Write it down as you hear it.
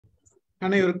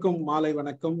அனைவருக்கும் மாலை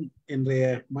வணக்கம். இன்றைய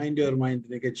மைண்ட் யுவர் மைண்ட்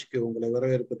நிகழ்ச்சிக்கு உங்களை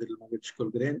வரவேற்பதில் மகிழ்ச்சி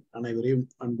கொள்கிறேன். அனைவரையும்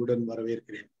அன்புடன்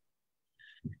வரவேற்கிறேன்.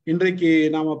 இன்றைக்கு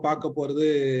நாம பார்க்க போறது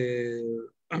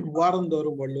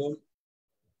வாரந்தோறும் வள்ளுவம்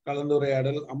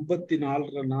கலந்துரையாடல்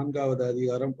 54வது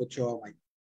அதிகாரம் பொச்சுவாமை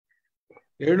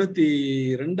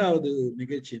 72வது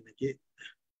நிகழ்ச்சி. இன்னைக்கு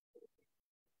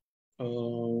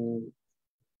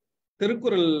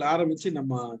திருக்குறள் ஆரம்பிச்சு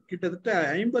நம்ம கிட்டத்தட்ட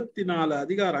 54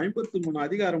 அதிகாரம் 53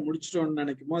 அதிகாரம் முடிச்சிட்டோம்னு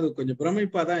நினைக்கும் போது கொஞ்சம்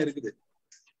பிரமிப்பா தான் இருக்குது.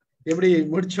 எப்படி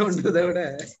முடிச்சோன்றதை விட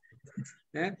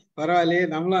பரவாயில்லையே,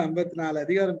 நம்மளும் 54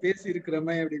 அதிகாரம் பேசி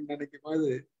இருக்கிறோமே அப்படின்னு நினைக்கும் போது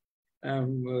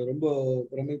ரொம்ப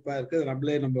பிரமிப்பா இருக்கு.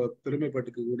 நம்மளே நம்ம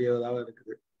பெருமைப்பட்டுக்க கூடியதாக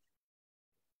இருக்குது.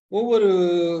 ஒவ்வொரு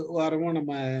வாரமும்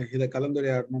நம்ம இதை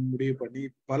கலந்துரையாடணும் முடிவு பண்ணி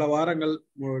பல வாரங்கள்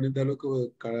முடிந்த அளவுக்கு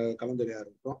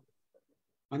கலந்துரையாடிருக்கோம்.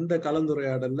 அந்த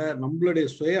கலந்துரையாடல்ல நம்மளுடைய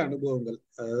சுய அனுபவங்கள்,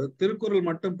 அதாவது திருக்குறள்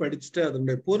மட்டும் படிச்சுட்டு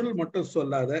அதனுடைய பொருள் மட்டும்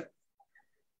சொல்லாத,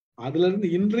 அதுல இருந்து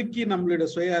இன்றைக்கு நம்மளுடைய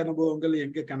சுய அனுபவங்கள்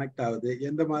எங்க கனெக்ட் ஆகுது,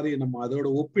 எந்த மாதிரி நம்ம அதோட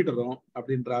ஒப்பிடுறோம்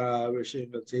அப்படின்ற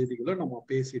விஷயங்கள் செய்திகளும் நம்ம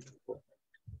பேசிட்டு இருக்கோம்.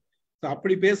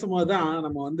 அப்படி பேசும்போதுதான்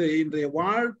நம்ம இன்றைய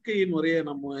வாழ்க்கையின் முறைய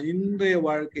இன்றைய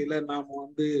வாழ்க்கையில நாம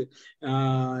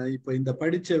இப்ப இந்த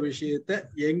படிச்ச விஷயத்த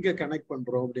எங்க கனெக்ட்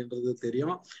பண்றோம் அப்படின்றது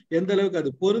தெரியும். எந்த அளவுக்கு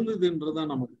அது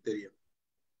பொருந்துதுன்றதுதான் நமக்கு தெரியும்.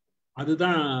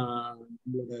 அதுதான்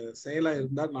நம்மளோட செயலா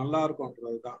இருந்தா நல்லா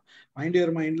இருக்கும்ன்றதுதான். மைண்ட்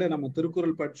யுவர் மைண்ட்ல நம்ம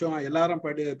திருக்குறள் படிச்சோம், எல்லாரும்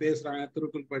பேசுறாங்க,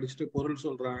 திருக்குறள் படிச்சுட்டு பொருள்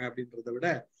சொல்றாங்க அப்படின்றத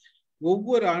விட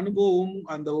ஒவ்வொரு அனுபவமும்,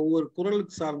 அந்த ஒவ்வொரு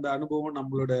குறளுக்கு சார்ந்த அனுபவம்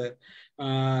நம்மளோட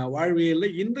வாழ்வியல்ல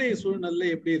இன்றைய சூழ்நிலை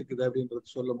எப்படி இருக்குது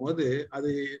அப்படின்றது சொல்லும் போது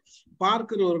அது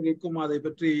பார்க்கிறவர்களுக்கும் அதை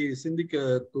பற்றி சிந்திக்க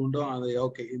தூண்டும். அது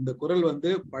ஓகே, இந்த குறள்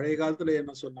பழைய காலத்துல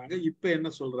என்ன சொன்னாங்க, இப்ப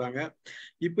என்ன சொல்றாங்க,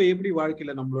 இப்ப எப்படி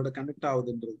வாழ்க்கையில நம்மளோட கனெக்ட்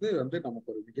ஆகுதுன்றது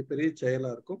நமக்கு ஒரு மிகப்பெரிய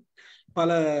செயலா இருக்கும்.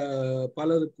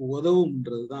 பலருக்கு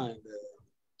உதவும்ன்றதுதான்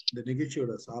இந்த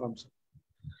நிகழ்ச்சியோட சாராம்சம்.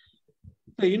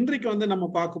 இன்றைக்கு நம்ம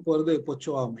பார்க்க போறது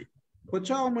பொச்சுவாமை.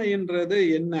 பொச்சாமைன்றது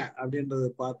என்ன அப்படின்றது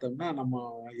பார்த்தோம்னா, நம்ம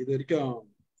இது வரைக்கும்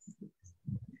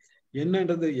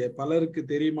என்னன்றது பலருக்கு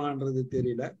தெரியுமான்றது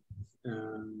தெரியல.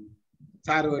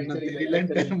 சார் என்ன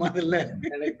தெரியலன்னு முதல்ல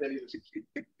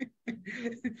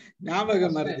ஞாபக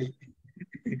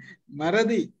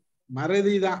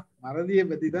மறதிதான், மறதியை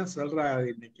பத்தி தான் சொல்றாங்க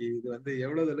இன்னைக்கு. இது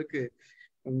எவ்வளவு அளவுக்கு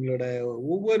உங்களோட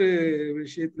ஒவ்வொரு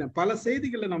விஷயத்துல பல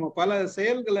செய்திகளை நம்ம பல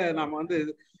செயல்களை நாம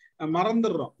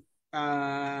மறந்துடுறோம்.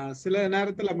 சில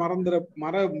நேரத்துல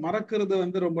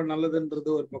மறக்கிறது ரொம்ப நல்லதுன்றது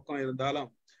ஒரு பக்கம் இருந்தாலும்,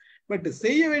 பட்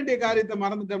செய்ய வேண்டிய காரியத்தை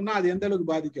மறந்துட்டோம்னா அது எந்த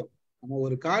அளவுக்கு பாதிக்கும். நம்ம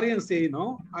ஒரு காரியம்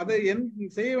செய்யணும், அதை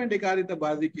செய்ய வேண்டிய காரியத்தை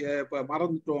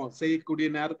மறந்துட்டோம், செய்யக்கூடிய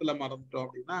நேரத்துல மறந்துட்டோம்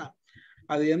அப்படின்னா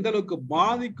அது எந்த அளவுக்கு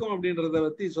பாதிக்கும் அப்படின்றத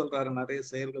பத்தி சொல்றாரு. நிறைய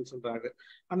செயல்கள் சொல்றாங்க.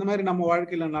 அந்த மாதிரி நம்ம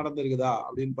வாழ்க்கையில நடந்திருக்குதா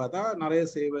அப்படின்னு பார்த்தா நிறைய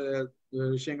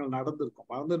விஷயங்கள்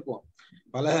மறந்துருப்போம்.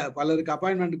 பலருக்கு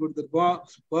அப்பாயின்மெண்ட் கொடுத்துருப்போம்,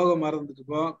 போக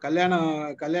மறந்துட்டுருப்போம். கல்யாண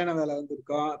வேலை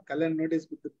வந்திருக்கோம், கல்யாண நோட்டீஸ்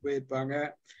கொடுத்துட்டு போயிருப்பாங்க,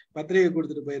 பத்திரிகை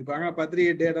கொடுத்துட்டு போயிருப்பாங்க,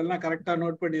 பத்திரிகை டேட் எல்லாம் கரெக்டா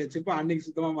நோட் பண்ணி வச்சிருப்போம். அன்னைக்கு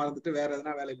சுத்தமா மறந்துட்டு வேற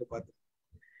எதனா வேலையில பார்த்து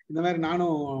இந்த மாதிரி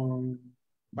நானும்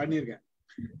பண்ணியிருக்கேன்.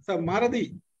 மறதி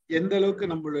எந்த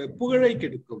அளவுக்கு நம்மளுடைய புகழை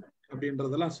கெடுக்கும்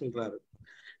அப்படின்றதெல்லாம் சொல்றாரு.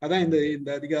 அதான் இந்த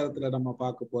அதிகாரத்துல நம்ம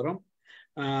பார்க்க போறோம்.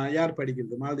 யார்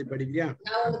படிக்கிறது? மாதிரி படிக்கலையா?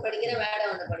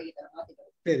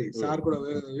 சரி, சார் கூட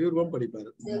வியூர்வம் படிப்பாரு.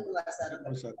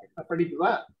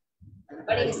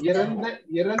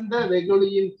 இறந்த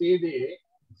வெகுளியின் தீதே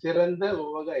சிறந்த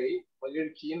உவகை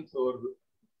மகிழ்ச்சியின் சோர்வு.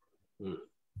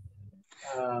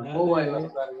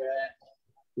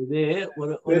 இது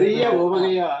ஒரு பெரிய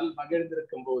உவகையால்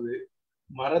மகிழ்ந்திருக்கும் போது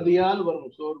மறதியால்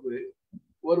வரும் சோர்வு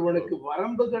ஒருவனுக்கு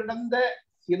வரம்பு கடந்த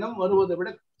சினம் வருவதை விட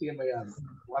தீமையானது.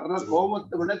 வர்ற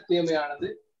கோபத்தை விட தீமையானது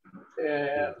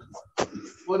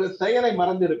ஒரு செயலை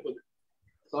மறந்து இருப்பது.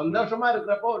 சந்தோஷமா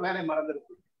இருக்கிறப்போ ஒரு வேலை மறந்து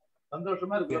இருப்பது.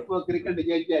 சந்தோஷமா இருக்கிறப்போ கிரிக்கெட்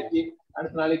ஜெயிச்சாச்சு,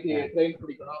 அடுத்த நாளைக்கு ட்ரெயின்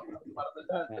பிடிக்கணும்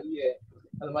மறந்துட்டா பெரிய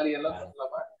அது மாதிரி எல்லாம்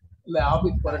சொல்லலாமா? இல்ல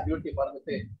ஆபீஸ் போற டியூட்டி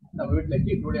மறந்துட்டு நம்ம வீட்டுல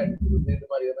கீட்டு விளையாட்டு இந்த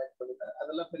மாதிரி எல்லாம் சொல்லுங்க,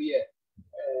 அதெல்லாம் பெரிய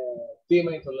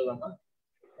தீமைன்னு சொல்லலாமா?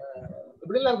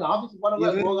 இப்படி எல்லாம் இருக்கு. ஆபீஸ்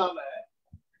போறவங்க போகாம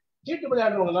சீட்டு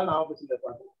விளையாடுறவங்க எல்லாம் நான் ஆபீஸ்ல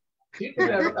பாக்குறேன். சீட்டு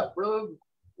விளையாடுறது அவ்வளவு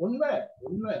உண்மை.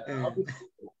 ஆபீஸ்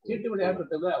சீட்டு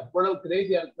விளையாடுறது அவ்வளவு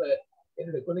கிரேசியா இருக்க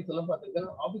என்னுடைய கொலைக்கு எல்லாம்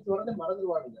பார்த்திருக்கேன். ஆபீஸ் வரதே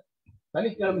மறந்துடுவானுங்க.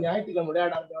 சனிக்கிழமை ஞாயிற்றுக்கிழமை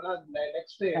விளையாடாங்கன்னா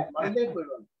நெக்ஸ்ட் மறந்தே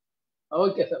போயிடுவாங்க.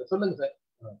 ஓகே சார், சொல்லுங்க சார்.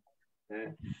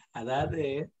 அதாவது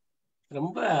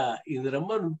இது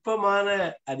ரொம்ப நுட்பமான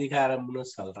அதிகாரம்னு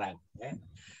சொல்றாங்க.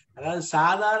 அதாவது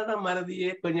சாதாரண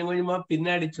மறதியே கொஞ்சம் கொஞ்சமா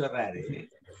பின்னாடி சொல்றாரு.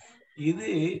 இது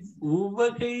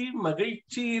உவகை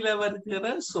மகிழ்ச்சியில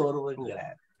வருகிற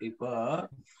சோர்வுங்கிறார். இப்போ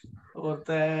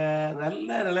ஒருத்த நல்ல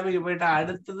நிலைமைக்கு போயிட்டா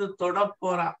அடுத்தது தொட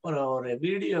போறான். ஒரு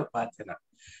வீடியோ பார்த்தேன்.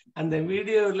 அந்த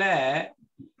வீடியோல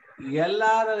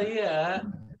எல்லாரையும்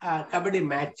கபடி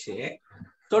மேட்ச்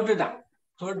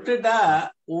தொட்டுட்டா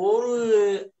ஒரு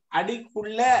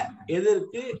அடிக்குள்ள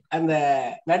எதிர்க்கு அந்த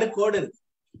நடுக்கோடு இருக்கு,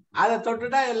 அதை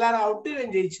தொட்டுட்டா எல்லாரும் அவுட்டு,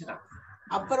 இவன் ஜெயிச்சுட்டான்.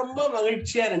 அப்ப ரொம்ப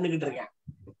மகிழ்ச்சியா நின்றுகிட்டு இருக்கேன்.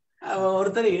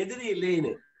 ஒருத்தர் எதிரி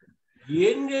இல்லைன்னு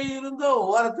எங்க இருந்தோ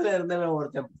ஓரத்துல இருந்தவன்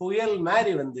ஒருத்தன் புயல்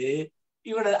மாதிரி வந்து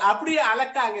இவனை அப்படியே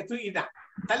அலக்காங்க தூக்கிட்டான்,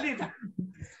 தள்ளிட்டான்.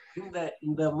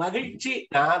 இந்த மகிழ்ச்சி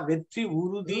நான் வெற்றி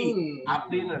உறுதி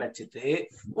அப்படின்னு நினைச்சிட்டு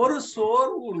ஒரு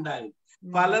சோர்வு உண்டாகுது.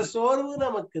 பல சோர்வு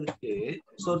நமக்கு இருக்கு.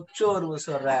 சொற்சோர்வு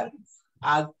சொல்றாரு,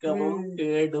 ஆக்கமும்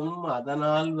கேடும்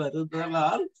அதனால்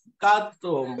வருதலால்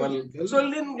காத்தோம்பல்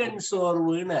சொல்லின்கண்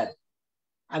சோர்வுன்னாரு.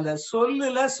 அந்த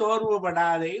சொல்லுல சோர்வு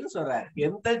படாதேன்னு சொல்றாரு.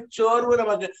 எந்த சோர்வு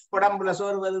நமக்கு உடம்புல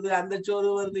சோர்வு வருது, அந்த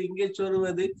சோர்வு வருது, இங்கே சோர்வு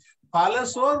வருது, பல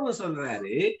சோர்வு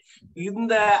சொல்றாரு.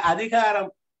 இந்த அதிகாரம்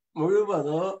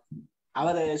முழுவதும்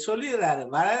அவரு சொல்லிடுறாரு.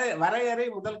 வரையறை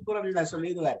முதல் குறள்ல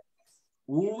சொல்லிடுவாரு,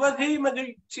 உவகை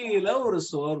மகிழ்ச்சியில ஒரு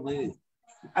சோர்வு.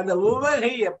 அந்த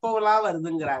உவகை எப்பவெல்லாம்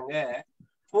வருதுங்கிறாங்க,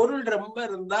 பொருள் ரொம்ப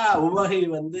இருந்தா உவகை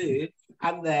வந்து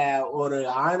அந்த ஒரு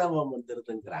ஆணவம்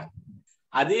வந்துருதுங்கிறாங்க.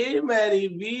 அதே மாதிரி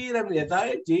வீரம்,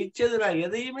 ஏதாவது ஜெயிச்சது, நான்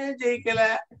எதையுமே ஜெயிக்கல,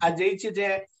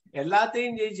 ஜெயிச்சுட்டேன்,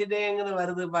 எல்லாத்தையும் ஜெயிச்சுட்டேங்கிற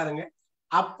வருது பாருங்க,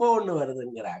 அப்போ ஒண்ணு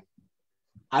வருதுங்கிறாங்க.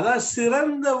 அதான்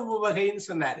சிறந்த உவகைன்னு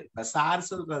சொன்னாரு. இப்ப சார்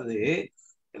சொல்றது,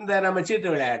 இந்த நம்ம சீட்டு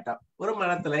விளையாட்டம், ஒரு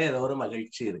மனத்துல ஏதோ ஒரு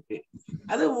மகிழ்ச்சி இருக்கு,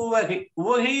 அது உவகை.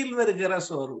 உவகையில் வருகிற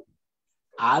சோர்வு,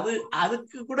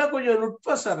 அதுக்கு கூட கொஞ்சம்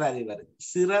நுட்ப சொல்றாரு இவர்,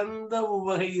 சிறந்த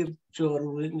உவகையில்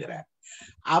சோர்வுங்கிறார்.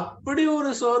 அப்படி ஒரு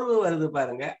சோர்வு வருது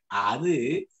பாருங்க, அது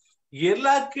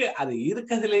எல்லாருக்கும் அது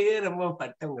இருக்கிறதுலயே ரொம்ப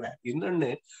பட்டங்கிறார். இன்னொன்னு,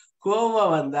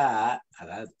 கோபம் வந்தா,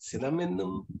 அதாவது சினம்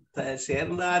என்னும்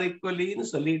சேர்ந்தாரை கொல்லின்னு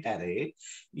சொல்லிட்டாரு.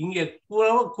 இங்க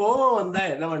கோபம் வந்தா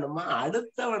என்ன பண்ணுமா,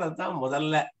 அடுத்தவனை தான்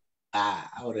முதல்ல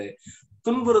ஒரு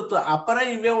துன்புறுத்துவான். அப்புறம்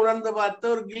இவன் உணர்ந்து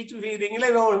பார்த்து ஒரு கில்ட் ஃபீலிங்ல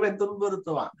இவன்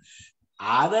துன்புறுத்துவான்.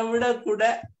 அதை விட கூட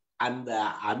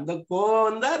அந்த கோபம்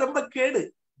வந்தா ரொம்ப கேடு,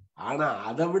 ஆனா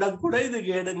அதை விட கூட இது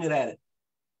கேடுங்கிறாரு.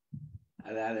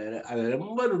 அது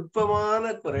ரொம்ப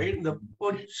நுட்பமான குறள். இந்த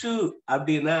பொச்சு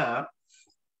அப்படின்னா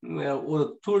ஒரு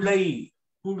துளை,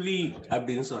 குழி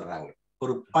அப்படின்னு சொல்றாங்க.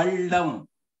 ஒரு பள்ளம்,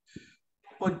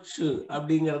 பொச்சு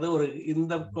அப்படிங்கறது ஒரு,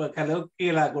 இந்த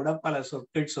கலோக்கியலா கூட பல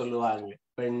சொற்கள் சொல்லுவாங்க,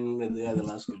 பெண் இது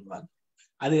அதெல்லாம் சொல்லுவாங்க.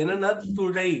 அது என்னன்னா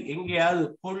துளை, எங்கேயாவது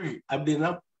பொல்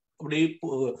அப்படின்னா அப்படி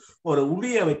ஒரு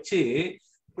உளிய வச்சு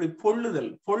இப்படி பொள்ளுதல்.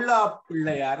 பொல்லா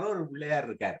பிள்ளையாரு ஒரு பிள்ளையார்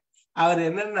இருக்காரு. அவர்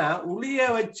என்னன்னா உளிய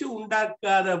வச்சு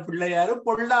உண்டாக்காத பிள்ளையாரு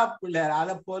பொல்லா பிள்ளையார்.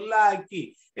 அதை பொல்லாக்கி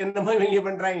என்னமோ இவங்க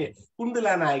பண்றாங்க,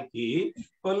 குண்டுலான ஆக்கி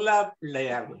பொல்லா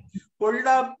பிள்ளையார்.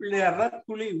 பொல்லா பிள்ளையார்னா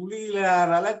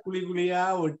உளியிலால குழி குழியா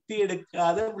ஒட்டி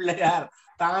எடுக்காத பிள்ளையார்,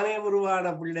 தானே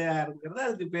உருவான பிள்ளையாருங்கிறது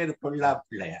அதுக்கு பேரு பொல்லா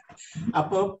பிள்ளையார்.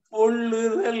 அப்போ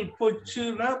பொள்ளுதல்,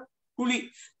 பொச்சுன்னா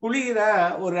குழினா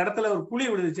ஒரு இடத்துல ஒரு குழி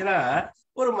விழுந்துச்சுன்னா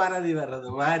ஒரு மறதி வர்றது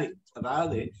மாதிரி.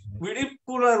 அதாவது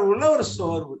விழிப்புணர்வுல ஒரு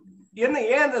சோர்வு.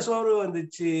 ஏன் அந்த சோர்வு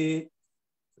வந்துச்சு?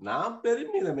 நான்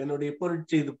பெருமிதம், என்னுடைய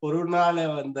பொருட்சி, இது பொருளால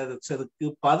வந்த செருக்கு,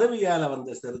 பதவியால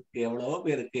வந்த செருக்கு. எவ்வளவோ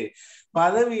பேருக்கு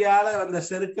பதவியால வந்த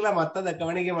செருக்குல மத்ததை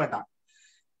கவனிக்க மாட்டான்.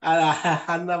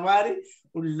 அந்த மாதிரி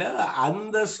உள்ள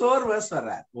அந்த சோர்வை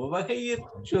சொல்றார். உவகையிற்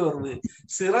சோர்வு,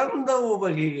 சிறந்த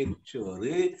உவகையிற்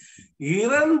சோறு.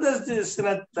 இறந்த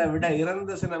சினத்தை விட,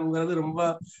 இறந்த சினம்ங்கிறது ரொம்ப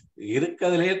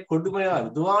இருக்கிறதுலயே கொடுமையா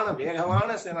இதுவான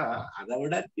வேகமான சினம், அதை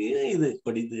விட இது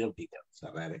கொடிது அப்படிங்கிற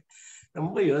சொல்றாரு.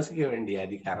 ரொம்ப யோசிக்க வேண்டிய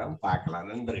அதிகாரம். பார்க்கலாம்,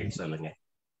 நண்பர்கள் சொல்லுங்க.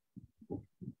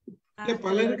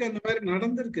 பலருக்கு அந்த மாதிரி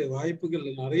நடந்திருக்கு, வாய்ப்புகள்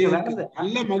நிறைய இருக்கு.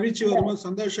 நல்ல மகிழ்ச்சி வரும்போது,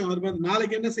 சந்தோஷம் வரும்போது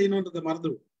நாளைக்கு என்ன செய்யணும்ன்றதை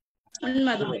மறந்துடும்.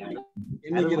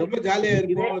 இன்னைக்கு ரொம்ப ஜாலியா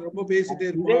இருப்போம், ரொம்ப பேசிட்டே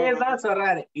இருப்போம். இதேதான்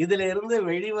சொல்றாரு. இதுல இருந்து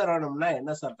வெளிவரணும்னா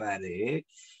என்ன சொல்றாரு,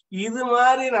 இது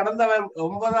மாதிரி நடந்தவன்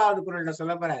 9வது குறள்ல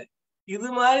சொல்ல போறாரு, இது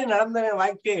மாதிரி நடந்தவன்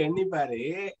வாழ்க்கையை எண்ணிப்பாரு,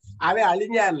 அவன்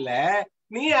அழிஞ்சான்ல,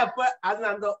 நீ அப்ப அது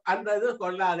அந்த இது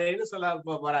கொள்ளாதேன்னு சொல்ல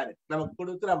போறாரு. நமக்கு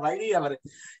கொடுக்குற வழி, அவரு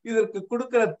இதற்கு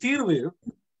கொடுக்குற தீர்வு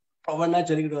ஒவ்வொன்னா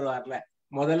சொல்லிக்கிட்டு வருவார்ல.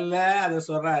 முதல்ல அதை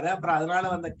சொல்றாரு, அப்புறம் அதனால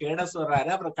வந்த கேட சொல்றாரு,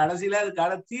 அப்புறம் கடைசியில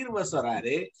அதுக்கான தீர்வை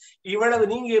சொல்றாரு. இவ்வளவு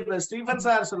நீங்க இப்ப ஸ்டீஃபன்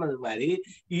சார் சொன்னது மாதிரி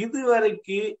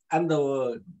இதுவரைக்கும் அந்த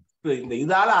இந்த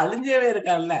இதால அழிஞ்சவே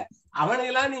இருக்கான்ல,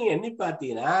 அவனையெல்லாம் நீ எண்ணி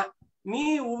பார்த்தீங்கன்னா நீ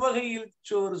உவகையில்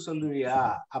சோறு சொல்லுவியா?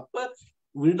 அப்ப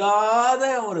விடாத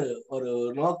ஒரு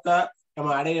நோக்கம்,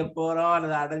 நம்ம அடைய போறோம்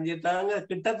அல்லது அடைஞ்சிட்டாங்க,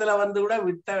 கிட்டத்துல வந்து கூட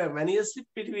விட்டவன் மனியசி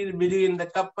பிடிவி இந்த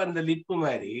கப் அந்த லிப்பு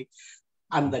மாதிரி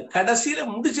அந்த கடைசியில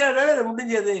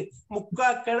முடிஞ்சது முக்கா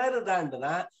கிணறு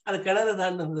தாண்டுனா அது கிணறு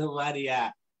தாண்டுறது மாதிரியா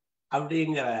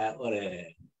அப்படிங்கிற ஒரு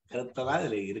கருத்தெல்லாம்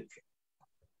இதுல இருக்கு.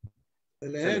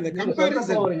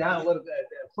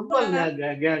 ஃபுட்பால்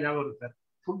ஞாபகம் இருக்கு சார்.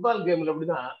 ஃபுட்பால் கேம்ல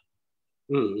அப்படிதான்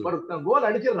ஒருத்தன் கோல்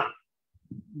அடிச்சிடறான்,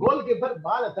 கோல் கீப்பர்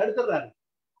பாலை தடுத்துறாரு,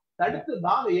 தடுத்து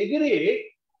பால் எகிரி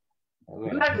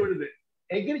விளையாட்டு விடுது,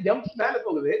 எகிரி ஜம்ப்ஸ் மேல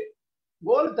போகுது,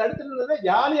 கோல் தடுத்துட்டு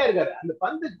ஜாலியா இருக்காரு. அந்த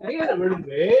பந்து கீழே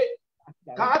விழுந்து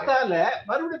காத்தால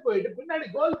மறுபடியும் போயிட்டு பின்னாடி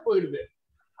கோல் போயிடுது.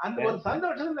 அந்த ஒரு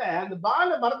சந்தோஷத்துல அந்த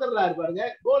பாலை மறந்துடுறாரு பாருங்க,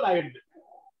 கோல் ஆயிடுது.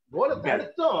 கோலை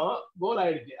தடுத்தும் கோல்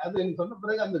ஆயிடுச்சு. அது எனக்கு சொன்ன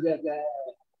பிறகு அந்த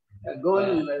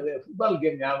கோல் ஃபுட்பால்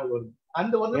கேம் ஞாபகம் வருது.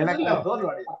 அந்த ஒரு நிமிஷம்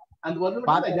தோல்வாடி, அந்த ஒரு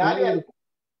நிமிஷம் ஜாலியா இருக்கும்.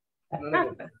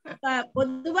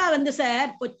 பொதுவா சார்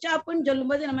பொச்சாப்புன்னு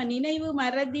சொல்லும் போது நம்ம நினைவு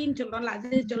மறதின்னு சொல்றோம்ல,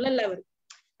 அது சொல்லல அவரு.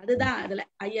 அதுதான் அதுல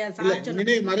ஐயா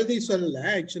நினைவு மறதி சொல்லல.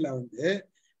 ஆக்சுவலா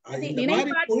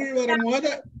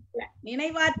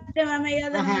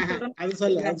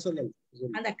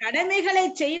அந்த கடமைகளை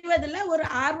செய்வதில் ஒரு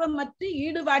ஆர்வம் மற்றும்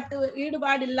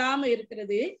ஈடுபாடு இல்லாம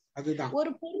இருக்கிறது,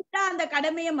 ஒரு பொருட்டா அந்த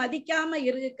கடமையை மதிக்காம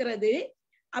இருக்கிறது.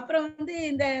 அப்புறம்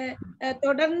இந்த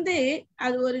தொடர்ந்து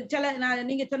அது ஒரு சில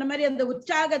நீங்க சொன்ன மாதிரி அந்த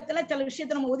உற்சாகத்துல சில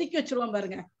விஷயத்த நம்ம ஒதுக்கி வச்சிருவோம்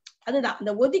பாருங்க. அதுதான்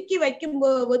அந்த ஒதுக்கி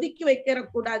வைக்கிற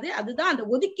கூடாது. அதுதான் அந்த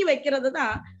ஒதுக்கி வைக்கிறது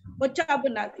தான்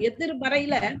பொச்சாப்புன்னா.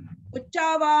 எதிர்மறையில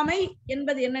பொச்சாவாமை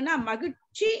என்பது என்னன்னா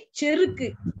மகிழ்ச்சி செருக்கு,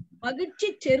 மகிழ்ச்சி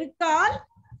செருக்கால்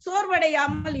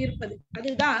சோர்வடையாமல் இருப்பது.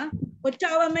 அதுதான்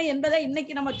பொச்சாவாமை என்பதை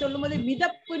இன்னைக்கு நம்ம சொல்லும் போது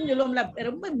மிதப்புன்னு சொல்லுவோம்ல,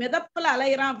 ரொம்ப மிதப்புல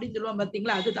அலையிறான் அப்படின்னு சொல்லுவோம்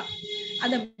பாத்தீங்களா. அதுதான்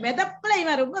அந்த மிதப்புல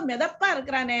இவன் ரொம்ப மிதப்பா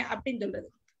இருக்கிறானே அப்படின்னு சொல்றது.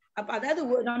 அப்ப அதாவது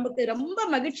நமக்கு ரொம்ப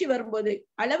மகிழ்ச்சி வரும்போது,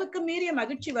 அளவுக்கு மீறிய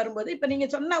மகிழ்ச்சி வரும்போது, இப்ப நீங்க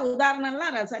சொன்ன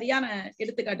உதாரணம்லாம் சரியான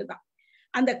எடுத்துக்காட்டு தான்.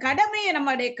 அந்த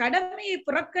நம்முடைய கடமையை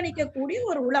புறக்கணிக்க கூடிய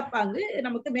ஒரு உழைப்பாங்கு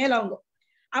நமக்கு மேலாங்கும்.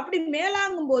 அப்படி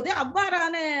மேலாங்கும் போது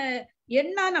அவ்வாறான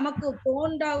எண்ணம் நமக்கு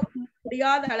தோன்ற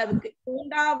முடியாத அளவுக்கு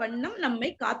தோன்றா வண்ணம் நம்மை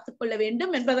காத்துக்கொள்ள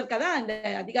வேண்டும் என்பதற்காக அந்த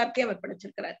அதிகாரத்தை அவர்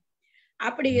படைச்சிருக்கிறார்.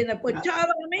 அப்படி இந்த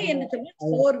பொச்சாவமே என்று சொன்ன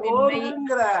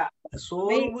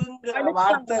சோர்வுங்கிற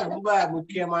வார்த்தை ரொம்ப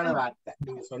முக்கியமான வார்த்தை.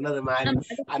 நீங்க சொன்னது மாதிரி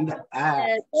அந்த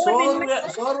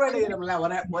சோர்வடைகிறோம்ல,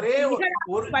 ஒரே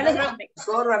ஒரு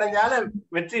சோர்வடைஞ்சால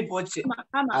வெற்றி போச்சு.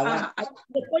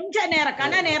 கொஞ்ச நேரம்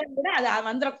கன நேரம் கூட அது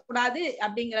வந்துடக்கூடாது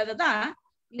அப்படிங்கறதுதான்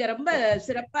இங்க ரொம்ப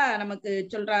சிறப்பா நமக்கு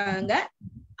சொல்றாங்க.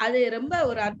 அது ரொம்ப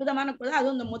ஒரு அற்புதமான குரல்.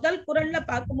 அதுவும் இந்த முதல் குரல்ல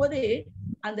பார்க்கும்போது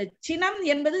அந்த சினம்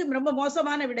என்பது ரொம்ப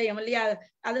மோசமான விடயம் இல்லையா.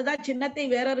 அதுதான் சின்னத்தை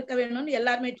வேற இருக்க வேணும்னு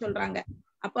எல்லாருமே சொல்றாங்க.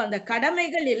 அப்ப அந்த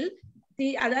கடமைகளில்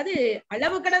அதாவது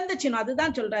அளவு கடந்த சினம்,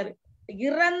 அதுதான் சொல்றாரு.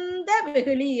 இறந்த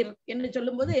வெகுளீர் என்று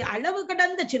சொல்லும் போது அளவு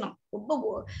கடந்த சினம். ரொம்ப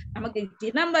நமக்கு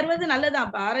சினம் வருவது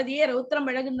நல்லதுதான். பாரதியே ரௌத்திரம்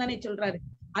பழகுன்னு தானே சொல்றாரு.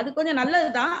 அது கொஞ்சம்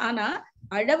நல்லதுதான். ஆனா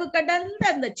அளவு கடந்த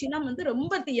அந்த சினம்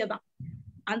ரொம்ப தீயதான்.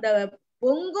 அந்த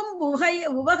பொங்கும்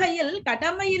உவகையில்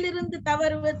கடமையிலிருந்து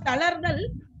தளர்தல்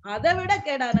அதை விட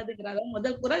கேடானதுங்கிறார்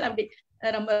முதல் குரல். அப்படி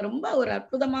ரொம்ப ரொம்ப ஒரு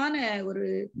அற்புதமான ஒரு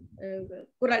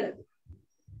குரல் அது.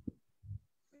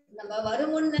 நம்ம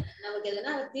வருமுன்னு நமக்கு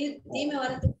எதுனா தீமை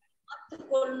வரதுக்கு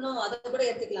மாத்திக்கொள்ளணும், அதை கூட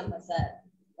எடுத்துக்கலாமா சார்?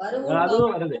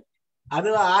 அதுவும் வருது. அது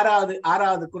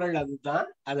ஆறாவது குரல். அதுதான்,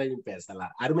 அதையும்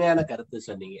பேசலாம். அருமையான கருத்து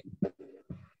சொன்னீங்க.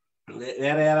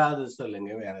 வேற யாராவது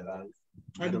சொல்லுங்க. வேற ஏதாவது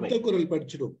அடுத்த குரல்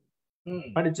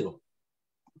படிச்சிடும்.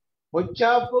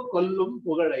 பொச்சாப்பு கொல்லும்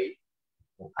புகழை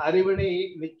அறிவினை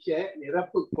நிச்ச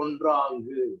நிரப்பு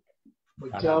கொன்றாங்கு.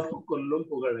 பொச்சாப்பு கொல்லும்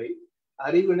புகழை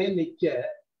அறிவினை நிச்ச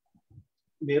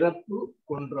நிரப்பு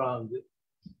கொன்றாங்கு.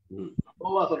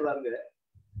 அப்போவா சொல்றாங்க,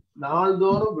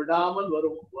 நாள்தோறும் விடாமல்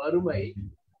வரும் வறுமை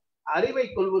அறிவை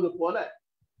கொள்வது போல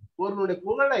ஒருவனுடைய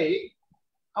புகழை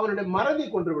அவனுடைய மறதி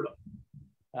கொன்றுவிடும்.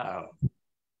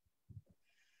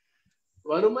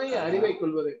 வறுமை அறிவை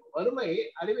கொள்வதை, வறுமை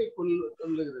அறிவை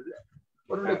கொள்ளுகிறது,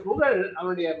 அவனுடைய புகழ்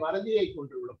அவனுடைய மறதியை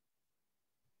கொன்றுவிடும்.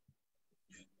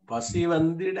 பசி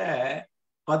வந்திட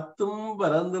பத்தும்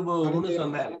பறந்து போகும்னு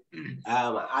சொன்னாங்க.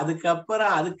 ஆமா,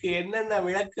 அதுக்கப்புறம் அதுக்கு என்னென்ன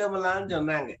விளக்கம் எல்லாம்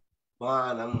சொன்னாங்க.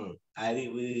 மானம்,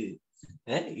 அறிவு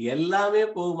எல்லாமே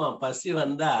போகுமா. பசி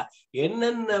வந்தா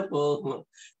என்னென்ன போகும்.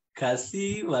 கசி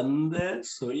வந்த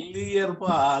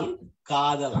சொல்லியற்பால்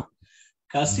காதலாம்.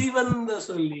 கசி வந்த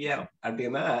சொல்லியர்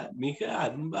அப்படின்னா மிக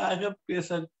அன்பாக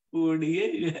பேசக்கூடிய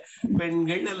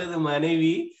பெண்கள் அல்லது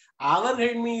மனைவி,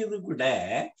 அவர்கள் மீது கூட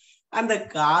அந்த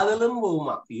காதலும்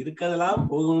போகுமா. இருக்கதெல்லாம்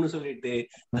போகும்னு சொல்லிட்டு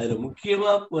அதுல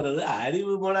முக்கியமா போறது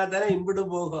அறிவு போனா தானே இம்பிட்டு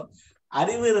போகும்.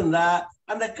 அறிவு இருந்தா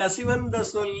அந்த கசிவந்த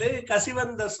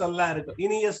கசிவந்த சொல்லா இருக்கும்,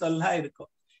 இனிய சொல்லா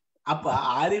இருக்கும். அப்ப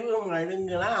அறிவு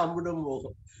மழுங்குனா அம்பிடும்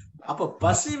போகும். அப்ப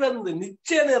பசி நிச்ச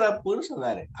நிரப்புன்னு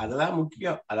சொன்னாரு. அதெல்லாம்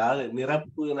முக்கியம். அதாவது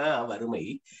நிரப்புனா வறுமை,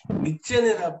 நிச்ச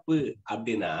நிரப்பு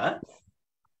அப்படின்னா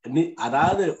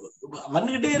அதாவது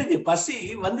வந்துகிட்டே இருக்கு, பசி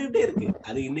வந்துகிட்டே இருக்கு.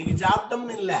 அது இன்னைக்கு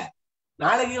சாப்பிட்டோம்னு இல்ல,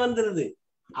 நாளைக்கு வந்துருது.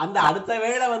 அந்த அடுத்த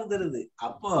வேளை வந்துருது.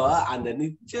 அப்போ அந்த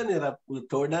நிச்ச நிரப்பு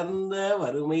தொடர்ந்த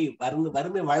வறுமை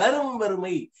வளரும்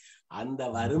வறுமை, அந்த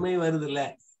வறுமை வருதுல்ல,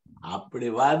 அப்படி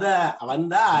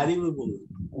வந்தா அறிவு போகுது.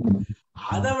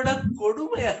 அதை விட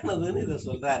கொடுமையானதுன்னு இத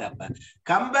சொல்றாரு. அப்ப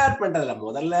கம்பேர் பண்றதுல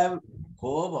முதல்ல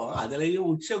கோபம், அதுலயும்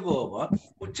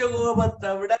உச்ச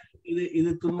கோபத்தை விட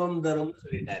இது துன்பம் தரும்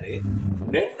சொல்லிட்டாரு.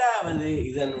 ரெண்டாவது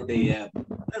இதனுடைய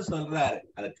சொல்றாரு,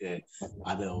 அதுக்கு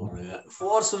அது ஒரு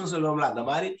ஃபோர்ஸ்ன்னு சொல்லுவோம்ல, அந்த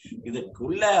மாதிரி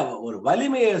இதுக்குள்ள ஒரு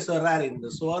வலிமையை சொல்றாரு. இந்த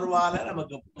சோர்வால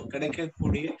நமக்கு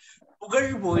கிடைக்கக்கூடிய புகழ்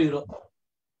போயிரும்.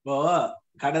 இப்போ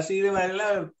கடைசியில வரையில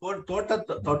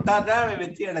தொட்டாதான்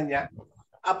வெற்றி அடைஞ்சான்,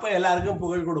 அப்ப எல்லாருக்கும்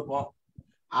புகழ் கொடுப்போம்.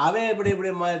 அவன்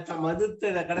இப்படி மதுத்து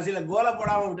கடைசியில கோல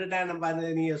போடாம விட்டுட்டான்.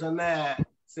 நம்ம நீங்க சொன்ன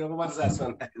சிவகுமார் சார்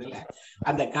சொன்ன இதுல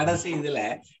அந்த கடைசி இதுல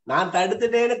நான்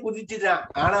தடுத்துட்டேன்னு குதிச்சுட்டான்,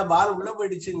 ஆனா பால் உள்ள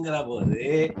போயிடுச்சுங்கிற போது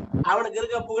அவனுக்கு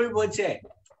இருக்க புகழ் போச்சே,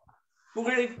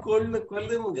 புகழை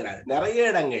கொல்லுங்கிறாரு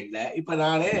நிறைய இடங்கள்ல. இப்ப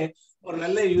நானே ஒரு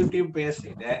நல்ல யூடியூப்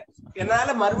பேசிட்டேன்,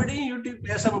 என்னால மறுபடியும் யூடியூப்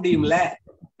பேச முடியும்ல,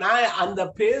 நான் அந்த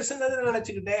பேசுனது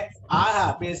நினைச்சுக்கிட்டேன், ஆஹா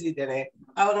பேசிட்டேனே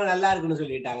அவங்க நல்லா இருக்குன்னு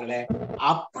சொல்லிட்டாங்களே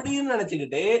அப்படின்னு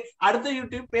நினைச்சுக்கிட்டு அடுத்த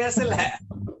யூடியூப் பேசல.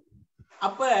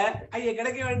 அப்ப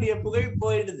கிடைக்க வேண்டிய புகழ்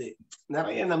போயிடுது.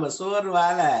 நிறைய நம்ம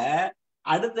சோர்வால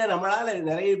அடுத்த நம்மளால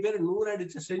நிறைய பேர் 100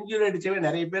 அடிச்ச செஞ்சுரி அடிச்சவன்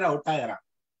நிறைய பேர் அவுட் ஆகிறான்.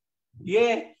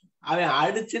 ஏன்? அவன்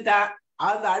அடிச்சுட்டான்,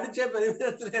 அந்த அடிச்ச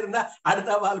பெருமிதத்துல இருந்தா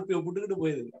அடுத்த பால் புட்டுக்கிட்டு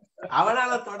போயிடுது.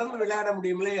 அவனால தொடர்ந்து விளையாட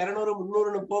முடியுமில்ல, 200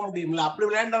 300 போக முடியுமில்ல, அப்படி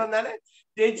விளையாண்டவன் தானே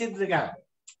ஜெயிச்சிட்டு இருக்கான்,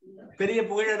 பெரிய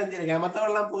புகழ் அடைஞ்சிருக்கான்.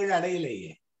 மத்தவன் எல்லாம் புகழ்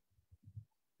அடையலையே.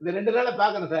 இந்த 2 நாள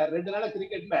பாக்குறேன் சார், 2 நாள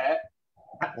கிரிக்கெட்ல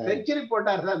செஞ்சுரி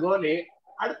போட்டார் சார் கோலி,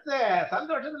 அடுத்த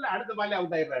சந்தோஷத்துல அடுத்த பாலே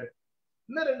அவுட் ஆயிடுறாரு.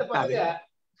 இன்னும் 2 பசங்க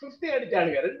 50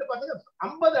 அடிச்சானுங்க, 2 பசங்க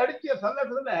 50 அடிச்ச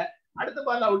சந்தோஷத்துல அடுத்த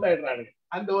பால் அவுட் ஆயிடுறானுங்க.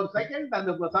 அந்த ஒரு செகண்ட்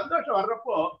அந்த சந்தோஷம்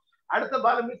வர்றப்போ அடுத்த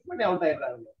பால மிஸ் பண்ணி அவுட்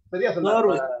ஆயிடுறாங்க. சரியா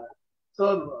சொன்னாரு,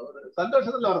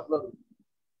 சந்தோஷத்துல வர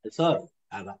சோர்வு.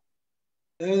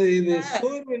 அதாவது இது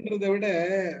சோர்வுன்றதை விட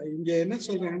இங்க என்ன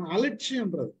சொல்றாங்கன்னா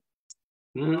அலட்சியம்ன்றது.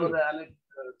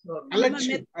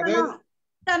 அலட்சியம், அதாவது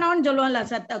மெத்தனம்னு சொல்லுவோம்ல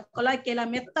சார், கொலாக்கில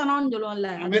மெத்தனம்னு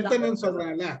சொல்லுவோம்ல, மெத்தனம்னு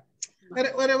சொல்றாங்கல்ல.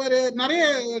 ஒரு நிறைய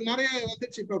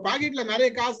வந்துச்சு. இப்ப பாக்கெட்ல நிறைய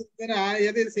காசு இருக்குன்னா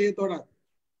எதை செய்ய தோணாது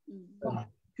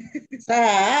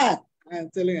சார்.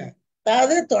 சொல்லுங்க.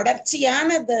 அதாவது தொடர்ச்சியான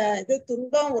இது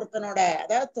துன்பம் ஒருத்தனோட,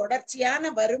 அதாவது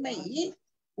தொடர்ச்சியான வறுமை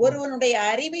ஒருவனுடைய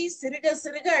அறிவை சிறுக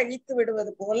சிறுக அழித்து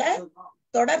விடுவது போல,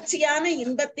 தொடர்ச்சியான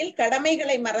இன்பத்தில்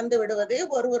கடமைகளை மறந்து விடுவது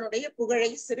ஒருவனுடைய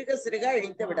புகழை சிறுக சிறுக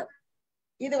அழித்து விடும்.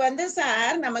 இது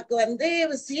சார் நமக்கு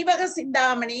சீவக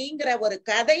சிந்தாமணிங்கிற ஒரு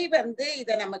கதை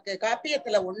இத நமக்கு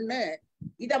காப்பியத்துல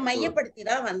இத மையப்படுத்தி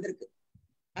தான் வந்திருக்கு.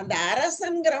 அந்த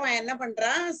அரசன்கிறவன் என்ன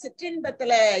பண்றான்,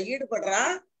 சிற்றின்பத்துல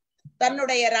ஈடுபடுறான்,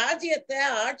 தன்னுடைய ராஜ்யத்தை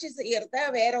ஆட்சி செய்யறத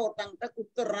வேற ஒருத்தங்கிட்ட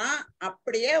குடுத்துடுறான்.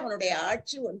 அப்படியே அவனுடைய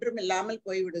ஆட்சி ஒன்றும் இல்லாமல்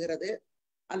போய்விடுகிறது,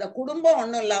 அந்த குடும்பம்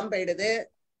ஒண்ணும் இல்லாம போயிடுது,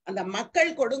 அந்த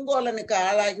மக்கள் கொடுங்கோலனுக்கு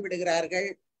ஆளாகி விடுகிறார்கள்.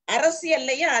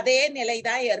 அரசியல்லையும் அதே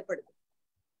நிலைதான் ஏற்படுது.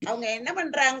 அவங்க என்ன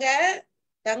பண்றாங்க,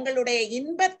 தங்களுடைய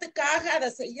இன்பத்துக்காக அதை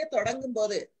செய்ய தொடங்கும்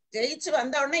போது ஜெயிச்சு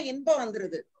வந்த உடனே இன்பம்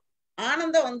வந்துருது,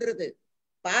 ஆனந்தம் வந்துருது.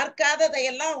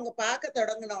 பார்க்காததையெல்லாம் அவங்க பார்க்க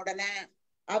தொடங்கின உடனே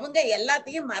அவங்க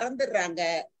எல்லாத்தையும் மறந்துடுறாங்க.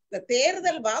 இந்த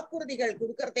தேர்தல் வாக்குறுதிகள்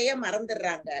கொடுக்கறதையே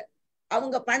மறந்துடுறாங்க.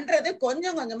 அவங்க பண்றது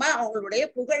கொஞ்சம் கொஞ்சமா அவங்களுடைய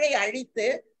புகழை அழித்து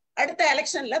அடுத்த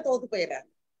எலெக்ஷன்ல தோத்து போயிடுறாங்க.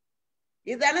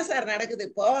 இதுதானே சார் நடக்குது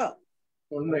இப்போ.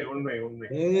 உண்மை உண்மை உண்மை.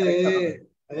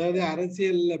 அதாவது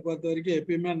அரசியல்ல பொறுத்த வரைக்கும்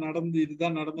எப்பயுமே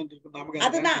இதுதான் நடந்துட்டு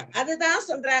இருக்கு. அதுதான்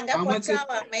சொல்றாங்க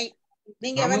பொச்சாவாமை.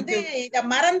 நீங்க இத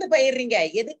மறந்து போயிடுறீங்க,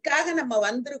 எதுக்காக நம்ம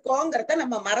வந்திருக்கோங்கிறத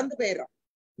நம்ம மறந்து போயிடுறோம்.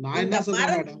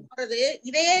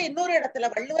 இதே இன்னொரு இடத்துல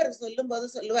வள்ளுவர் சொல்லும் போது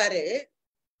சொல்லுவாரு,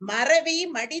 மறவி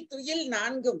மடி துயில்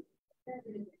 4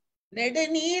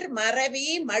 நெடுநீர் மறவி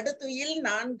மடுதுயில்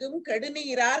 4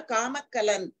 கெடுநீரார்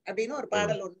காமக்கலன் அப்படின்னு ஒரு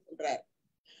பாடல் ஒண்ணு சொல்றாரு.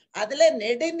 அதுல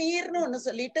நெடுநீர்னு ஒண்ணு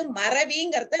சொல்லிட்டு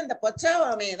மறவிங்கிறத இந்த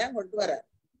பொச்சாவாமையதான் கொண்டு வர.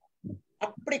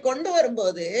 அப்படி கொண்டு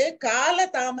வரும்போது கால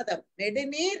தாமதம்,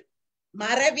 நெடுநீர்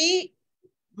மறவி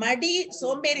மடி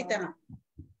சோம்பேறித்தனம்,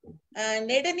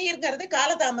 நெடுநீர்ங்கிறது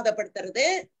காலதாமதப்படுத்துறது,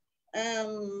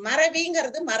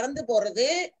 மறவிங்கிறது மறந்து போறது,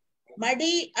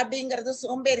 மடி அப்படிங்கிறது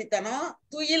சோம்பேறித்தனம்,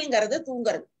 துயில்ங்கிறது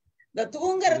தூங்குறது. இந்த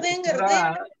தூங்குறதுங்கிறது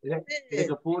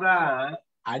பூரா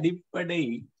அடிப்படை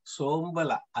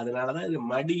சோம்பலா, அதனாலதான் இது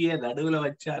மடிய நடுவுல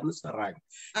வச்சாருன்னு சொல்றாங்க.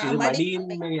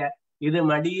 இது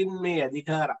மடியின்மை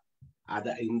அதிகாரம்.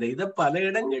 இந்த இத பல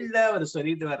இடங்கள்ல அவர்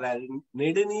சொல்லிட்டு வர்றாரு.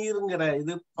 நெடுநீருங்கிற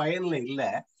இது பயன்ல இல்ல,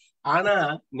 ஆனா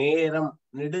நேரம்,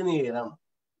 நெடுநேரம்,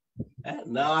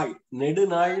 நாள்,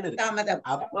 நெடுநாள்னு இருக்கு.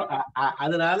 அப்போ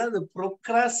அதனால அது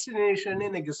ப்ரோக்ராஸ்டினேஷன்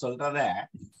இன்னைக்கு சொல்றத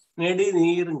நெடு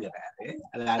நீருங்கிறாரு.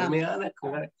 அது அருமையான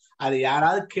குரல். அது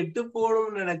யாராவது கெட்டு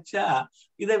போகணும்னு நினைச்சா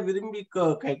இத விரும்பி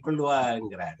கை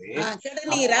கொள்வாங்கிறாரு.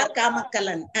 கெடுநீரார்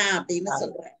காமக்கலன் அப்படின்னு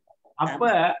சொல்றேன்.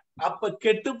 அப்ப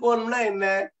கெட்டு போனோம்னா என்ன?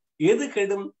 எது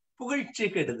கெடும்? புகழ்ச்சி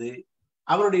கெடுது,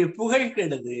 அவனுடைய புகழ்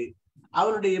கெடுது,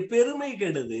 அவனுடைய பெருமை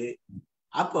கெடுது.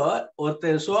 அப்போ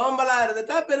ஒருத்தர் சோம்பலா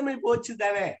இருந்துட்டா பெருமை போச்சு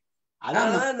தானே.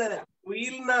 அதனாலதான் இந்த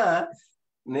குயில்னா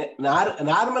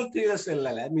நார்மல் தூய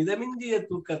சொல்லல, மிதமிஞ்சிய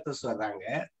தூக்கத்தை சொல்றாங்க.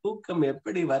 தூக்கம்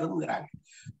எப்படி வருங்கிறாங்க.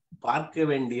 பார்க்க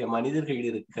வேண்டிய மனிதர்கள்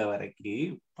இருக்க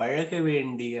வரைக்கும், பழக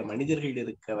வேண்டிய மனிதர்கள்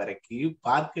இருக்க வரைக்கும்,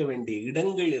 பார்க்க வேண்டிய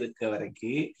இடங்கள் இருக்க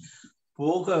வரைக்கும்,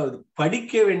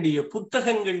 படிக்க வேண்டிய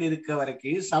புத்தகங்கள் இருக்க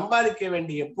வரைக்கும், சம்பாதிக்க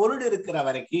வேண்டிய பொருள் இருக்கிற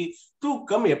வரைக்கும்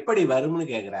தூக்கம் எப்படி வரும்னு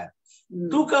கேக்குறாரு.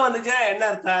 தூக்கம் வந்துச்சா என்ன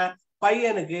அர்த்தம்?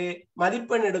 பையனுக்கு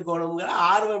மதிப்பெண் எடுக்கணுங்கிற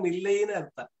ஆர்வம் இல்லைன்னு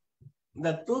அர்த்தம். இந்த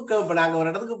தூக்கம், இப்ப நாங்க ஒரு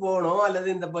இடத்துக்கு போகணும் அல்லது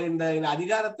இந்த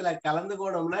அதிகாரத்துல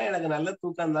கலந்துக்கணும்னா எனக்கு நல்ல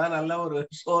தூக்கம் தான், நல்ல ஒரு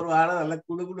சோர்வான நல்ல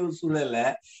குடுகுடு சூழல்ல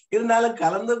இருந்தாலும்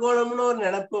கலந்துக்கணும்னு ஒரு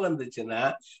நினைப்பு வந்துச்சுன்னா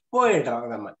போயிடுறோம்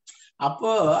நம்ம.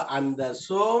 அப்போ அந்த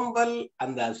சோம்பல்,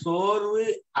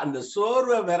 அந்த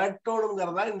சோர்வை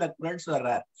விரட்டணுங்கிறதா இந்த குரல்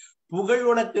சொல்றார். புகழ்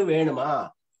உனக்கு வேணுமா,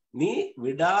 நீ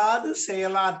விடாது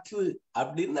செயலாற்று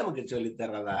அப்படின்னு நமக்கு சொல்லி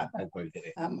தர்றதா நான்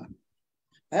கொள்கிறேன். ஆமா,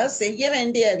 அதாவது செய்ய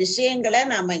வேண்டிய விஷயங்களை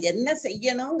நாம என்ன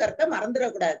செய்யணுங்கிறத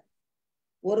மறந்துடக்கூடாது.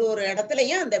 ஒரு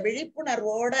இடத்துலயும் அந்த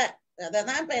விழிப்புணர்வோட,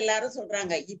 அததான் இப்ப எல்லாரும்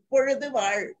சொல்றாங்க, இப்பொழுது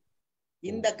வாழ்,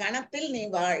 இந்த கணத்தில் நீ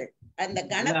வாழ். அந்த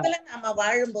கணத்துல நாம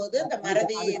வாழும்போது அந்த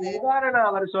மறதி. உதாரணம்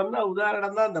அவர் சொன்ன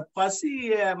உதாரணம் தான் அந்த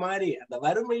பசிய மாதிரி. அந்த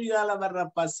வறுமையால வர்ற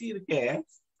பசி இருக்கே,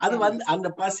 அது அந்த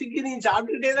பசிக்கு நீ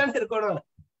சாப்பிட்டுட்டே தான் இருக்கணும்.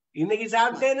 இன்னைக்கு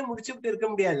சாப்பிட்டேன்னு முடிச்சுட்டு இருக்க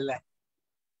முடியாதுல்ல,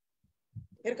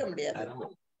 இருக்க முடியாது.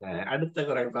 அடுத்த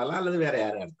குரல் பாலாம் அல்லது வேற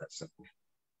யாரும் அடுத்த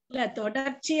இல்ல,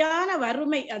 தொடர்ச்சியான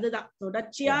வறுமை. அதுதான்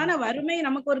தொடர்ச்சியான வறுமை.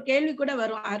 நமக்கு ஒரு கேள்வி கூட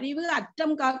வரும், அறிவு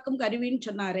அற்றம் காக்கும் கருவின்னு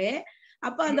சொன்னாரு.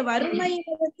 அப்ப அந்த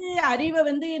வறுமையில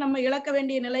அறிவை நம்ம இழக்க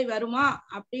வேண்டிய நிலை வருமா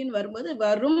அப்படின்னு வரும்போது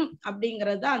வரும்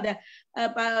அப்படிங்கிறது தான். அந்த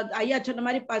ஐயா சொன்ன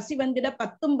மாதிரி பசி வந்திட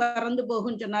 10 பறந்து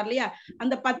போகும்னு சொன்னார் இல்லையா,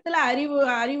 அந்த 10ல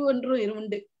அறிவு ஒன்றும்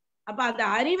உண்டு. அப்ப அந்த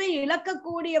அறிவை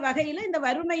இழக்கக்கூடிய வகையில இந்த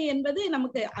வறுமை என்பது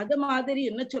நமக்கு அது மாதிரி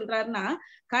என்ன சொல்றாருன்னா,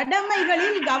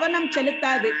 கடமைகளில் கவனம்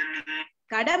செலுத்தாது.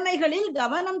 கடமைகளில்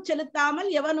கவனம் செலுத்தாமல்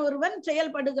எவன் ஒருவன்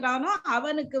செயல்படுகிறானோ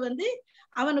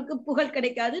அவனுக்கு புகழ்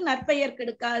கிடைக்காது, நற்பெயர்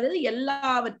கிடைக்காது,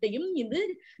 எல்லாவற்றையும் இது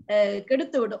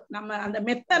கெடுத்து விடும். நம்ம அந்த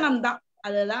மெத்தனம் தான்,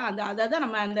 அதுதான் அததான்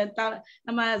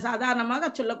நம்ம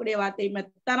சாதாரணமாக சொல்லக்கூடிய வார்த்தை.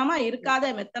 மெத்தனமா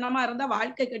இருக்காத, மெத்தனமா இருந்தா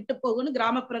வாழ்க்கை கெட்டு போகும்னு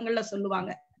கிராமப்புறங்கள்ல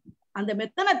சொல்லுவாங்க. அந்த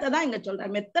மெத்தனத்தை தான் இங்க சொல்ற.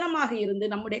 மெத்தனமாக இருந்து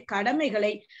நம்முடைய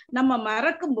கடமைகளை நம்ம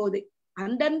மறக்கும் போது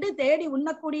அன்றன்று தேடி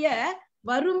உண்ணக்கூடிய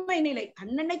வறுமை நிலை,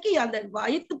 அன்னைக்கு அந்த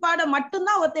வயிற்றுப்பாட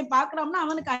மட்டும்தான் ஒருத்தை பாக்குறோம்னா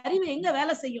அவனுக்கு அறிவு எங்க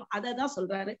வேலை செய்யும். அததான்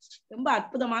சொல்றாரு. ரொம்ப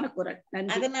அற்புதமான குரல்.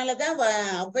 அதனாலதான்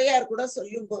ஔவையார் கூட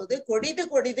சொல்லும் போது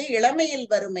கொடிது இளமையில்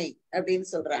வறுமை அப்படின்னு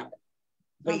சொல்றாங்க.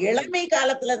 இளமை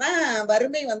காலத்துலதான்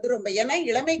வறுமை ரொம்ப, ஏன்னா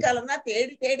இளமை காலம் தான்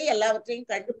தேடி தேடி எல்லாவற்றையும்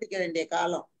கண்டுபிடிக்க வேண்டிய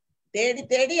காலம், தேடி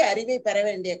தேடி அறிவை பெற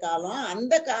வேண்டிய காலம்.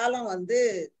 அந்த காலம்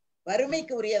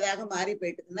வறுமைக்கு உரியதாக மாறி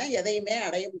போயிட்டுதுன்னா எதையுமே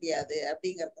அடைய முடியாது.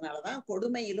 அப்படிங்கறதுனாலதான்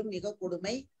கொடுமையிலும் மிக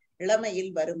கொடுமை இளமையில்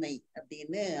வறுமை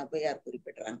அப்படின்னு ஔவையார்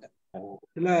குறிப்பிடுறாங்க.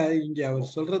 இல்ல, இங்க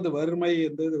அவர் சொல்றது வறுமை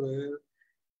என்றது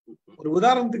ஒரு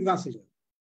உதாரணத்துக்கு தான் சொல்றாரு.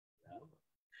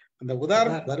 அந்த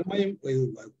உதாரணம் வறுமை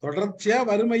தொடர்ச்சியா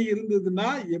வறுமை இருந்ததுன்னா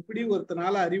எப்படி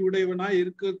ஒருத்தனால அறிவுடையவனா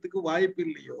இருக்கிறதுக்கு வாய்ப்பு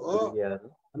இல்லையோ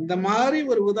அந்த மாதிரி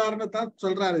ஒரு உதாரணத்தான்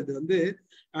சொல்றாரு. இது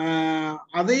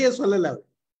அதையே சொல்லல,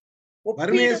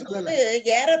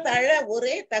 ஏறத்தாழ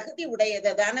ஒரே தகுதி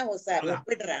உடையதை தானே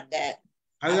ஒப்பிடுறாங்க.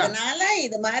 அதனால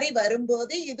இது மாதிரி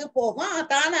வரும்போது இது போகும்,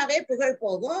 தானாவே புகழ்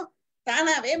போகும்,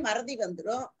 தானாவே மறதி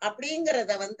வந்துடும்.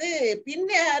 அப்படிங்கறத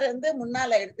பின்னால இருந்து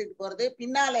முன்னால எடுத்துக்கிட்டு போறது,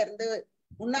 பின்னால இருந்து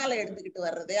முன்னால எடுத்துக்கிட்டு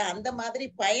வர்றது, அந்த மாதிரி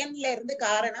பயன்ல இருந்து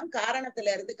காரணம்,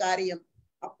 காரணத்துல இருந்து காரியம்,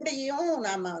 அப்படியும்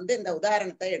நாம இந்த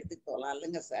உதாரணத்தை எடுத்துட்டு போலாம்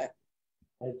இல்லைங்க சார்?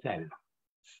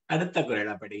 அடுத்த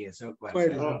குரல் அப்படியே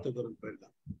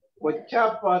ஒச்சா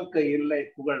பார்க்க இல்லை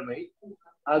புகழ்மை,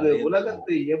 அது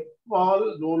உலகத்து எப்பால்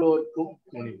நூலோர்க்கும்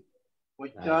துணிவு.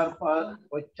 ஒச்சா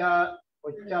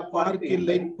பார்க்க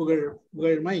இல்லை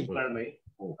புகழ்மை,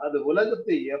 அது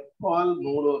உலகத்து எப்பால்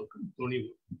நூலோர்க்கும்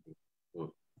துணிவு.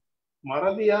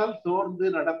 மறதியால் சோர்ந்து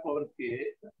நடப்பவர்க்கு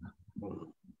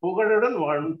புகழுடன்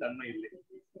வாழும் தன்மை இல்லை.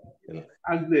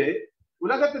 அது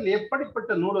உலகத்தில்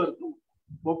எப்படிப்பட்ட நூலோர்க்கும்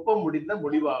ஒப்ப முடிந்த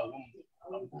முடிவாகும்.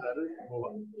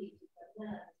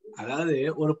 அதாவது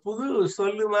ஒரு புது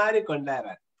சொல்லு மாதிரி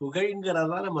கொண்டாடுற,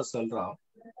 புகழ்ங்கிறதா நம்ம சொல்றோம்,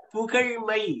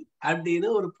 புகழ்மை அப்படின்னு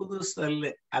ஒரு புது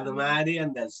சொல்லு, அது மாதிரி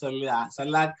அந்த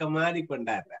சொல்லாக்க மாதிரி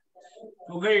கொண்டாடுற.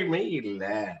 புகழ்மை இல்ல,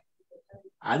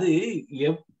 அது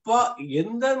எப்போ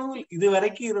எந்த நூல்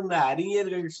இதுவரைக்கும் இருந்த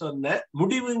அறிஞர்கள் சொன்ன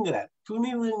முடிவுங்கிறார்.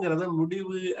 துணிவுங்கிறத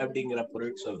முடிவு அப்படிங்கிற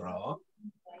பொருள் சொல்றோம்.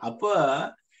 அப்போ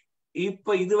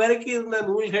இப்ப இதுவரைக்கும் இருந்த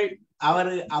நூல்கள்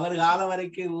அவர் காலம்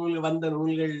வரைக்கும் வந்த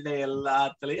நூல்கள்ல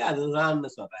எல்லாத்துலயும் அதுதான்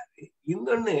சொல்றாரு.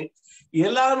 இன்னொன்னு,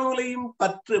 எல்லா நூலையும்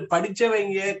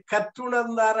படிச்சவங்க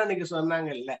கற்றுணர்ந்தார் அன்னைக்கு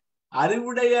சொன்னாங்கல்ல,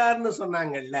 அறிவுடையார்னு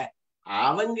சொன்னாங்கல்ல,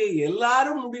 அவங்க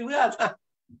எல்லாரும் முடிவு அதான்.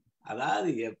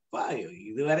 அதாவது எப்பா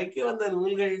இதுவரைக்கும் வந்த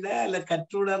நூல்கள்ல அல்ல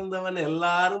கற்றுணர்ந்தவன்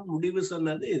எல்லாரும் முடிவு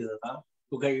சொன்னது இதுதான்.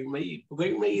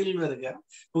 புகழ்மையில் வருகிற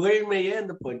புகழ்மையே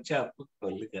அந்த பொச்சாப்பு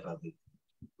சொல்லுகிறது.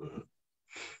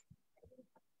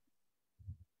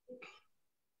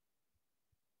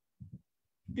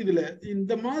 இதுல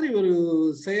இந்த மாதிரி ஒரு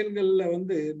செயல்கள்ல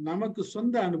நமக்கு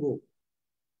சொந்த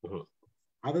அனுபவம்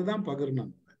அதுதான்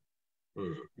பகிரணும்.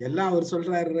 எல்லாம் அவர்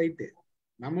சொல்றாரு ரைட்டு,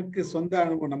 நமக்கு சொந்த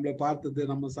அனுபவம், நம்மளை பார்த்தது,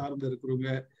 நம்ம சார்ந்து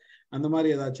இருக்கிறவங்க, அந்த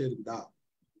மாதிரி ஏதாச்சும் இருக்குதா?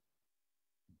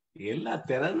 எல்லா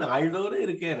திறன் ஆழ்ந்தோரும்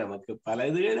இருக்கே நமக்கு. பல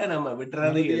இதுகளை நம்ம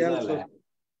விட்டுறது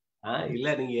இல்ல.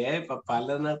 நீங்க இப்ப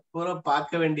பல பூரா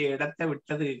பார்க்க வேண்டிய இடத்தை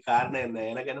விட்டதுக்கு காரணம் என்ன?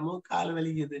 எனக்கு என்னமோ கால்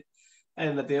வலிக்குது,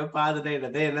 என்னத்தையோ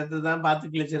பார்த்துட்டேன், என்னத்தான்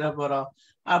பார்த்து கிழிச்சிட போறோம்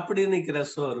அப்படின்னு நிக்கிற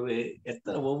சோர்வு.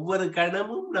 ஒவ்வொரு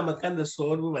கணமும் நமக்கு அந்த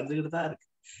சோர்வு வந்துகிட்டு தான் இருக்கு.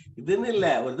 இதுன்னு இல்ல,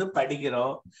 ஒரு இது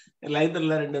படிக்கிறோம்,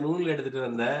 லைப்ரரியில 2 நூல் எடுத்துட்டு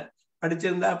வந்தேன்,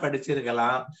 படிச்சிருந்தா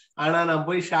படிச்சிருக்கலாம். ஆனா நான்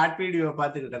போய் ஷார்ட் வீடியோ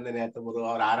பார்த்துக்கிட்டு இருந்தேன். நேற்று ஒரு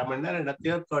 1/2 மணி நேரம்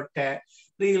என்னத்தையோ தொட்டேன்.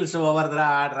 ரீல்ஸ் ஒவ்வொருத்தரா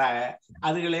ஆடுறாங்க,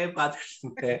 அதுகளே பார்த்துக்கிட்டு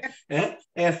இருந்தேன்.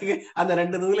 எனக்கு அந்த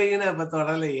 2 நூலையும் நான் இப்ப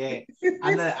தொடலையே.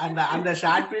 அந்த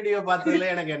ஷார்ட் வீடியோ பார்த்ததுல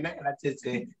எனக்கு என்ன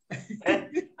கிடைச்சிச்சு?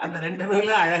 அந்த 2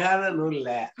 நூலும் அழகான நூல்ல.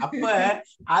 அப்ப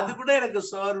அது கூட எனக்கு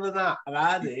சோர்வுதான்.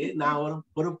 அதாவது நான்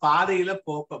ஒரு பாதையில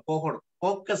போகணும்,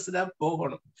 போக்கஸ்டா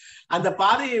போகணும். அந்த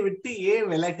பாதையை விட்டு ஏன்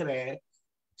விலகுறேன்?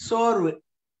 சோர்வு.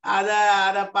 அத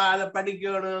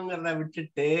படிக்கணுங்கிறத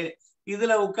விட்டுட்டு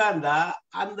இதுல உட்கார்ந்தா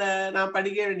அந்த நான்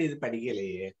படிக்க வேண்டியது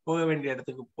படிக்கலையே, போக வேண்டிய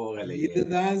இடத்துக்கு போகலையே.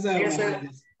 இதுதான் சார்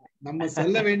நம்ம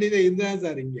சொல்ல வேண்டியது. இதுதான்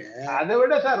சார். இங்க அதை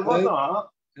விட சார் மொத்தம்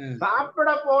சாப்பிட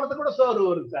போறது கூட சோறு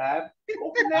வருது சார்.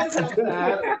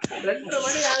 2:30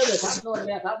 மணி ஆகுது,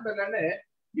 சாப்பிடுறான்னு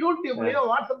யூடியூப்லயோ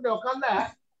வாட்ஸ்அப்லயோ உட்கார்ந்தா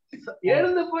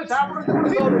எழுந்து போய் சாப்பிடுறது கூட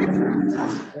சோறு.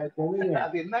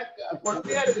 அது என்ன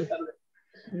கொடுமையா இருக்கு சார்.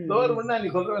 சோறுன்னா நீ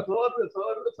சொல்ற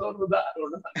சோறுதான்.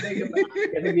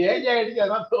 எனக்கு ஏஜ் ஆயிடுச்சு,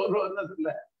 அதான் சோறு வர்றது இல்ல.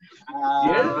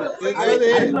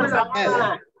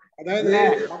 அதாவது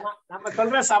நம்ம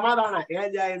சொல்ற சமாதானம்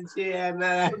ஏஜ் ஆயிடுச்சு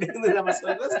நம்ம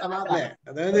சொல்ற சமாதானம்.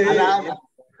 அதாவது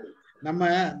நம்ம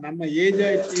ஏஜ்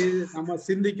ஆயிடுச்சு, நம்ம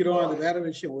சிந்திக்கிறோம், அது வேற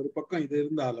விஷயம். ஒரு பக்கம் இது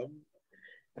இருந்தாலும்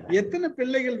எத்தனை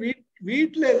பிள்ளைகள்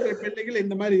வீட்டுல இருக்கிற பிள்ளைகள்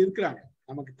இந்த மாதிரி இருக்கிறாங்க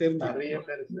நமக்கு தெரிஞ்ச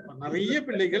நிறைய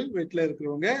பிள்ளைகள். வீட்டுல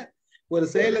இருக்கிறவங்க ஒரு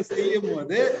செயலை செய்யும்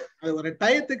போது அது ஒரு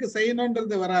டயத்துக்கு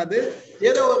செய்யணும்ன்றது வராது,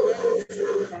 ஏதோ ஒரு வேலை.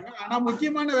 ஆனா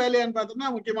முக்கியமான வேலையான்னு பார்த்தோம்னா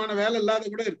முக்கியமான வேலை இல்லாத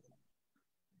கூட இருக்கு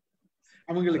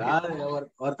அவங்களுக்கு.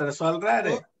 ஒருத்தர்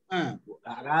சொல்றாரு,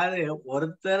 அதாவது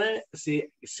ஒருத்தர்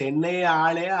சென்னை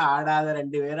ஆளே ஆடாத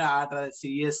 2 பேரும் ஆடுற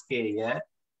சிஎஸ்கேய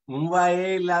மும்பாயே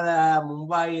இல்லாத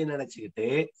மும்பாயை நினைச்சுக்கிட்டு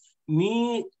நீ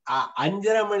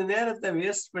 5.5 மணி நேரத்தை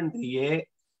வேஸ்ட் பண்றியே,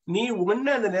 நீ ஒண்ணு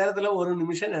அந்த நேரத்துல 1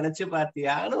 நிமிஷம் நினைச்சு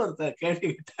பார்த்தியான்னு ஒருத்தர்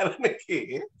கேட்டுக்கிட்டாரு. எனக்கு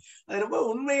அது ரொம்ப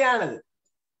உண்மையானது.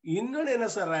 இன்னொன்னு என்ன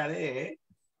சொல்றாரு,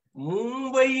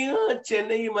 மும்பையும்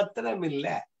சென்னையும் மாத்திரம் இல்ல,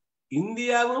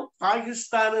 இந்தியாவும்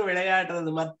பாகிஸ்தானும்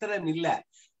விளையாடுறது மாத்திரம் இல்ல,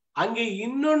 அங்க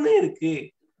இன்னொன்னு இருக்கு.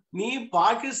 நீ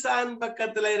பாகிஸ்தான்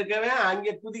பக்கத்துல இருக்கவன்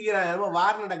அங்க குதிக்கிறான்,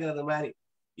 வார் நடக்கிறது மாதிரி.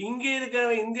 இங்க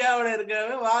இருக்கிறவன் இந்தியாவில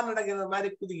இருக்கிறவன் வார் நடக்கிறது மாதிரி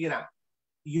குதிக்கிறான்.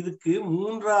 இதுக்கு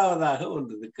 3ஆவதாக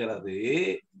ஒன்று இருக்கிறது.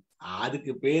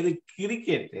 அதுக்கு பேரு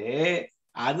கிரிக்கெட்டு.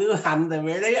 அது அந்த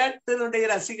விளையாட்டினுடைய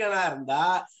ரசிகனா இருந்தா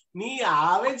நீ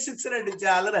அவன் 6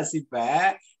 அடிச்சாலும் ரசிப்ப,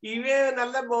 இவன்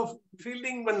நல்ல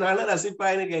ஃபீல்டிங் பண்ணாலும்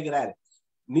ரசிப்பான்னு கேக்குறாரு.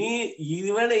 நீ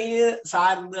இவனையும்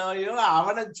சார்ந்தாயோ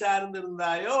அவனை சார்ந்து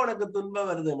இருந்தாயோ உனக்கு துன்பம்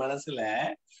வருது மனசுல.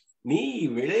 நீ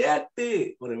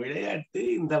ஒரு விளையாட்டு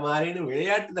இந்த மாதிரின்னு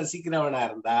விளையாட்டு ரசிக்கிறவனா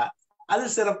இருந்தா அது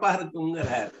சிறப்பா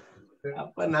இருக்குங்கிறார்.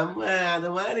 அப்ப நம்ம அது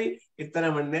மாதிரி இத்தனை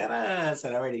மணி நேரம்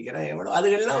செலவழிக்கிறோம், எவ்வளவு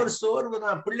அதுகள்லாம் ஒரு சோர்வு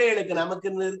தான் பிள்ளைகளுக்கு. நமக்கு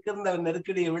இருக்கிற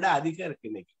நெருக்கடியை விட அதிகம் இருக்கு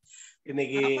இன்னைக்கு.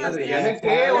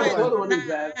 எனக்கே ஒரு சோறு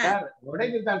வந்துருச்சு சார்.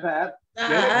 உடைக்குதான் சார்,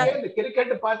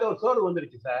 கிரிக்கெட் பார்த்து ஒரு சோறு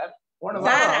வந்துருச்சு சார்.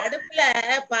 சார் அடுப்புல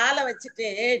பாலை வச்சுட்டு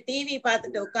டிவி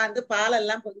பார்த்துட்டு உட்கார்ந்து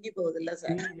பாலெல்லாம் பொங்கி போகுது இல்ல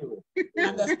சார்,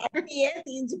 அந்த சட்டியே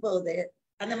தீஞ்சு போகுது.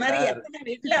 அந்த மாதிரி எத்தனை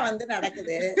வீட்டுல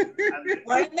நடக்குது.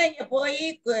 குழந்தைங்க போய்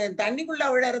தண்ணிக்குள்ள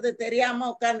விழுறது தெரியாம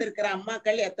உட்கார்ந்து இருக்கிற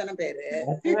அம்மாக்கள் எத்தனை பேரு.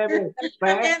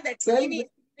 அந்த டிவி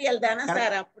சீரியல் தானே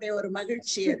சார் அப்படி ஒரு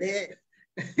மகிழ்ச்சி. அது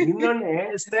இன்னொன்னு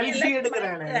செல்ஃபி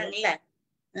எடுக்கிறாங்கல்ல,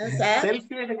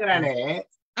 செல்ஃபி எடுக்கிறானே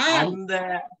அந்த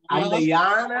அந்த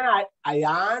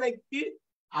யானைக்கு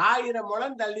 1000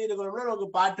 முழம் தள்ளி இருக்கணும்னு நமக்கு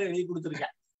பாட்டு எழுதி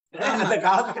கொடுத்துருக்கேன். அந்த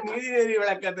காலத்து நீதிநெறி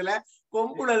விளக்கத்துல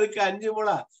கொம்புனதுக்கு 5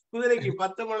 முழம், குதிரைக்கு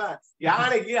 10 முழம்,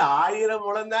 யானைக்கு 1000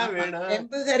 முழம் தான் வேணும்.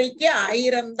 வெம்புகரிக்கு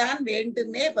 1000 தான்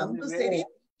வேண்டுமே வம்பு சரி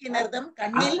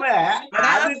கண்ணில்.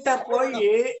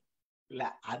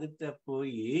 அதுட்ட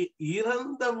போய்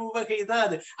இறந்த உவகைதான்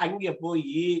அது. அங்க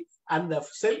போய் அந்த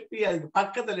செல்ஃபி அதுக்கு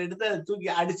பக்கத்துல எடுத்து அதை தூக்கி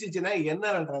அடிச்சுச்சுன்னா என்ன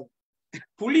பண்றது?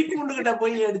 புலி கூண்டுகிட்ட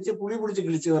போய் அடிச்சு புலி புடிச்சு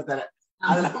கிழிச்சு ஒருத்தர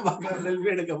அதெல்லாம் பக்கம் செல்ஃபி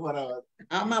எடுக்க போறவன்.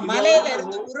 ஆமா, மலையில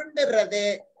இருந்து உருண்டுறது,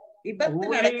 விபத்து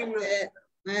நடக்குது,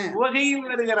 உவகையில்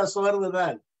வருகிற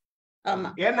சோர்வுதான்.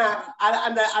 ஏன்னா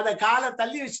அந்த காலை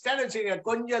தள்ளி வச்சுட்டான்னு வச்சுக்க,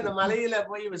 கொஞ்சம் அந்த மலையில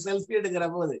போய் செல்ஃபி எடுக்கிற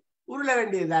போது உருள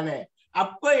வேண்டியதுதானே.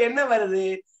 அப்ப என்ன வருது?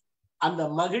 அந்த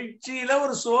மகிழ்ச்சியில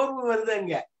ஒரு சோர்வு வருது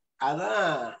அங்க.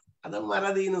 அதான்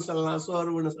மறதின்னு சொல்லலாம்,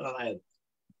 சோர்வுன்னு சொல்லலாம்.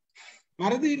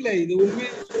 மறதி இல்ல, இது உண்மை.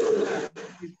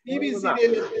 டிவி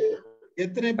சீரியல்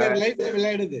எத்தனை பேர் லைஃப்ல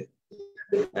விளையாடுது.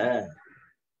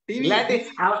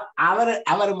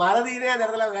 அவர் மறதினே அந்த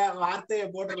இடத்துல வார்த்தையை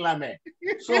போட்டுடலாமே,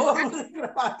 சோர்வுங்கிற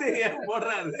வார்த்தையை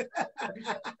போடுறாரு.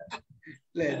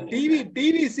 இல்ல,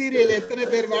 டிவி சீரியல் எத்தனை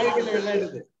பேர் வாழ்க்கையில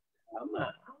விளையாடுது. ஆமா,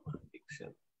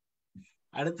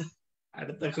 அடுத்த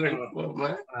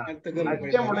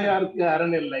அச்சமுடையாருக்கு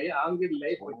அரண் இல்லை,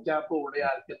 ஆங்கில்லை பொச்சாப்பு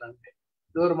உடையாருக்கு நன்மை.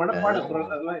 இது ஒரு மனப்பாட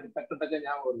சொல்றதெல்லாம் இது டக்கு டக்கு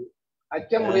ஞாபகம் வருது.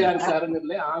 அச்சமுடையாருக்கு அரண்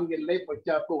இல்லை, ஆங்கில்லை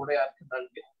பொச்சாப்பு உடையாருக்கு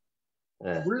நன்மை.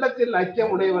 உள்ளத்தில்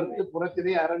அச்சம் உடையவருக்கு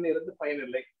புறத்திலே அரண் இருந்து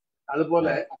பயனில்லை. அதுபோல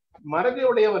மறதி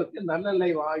உடையவருக்கு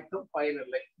நல்லலை வாய்த்தும்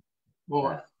பயனில்லை.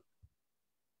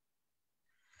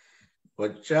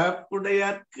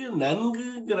 பொச்சாப்புடையாருக்கு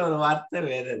நன்குங்கிற ஒரு வார்த்தை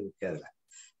வேற இருக்கு அதுல.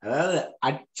 அதாவது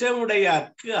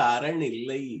அச்சமுடையாருக்கு அரண்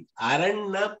இல்லை.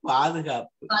 அரண்னா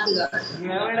பாதுகாப்பு.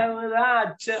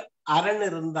 எவ்வளவுதான் அரண்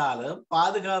இருந்தாலும்,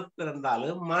 பாதுகாப்பு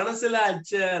இருந்தாலும், மனசுல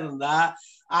அச்சம் இருந்தா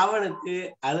அவனுக்கு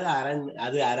அது அரண்,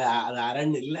 அது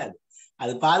அரண் இல்ல,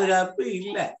 அது பாதுகாப்பு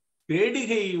இல்ல.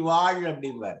 பேடிகை வாழ்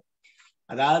அப்படிம்பாரு.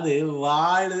 அதாவது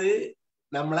வாழு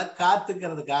நம்மளை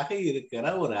காத்துக்கிறதுக்காக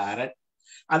இருக்கிற ஒரு அரண்.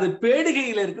 அது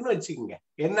பேடிகையில இருக்குன்னு வச்சுக்கோங்க.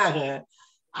 என்னாக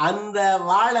அந்த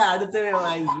வாழை அடுத்தவன்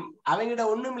வாங்கி அவங்கிட்ட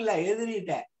ஒண்ணும் இல்ல,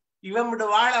 எதிரிட்ட இவன்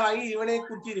மட்டும் வாழை வாங்கி இவனே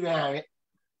குத்திடுவேன் அவன்.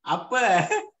 அப்ப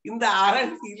இந்த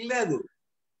அரண் இல்ல.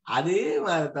 அதே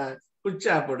மாதிரிதான்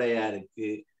குச்சாப்புடையாருக்கு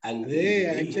அங்கு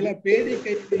ஆக்சுவலா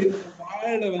பேடிகை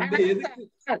வாழை வந்து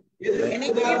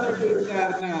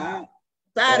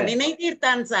சார்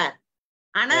நினைத்தீர்த்தான் சார்.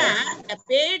 ஆனா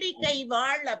பேடிகை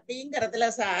வாழ் அப்படிங்கறதுல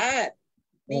சார்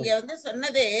நீங்க வந்து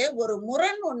சொன்னது ஒரு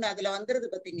முரண் ஒண்ணு அதுல வந்துருது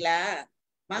பாத்தீங்களா.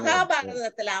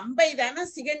 மகாபாரதத்துல அம்பை தானே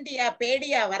சிகண்டியா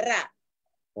பேடியா வர்றா,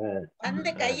 வந்து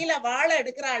கையில வாழை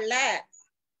எடுக்கிறாள்ல,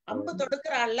 அம்பு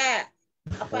தொடுக்கிறாள்ல.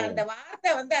 அப்ப அந்த வார்த்தை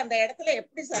வந்து அந்த இடத்துல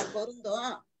எப்படி சார்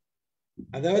பொருந்தும்?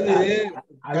 அதாவது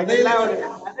கதையில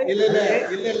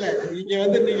இல்ல நீங்க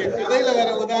வந்து நீங்க கதையில வர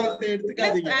உதாரணத்தை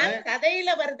எடுத்துக்காதீங்க. கதையில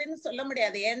வருதுன்னு சொல்ல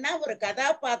முடியாது. ஏன்னா ஒரு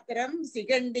கதாபாத்திரம்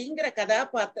சிகண்டிங்கிற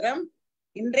கதாபாத்திரம்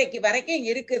இன்றைக்கு வரைக்கும்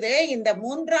இருக்குது. இந்த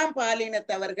 3ஆம்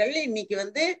பாலினத்தவர்கள் இன்னைக்கு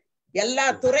வந்து எல்லா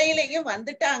துறையிலையும்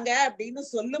வந்துட்டாங்க அப்படின்னு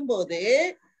சொல்லும் போது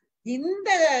இந்த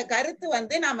கருத்து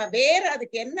வந்து நம்ம வேற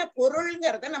அதுக்கு என்ன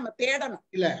பொருள்ங்கிறத நம்ம தேடணும்.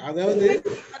 இல்ல அதாவது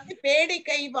வந்து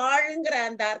பேடிகை வாழுங்கிற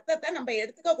அந்த அர்த்தத்தை நம்ம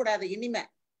எடுத்துக்க கூடாது. இனிமே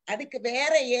அதுக்கு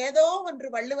வேற ஏதோ ஒன்று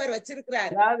வள்ளுவர்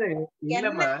வச்சிருக்கிறாரு,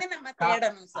 நம்ம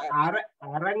தேடணும் சார்.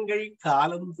 அறங்கள்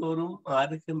காலம் தோறும்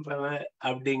மாறுகின்றன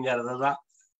அப்படிங்கறதுதான்.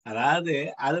 அதாவது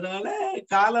அதனால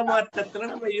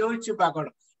காலமாற்றத்துல நம்ம யோசிச்சு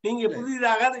பார்க்கணும். நீங்க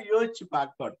புதிதாக அதை யோசிச்சு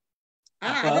பார்க்கணும்.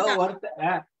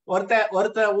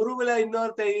 ஒருத்த உருவுல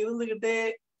இன்னொருத்த இருந்துகிட்டே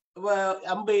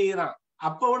அம்பெய்றான்,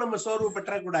 அப்பவும் நம்ம சோர்வு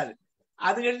பெற்றக்கூடாது.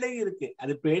 அதுகள்லயும் இருக்கு.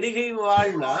 அது பெடிகை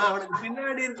வாழ்னா அவனுக்கு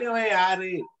பின்னாடி இருக்கவன்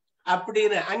யாரு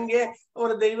அப்படின்னு அங்கே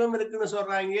ஒரு தெய்வம் இருக்குன்னு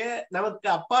சொல்றாங்க. நமக்கு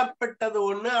அப்பாற்பட்டது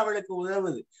ஒண்ணு அவளுக்கு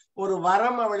உதவுது, ஒரு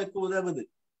வரம் அவளுக்கு உதவுது.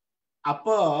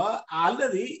 அப்போ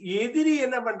அல்லது எதிரி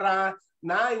என்ன பண்றான்,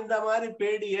 நான் இந்த மாதிரி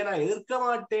பேடிய நான் எதிர்க்க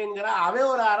மாட்டேங்கிற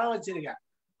அவன் ஒரு அறம் வச்சிருக்கான்.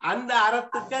 அந்த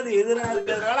அறத்துக்கு அது எதிராக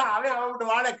இருக்கிறதுனால அவன்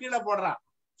வாழை கீழே போடுறான்.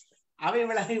 அவன்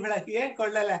விலகி ஏன்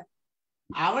கொள்ளல,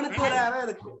 அவனுக்கு ஒரு அறம்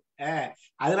இருக்கு.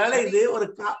 அதனால இது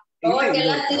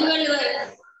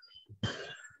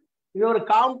ஒரு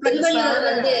காம்ப்ளெக்ஸ்.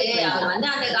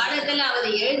 அந்த காலத்துல அவர்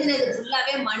எழுதினது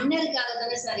ஃபுல்லாவே மன்னருக்காக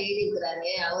தானே சார் எழுதி இருக்கிறாரு.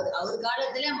 அவர்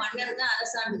காலத்துல மன்னர் தான்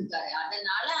அரசாண்டு இருக்காரு.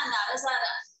 அதனால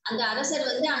அந்த அரசர்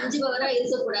வந்து அஞ்சுபவரா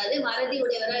இருக்கக்கூடாது, மறதி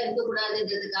உடையவரா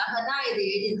இருக்கக்கூடாதுன்றதுக்காக தான் இது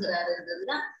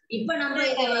எழுதியிருக்கிறாருன்றதுதான் இப்ப நம்ம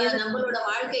நம்மளோட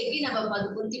வாழ்க்கைக்கு நம்ம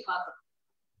பொருத்தி பார்க்கணும்.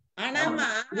 ஆனாமா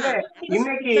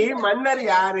இன்னைக்கு மன்னர்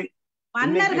யாரு?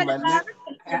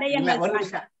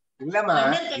 இல்லம்மா,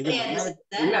 இது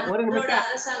இல்ல, ஒரு நிமிஷம்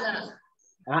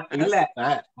இல்ல.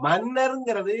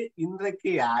 மன்னருங்கிறது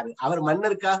இன்றைக்கு யாரு? அவர்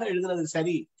மன்னருக்காக எழுதுனது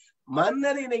சரி.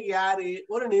 மன்னர் இன்னைக்கு யாரு?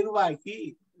 ஒரு நிர்வாகி.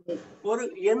 ஒரு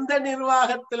எந்த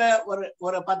நிர்வாகத்துல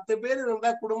ஒரு 10 பேர்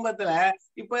இருந்தா குடும்பத்துல,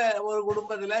 இப்ப ஒரு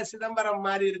குடும்பத்துல சிதம்பரம்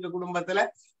மாதிரி இருக்க குடும்பத்துல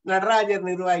நடராஜர்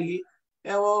நிர்வாகி,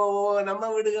 நம்ம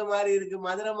வீடுகள் மாதிரி இருக்கு,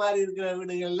 மதுரை மாதிரி இருக்கிற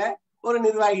வீடுகள்ல ஒரு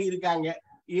நிர்வாகி இருக்காங்க,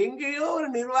 எங்கேயோ ஒரு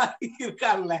நிர்வாகி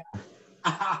இருக்காங்கல்ல.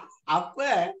 அப்ப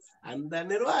அந்த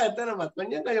நிர்வாகத்தை நம்ம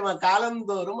கொஞ்சம் கொஞ்சமா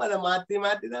காலந்தோறும் அதை மாத்தி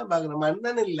மாத்தி தான் பாக்கணும்.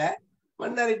 மன்னன் இல்ல,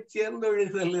 மன்னரை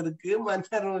சேர்ந்தொழில்கள் இருக்கு,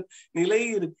 மன்னர் நிலை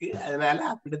இருக்கு. அதனால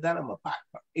அப்படித்தான் நம்ம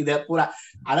பார்க்கணும் இத பூரா.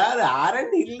 அதாவது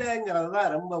அரண்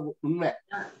இல்லைங்கிறதுதான் ரொம்ப உண்மை.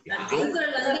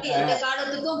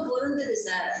 காலத்துக்கும் பொருந்தது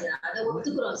சார், அதை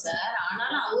ஒத்துக்கிறோம் சார்.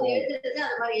 ஆனாலும் அவர் எழுதுறது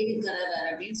அது மாதிரி எழுதிருக்காரு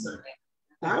அப்படின்னு சொல்றேன்.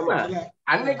 ஆமா,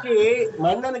 அன்னைக்கு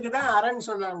மன்னனுக்கு தான் அரண்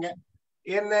சொன்னாங்க.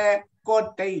 என்ன?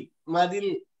 கோட்டை,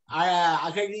 மதில்,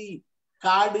 அகழி,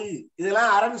 காடு,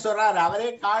 இதெல்லாம் அரண் சொல்றாரு. அவரே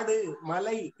காடு,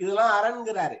 மலை, இதெல்லாம்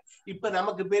அரண்கிறாரு. இப்ப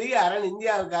நமக்கு பெரிய அரண்,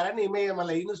 இந்தியாவுக்கு அரண்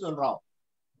இமயமலைன்னு சொல்றோம்.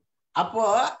 அப்போ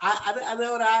அது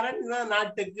ஒரு அரண் தான்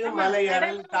நாட்டுக்கு. மலை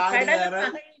அரண், காடு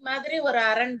அரண் மாதிரி ஒரு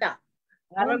அரண் தான்.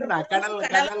 அரண் தான்,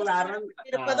 கடல் அரண்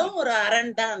இருப்பதும் ஒரு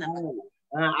அரண் தான்.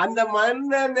 அந்த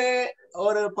மன்னனு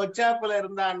ஒரு பொச்சாப்புல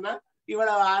இருந்தான்னா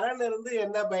இவ்வளவு அரண் இருந்து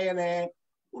என்ன பயனு?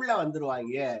 உள்ள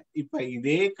வந்துருவாங்க. இப்ப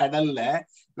இதே கடல்ல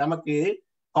நமக்கு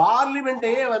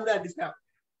பார்லிமெண்டையே வந்து அடிச்சான்.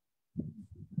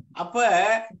 அப்ப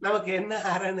நமக்கு என்ன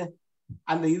அரண்?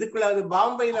 அந்த இதுக்குள்ள வந்து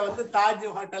பாம்பேல வந்து தாஜ்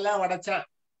ஹோட்டல உடைச்சான்.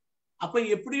 அப்ப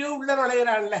எப்படியோ உள்ள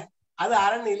நுழையிறான்ல, அது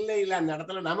அரண் இல்லை இல்ல அந்த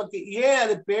இடத்துல. நமக்கு ஏன்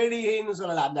அது பேடிகைன்னு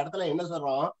சொல்லல? அந்த இடத்துல என்ன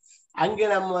சொல்றோம்? அங்க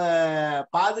நம்ம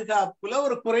பாதுகாப்புல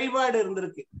ஒரு குறைபாடு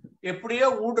இருந்திருக்கு. எப்படியோ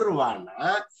ஊடுருவான்னா,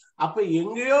 அப்ப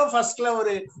எங்கேயோ ஃபர்ஸ்ட்ல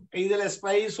ஒரு இதுல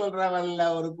ஸ்பை சொல்றவன்ல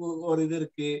ஒரு இது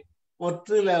இருக்கு,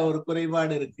 ஒற்றுல ஒரு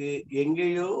குறைபாடு இருக்கு.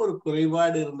 எங்கேயோ ஒரு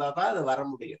குறைபாடு இருந்தா தான் அது வர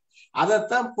முடியும்.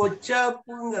 அதத்தான்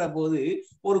பொச்சாப்புங்கிற போது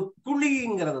ஒரு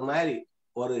குழிங்கிறது மாதிரி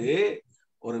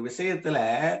ஒரு விஷயத்துல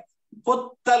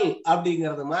பொத்தல்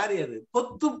அப்படிங்கிறது மாதிரி அது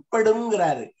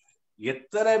பொத்துப்படுங்கிறாரு.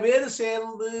 எத்தனை பேர்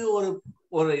சேர்ந்து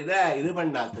ஒரு இது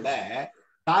பண்ணா கூட,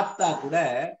 காத்தா கூட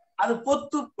அது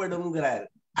பொத்துப்படுங்கிறாரு.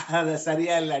 அத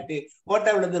சரியா இல்லாட்டி ஓட்ட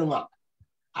விழுந்துருமா?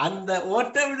 அந்த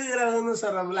ஓட்ட விடுகிறதுன்னு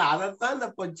சொல்றோம்ல, அதைத்தான் இந்த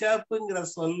பொச்சாப்புங்கிற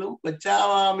சொல்லும்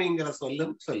பொச்சாவாமிங்கிற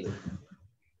சொல்லும் சொல்லும்.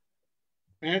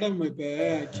 மேடம், இப்ப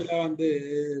ஆக்சுவலா வந்து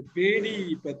பேடி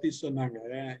பத்தி சொன்னாங்க.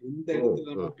 இந்த இடத்துல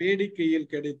நம்ம பேடி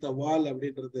கையில் கிடைத்த வாள்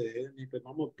அப்படின்றது, இப்ப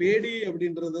நம்ம பேடி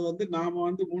அப்படின்றது வந்து நாம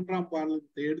வந்து 3ஆம்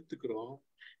பாலத்தை எடுத்துக்கிறோம்.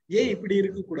 ஏன் இப்படி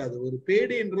இருக்க கூடாது? ஒரு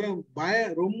பேடின்ற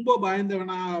ரொம்ப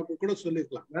பயந்தவனா கூட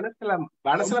சொல்லிருக்கலாம்.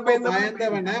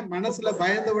 மனசுல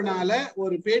பயந்தவனால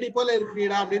ஒரு பேடி போல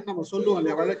இருக்கிறீடா அப்படின்னு நம்ம சொல்லுவோம்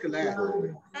இல்லையா வழக்குல.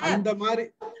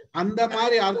 அந்த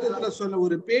மாதிரி அர்த்தத்துல சொல்ல,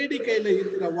 ஒரு பேடி கையில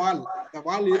இருக்கிற வாள், இந்த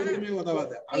வாள் எதுக்குமே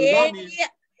உதவாது.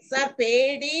 சார்,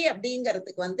 பேடி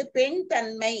அப்படிங்கிறதுக்கு வந்து பெண்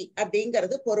தன்மை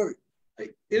அப்படிங்கிறது பொருள்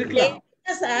இருக்கலாம்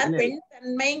சார். பெண்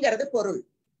தன்மைங்கிறது பொருள்.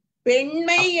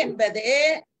 பெண்மை என்பது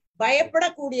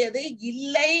பயப்படக்கூடியது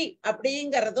இல்லை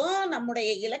அப்படிங்கறதும் நம்முடைய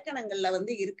இலக்கணங்கள்ல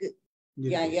வந்து இருக்கு.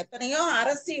 எத்தனையோ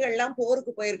அரசிகள்லாம்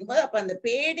போருக்கு போயிருக்கும் போது அப்ப அந்த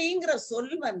பேடிங்கிற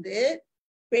சொல் வந்து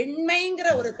பெண்மைங்கிற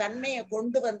ஒரு தன்மையை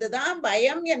கொண்டு வந்துதான்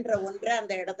பயம் என்ற ஒன்றை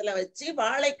அந்த இடத்துல வச்சு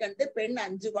வாளை கண்டு பெண்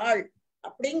அஞ்சுவாள்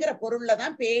அப்படிங்கிற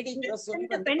பொருள்லதான் பேடிங்கிற சொல்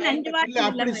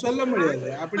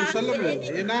வந்து. அப்படி சொல்ல முடியாது.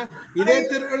 ஏன்னா இதே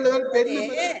திருவள்ளுவர்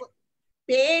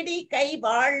பேடி கை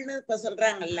வாழ்னு இப்ப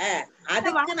சொல்றாங்கல்ல,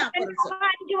 அதுக்கு நான்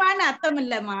அஞ்சுவான்னு அர்த்தம்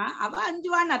இல்லம்மா. அவ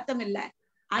அஞ்சுவான்னு அர்த்தம் இல்ல.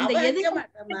 அந்த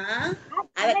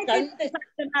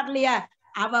இல்லையா,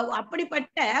 அவ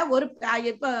அப்படிப்பட்ட ஒரு,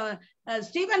 இப்ப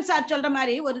ஸ்டீவன் சார் சொல்ற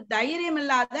மாதிரி ஒரு தைரியம்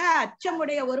இல்லாத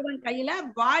அச்சமுடைய ஒருவன் கையில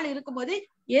வாள் இருக்கும்போது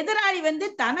எதிராளி வந்து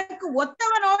தனக்கு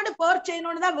ஒத்தவனோடு போர்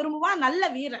செய்யணும்னு தான் விரும்புவான். நல்ல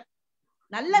வீரன்,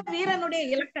 நல்ல வீரனுடைய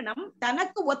இலக்கணம்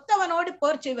தனக்கு ஒத்தவனோடு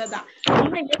போர் செய்வதுதான்.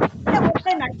 அவன்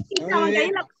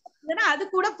கையில அது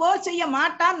கூட போர் செய்ய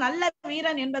மாட்டான் நல்ல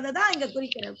வீரன் என்பதுதான் இங்க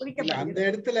குறிக்கிறது. அந்த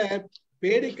இடத்துல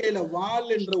பேடி கையில வாள்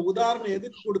என்ற உதாரணம்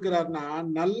எதுக்கு கொடுக்கிறாருன்னா,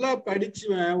 நல்லா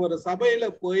படிச்சுவன் ஒரு சபையில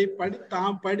போய்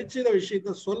படிச்சத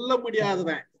விஷயத்த சொல்ல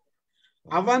முடியாதவன்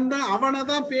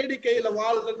அவனதான் பேடி கையில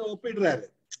வாள்ன்னு ஒப்பிடுறாரு.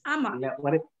 ஆமா,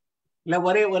 இல்ல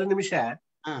ஒரு நிமிஷம்.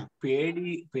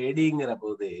 பேடிங்கிற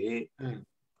போது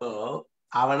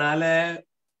அவனால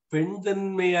பெண்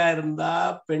தன்மையா இருந்தா,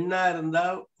 பெண்ணா இருந்தா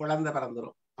குழந்தை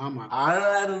பிறந்துரும்.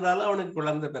 ஆணா இருந்தாலும் அவனுக்கு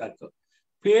குழந்தை பிறக்கும்.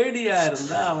 பேடியா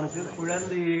இருந்தா அவனுக்கு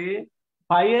குழந்தையே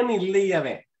பயன் இல்லை.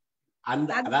 அவன்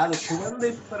அதாவது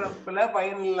குழந்தை பிறப்புல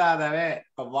பயன் இல்லாதவன்.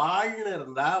 இப்ப வாழ்னு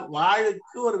இருந்தா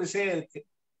வாழுக்கு ஒரு விஷயம் இருக்கு.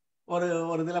 ஒரு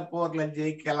இதுல போர்ல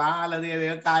ஜெயிக்கலாம், அல்லது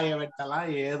எதையோ காய வெட்டலாம்,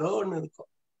 ஏதோ ஒண்ணு இருக்கும்.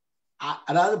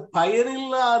 அதாவது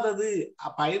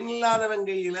பயனில்லாதவன்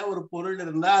கையில ஒரு பொருள்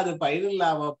இருந்தா அது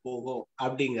பயனில்லாம போகும்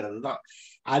அப்படிங்கிறதுதான்.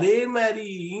 அதே மாதிரி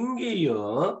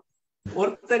இங்கேயும்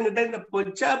ஒருத்தங்கிட்ட இந்த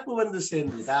பொச்சாப்பு வந்து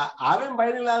சேர்ந்துட்டா அவன்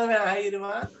பயனில்லாதவன்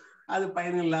ஆயிடுவான், அது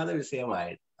பயனில்லாத விஷயம்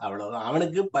ஆயிடும். அவ்வளவுதான்.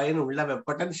 அவனுக்கு பயன் உள்ளவன்,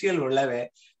 பொட்டன்சியல் உள்ளவன்,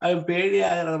 அவன் பேழி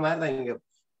ஆகிற மாதிரி தான் இங்க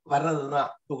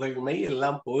வர்றதுதான். புகழ்மை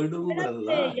எல்லாம்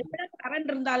போயிடுங்கிறதுதான். எவ்வளவு கரண்ட்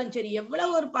இருந்தாலும் சரி,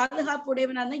 எவ்வளவு ஒரு பாதுகாப்பு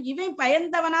உடையவனா இருந்தா இவன்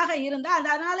பயந்தவனாக இருந்தா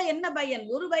அதனால என்ன பயன்?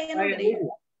 ஒரு பயனும் கிடையாது.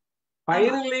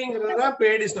 பயனில்லைங்கிறதுதான்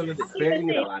பேடி சொல்லுது.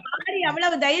 பாரி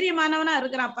அவ்வளவு தைரியமானவனா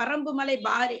இருக்கிறான், பரம்பு மலை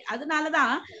பாரி.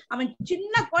 அதனாலதான் அவன்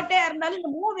சின்ன கோட்டையா இருந்தாலும்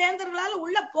இந்த மூவேந்தர்களால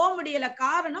உள்ள போக முடியல.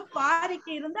 காரணம்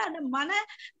பாரிக்கு இருந்த அந்த மன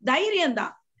தைரியம்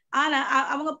தான். ஆனா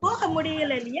அவங்க போக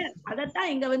முடியல இல்லையா?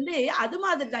 அதத்தான் இங்க வந்து அது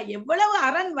மாதிரிதான். எவ்வளவு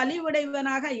அரண்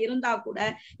வலிவுடையவனாக இருந்தா கூட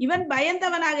இவன்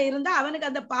பயந்தவனாக இருந்தா அவனுக்கு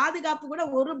அந்த பாதுகாப்பு கூட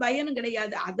ஒரு பயனும்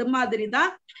கிடையாது. அது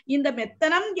மாதிரிதான் இந்த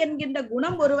மெத்தனம் என்கின்ற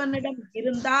குணம் ஒருவனிடம்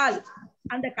இருந்தால்,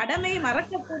 அந்த கடமையை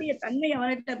மறக்கக்கூடிய தன்மை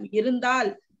அவனிடம் இருந்தால்,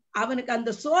 அவனுக்கு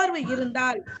அந்த சோர்வு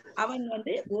இருந்தால், அவன்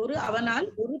வந்து அவனால்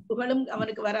ஒரு புகழும்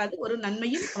அவனுக்கு வராது, ஒரு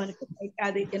நன்மையும் அவனுக்கு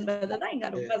கிடைக்காது என்பதுதான் இங்க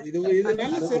ரொம்ப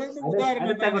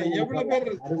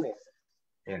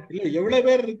எவ்வளவு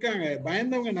பேர் இருக்காங்க,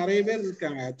 பயந்தவங்க நிறைய பேர்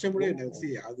இருக்காங்க. அச்சமுடைய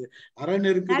அது அரண்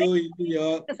இருக்குதோ இல்லையோ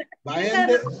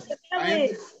பயந்து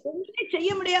செய்ய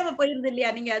முடியாம போயிருது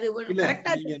இல்லையா? நீங்க அது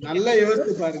நீங்க நல்லா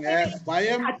யோசித்து பாருங்க.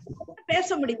 பயம் பேச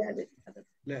முடியாது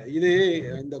இல்ல. இது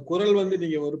இந்த குரல் வந்து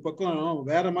நீங்க ஒரு பக்கம்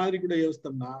வேற மாதிரி கூட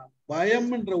யோசித்தோம்னா,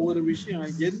 பயம்ன்ற ஒரு விஷயம்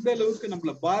எந்த அளவுக்கு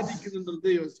நம்மள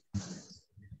பாதிக்குதுன்றது யோசிக்கணும்.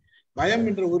 பயம்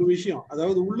என்ற ஒரு விஷயம்,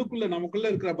 அதாவது உள்ளுக்குள்ள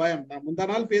நமக்குள்ள இருக்கிற பயம். நான் முந்தா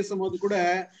நாள் பேசும்போது கூட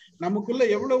நமக்குள்ள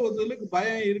எவ்வளவு அளவுக்கு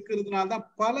பயம் இருக்கிறதுனால்தான்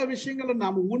பல விஷயங்களை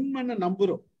நாம உண்மைன்னு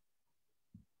நம்புறோம்.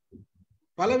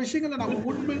 பல விஷயங்களை நம்ம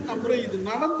உண்மைன்னு நம்புறோம். இது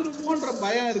நடந்துருமோன்ற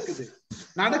பயம் இருக்குது.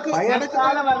 நடக்க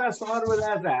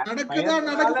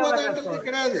போதான்றது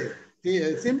கிடையாது.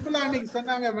 சிம்பிளா அன்னைக்கு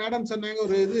சொன்னாங்க, மேடம் சொன்னாங்க,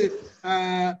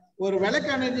 ஒரு விளக்கு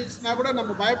அணைஞ்சிச்சுன்னா கூட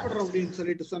நம்ம பயப்படுறோம் அப்படின்னு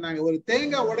சொல்லிட்டு சொன்னாங்க. ஒரு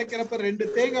தேங்காய் உடைக்கிறப்ப, 2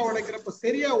 தேங்காய் உடைக்கிறப்ப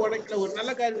சரியா உடைக்கல, ஒரு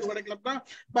நல்ல காரியத்துக்கு உடைக்கலப்பா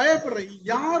பயப்படுறோம்.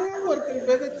 யாரோ ஒருத்தர்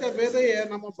விதைச்ச விதைய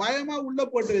நம்ம பயமா உள்ள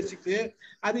போட்டு வச்சுக்கிட்டு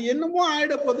அது என்னமோ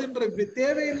ஆயிட போகுதுன்ற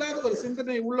தேவையில்லாத ஒரு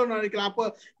சிந்தனை உள்ள நுழைக்கலாம். அப்போ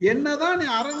என்னதான் நீ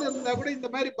அரண் இருந்தா கூட இந்த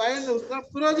மாதிரி பயந்து இருந்தா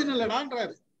பிரயோஜனம்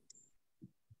இல்லடான்றாரு.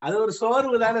 அது ஒரு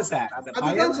சோர்வு தானே சார்?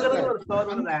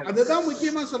 அதுதான்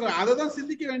முக்கியமா சொல்றேன். அததான்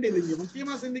சிந்திக்க வேண்டியது. இங்க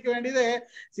முக்கியமா சிந்திக்க வேண்டியது,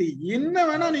 என்ன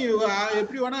வேணா நீ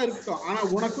எப்படி வேணா இருக்கட்டும், ஆனா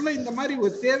உனக்குள்ள இந்த மாதிரி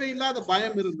ஒரு தேவையில்லாத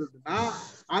பயம் இருந்ததுன்னா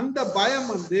அந்த பயம்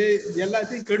வந்து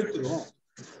எல்லாத்தையும் கெடுத்துரும்.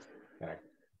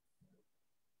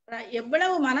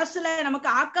 எவ்வளவு மனசுல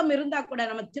நமக்கு ஆக்கம் இருந்தா கூட,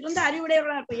 நம்ம சிறந்த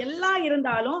அறிவுடையவர்களா இருப்போம், எல்லாம்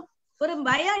இருந்தாலும் ஒரு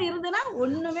பயம் இருந்ததுன்னா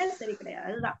ஒண்ணுமே சரி கிடையாது.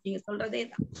 அதுதான் நீங்க சொல்றதே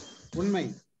தான் உண்மை.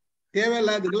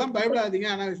 தேவையில்லாததுக்கெல்லாம் பயப்படாதீங்க,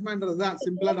 அனாவசியமான்றதுதான்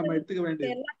சிம்பிளா நம்ம எடுத்துக்க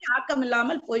வேண்டியது. ஆக்கம்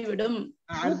இல்லாமல் போய்விடும்.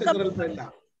 அடுத்த குரல்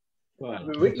போயிடலாம்.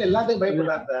 வீட்டுல எல்லாத்துக்கும்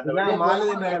பயப்படுறாங்க.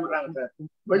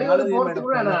 வெளியூர் போறதுக்கு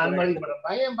கூட நான் அனுமதிக்கிறேன்.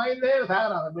 பயந்தே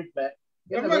சாகுறாங்க வீட்டுல.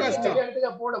 ரொம்ப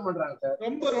கஷ்டம். போட மாட்டாங்க சார்.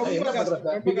 ரொம்ப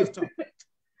கஷ்டம்.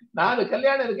 4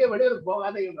 கல்யாணம் இருக்கே, வெளியூருக்கு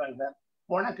போகாதேன்றாங்க சார்.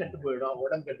 போனா கெட்டு போயிடும்,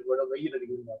 உடம்பு கெட்டு போயிடும், வெயில்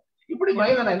அடிக்கிறது. இப்படி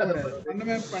பயந்தா என்ன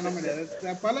ஒண்ணுமே பண்ண முடியாது.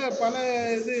 பல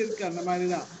இது இருக்கு அந்த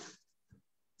மாதிரிதான்.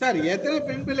 சார், எத்தனை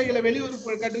பெண் பிள்ளைகளை வெளியூர்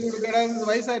கட்டுக் கொடுக்க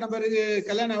வயசான பிறகு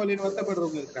கல்யாண வழின்னு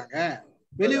வருத்தப்படுறவங்க இருக்காங்க.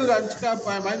 வெளியூர் அனுப்பிச்சுட்டா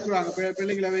பயந்துருவாங்க.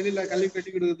 பிள்ளைங்களை வெளியில கல்வி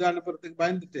கட்டி கொடுக்குறது அனுப்புறதுக்கு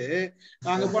பயந்துட்டு,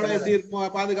 நாங்க போனா எப்படி இருக்கும்,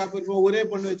 பாதுகாப்பு இருக்கும், ஒரே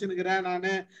பொண்ணு வச்சுன்னுக்கிறேன்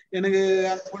நானு, எனக்கு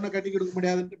அந்த பொண்ணை கட்டி கொடுக்க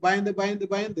முடியாதுன்ட்டு பயந்து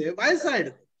பயந்து பயந்து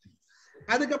வயசாயிடுது.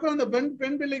 அதுக்கப்புறம் அந்த பெண்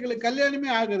பிள்ளைகளுக்கு கல்யாணமே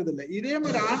ஆகிறது இல்லை. இதே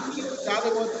மாதிரி ஆண்களுக்கு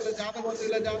ஜாதகத்துல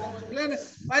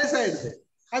வயசாயிடுது.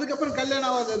 அதுக்கப்புறம் கல்யாணம்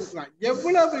ஆகாத இருக்கலாம்.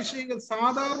 எவ்வளவு விஷயங்கள்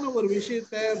சாதாரண ஒரு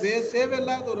விஷயத்த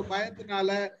தேவையில்லாத ஒரு பயத்தினால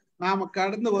நாம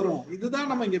கடந்து வரும். இதுதான்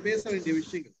நம்ம இங்க பேச வேண்டிய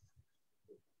விஷயங்கள்.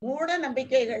 மூட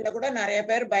நம்பிக்கைகள்ல கூட நிறைய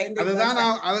பேர் பயந்து,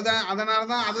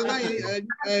 அதனாலதான் அதுதான்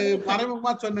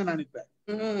மறைமுகமா சொன்னேன் நான். இப்ப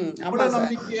மூட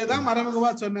நம்பிக்கையதான்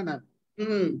மறைமுகமா சொன்னேன் நான்.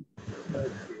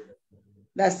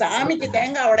 இந்த சாமிக்கு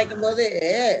தேங்காய் உடைக்கும் போது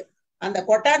அந்த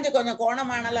கொட்டாஞ்சு கொஞ்சம்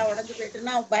கோணமானல உடைஞ்சு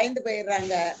போயிட்டுன்னா பயந்து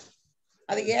போயிடுறாங்க.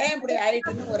 அது ஏன் இப்படி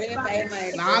ஆயிட்டுன்னு ஒரே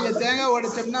பயமாயிடும். 4 தேங்காய்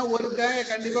உடைச்சோம்னா ஒரு தேங்காய்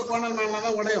கண்டிப்பா கோணல்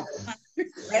மேலதான் உடையும்.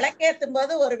 விளக்கேற்றும்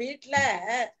போது ஒரு வீட்டுல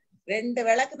 2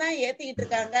 விளக்கு தான் ஏத்திக்கிட்டு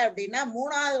இருக்காங்க அப்படின்னா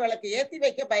 3ஆவது விளக்கு ஏத்தி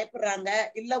வைக்க பயப்படுறாங்க,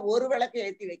 இல்ல ஒரு விளக்கு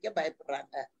ஏத்தி வைக்க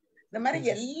பயப்படுறாங்க. இந்த மாதிரி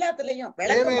எல்லாத்துலயும்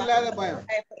தேவையில்லாத பயம்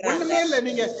ஒண்ணுமே இல்ல.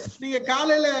 நீங்க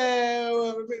காலையில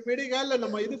விடிகால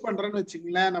நம்ம இது பண்றோம்னு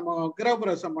வச்சுங்களேன், நம்ம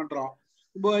கிரகப்பிரவேசம் பண்றோம்,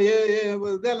 இப்போ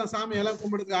இதெல்லாம் சாமி எல்லாம்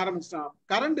கும்பிடுறதுக்கு ஆரம்பிச்சிட்டோம்,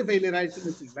 கரண்ட் ஃபெயிலியர்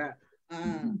ஆயிடுச்சுன்னு வச்சுங்களேன்,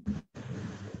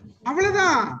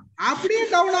 அவ்வளவுதான். அப்படியே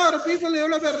டவுன் ஆகிற பீப்புள்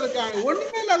எவ்வளவு பேர் இருக்காங்க.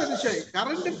 ஒண்ணுமே இல்லாத விஷயம்,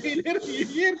 கரண்ட் ஃபெயிலியர்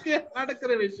இயற்கையா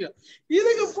நடக்கிற விஷயம்.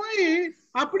 இதுக்கு போய்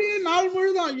அப்படியே நாள்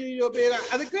முழுதும் ஐயோ பேர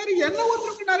அதுக்காக என்ன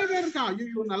ஒருத்தருக்கு நிறைய பேர் இருக்கான்.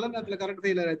 ஐயோ நல்ல நேரத்துல கரண்ட்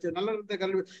ஃபெயிலியர் ஆச்சு, நல்ல நேரத்துல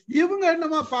கரண்ட், இவங்க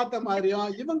என்னமா பார்த்த மாதிரியும்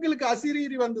இவங்களுக்கு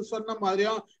அசிரீரி வந்து சொன்ன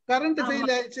மாதிரியும் கரண்ட்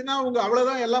ஃபெயில் ஆயிடுச்சுன்னா அவங்க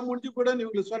அவ்வளவுதான் எல்லாம் முடிஞ்சு கூட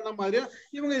இவங்களுக்கு சொன்ன மாதிரியும்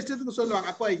இவங்க இஷ்டத்துக்கு சொல்லுவாங்க.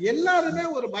 அப்ப எல்லாருமே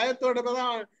ஒரு பயத்தோட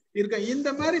தான் இருக்க. இந்த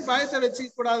மாதிரி பயத்தை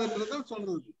வச்சுக்க கூடாதுன்றதான்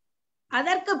சொல்றது.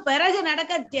 அதற்கு பிறகு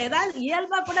நடக்க ஏதாவது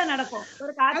இயல்பா கூட நடக்கும்.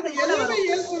 ஒரு காரணம்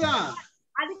இயல்புதான்.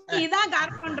 அதுக்கு இதான்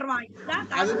காரணம் பண்றோம்.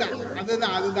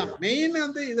 அதுதான் மெயின்.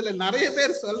 வந்து இதுல நிறைய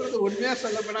பேர் சொல்றது உண்மையா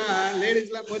சொல்லப்போனா லேடிஸ்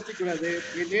எல்லாம் கோச்சிக்க கூடாது.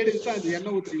 லேடிஸ் தான் அது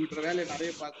எண்ணெய் ஊற்றி விட்டுற வேலையை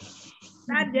நிறைய பார்க்கணும்.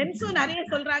 ஜென்ஸும் நிறைய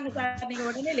சொல்றாங்க சார், நீங்க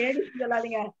உடனே லேடிஸ்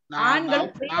சொல்லாதீங்க. ஆண்கள்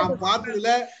நான்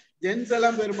பார்த்ததுல ஜென்ஸ்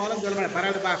எல்லாம் பெரும்பாலும் சொல்றேன்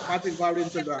பரவாயில்லப்பா பாத்துக்கப்பா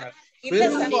அப்படின்னு சொல்லுவாங்க.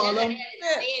 பெரும்பாலும்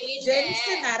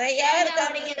நிறைய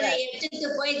எடுத்துட்டு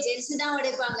போய் ஜென்ஸ் தான்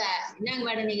உடைப்பாங்க. என்னங்க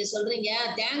மேடம் நீங்க சொல்றீங்க,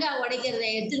 தேங்காய் உடைக்கிறத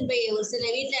எடுத்துட்டு போய் ஒரு சில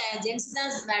வீட்டுல ஜென்ஸ்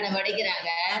தான் மேடம் உடைக்கிறாங்க.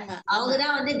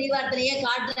 அவங்கதான் வந்து தீபார்த்தனையே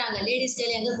காட்டுறாங்க. லேடிஸ்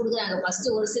கையில எங்க குடுக்குறாங்க.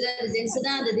 ஃபர்ஸ்ட் ஒரு சில ஜென்ஸ்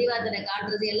தான் அந்த தீபார்த்தனை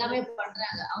காட்டுறது எல்லாமே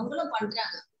பண்றாங்க. அவங்களும்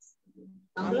பண்றாங்க.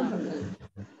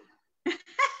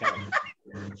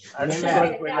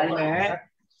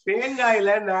 தேங்காயில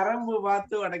நரம்பு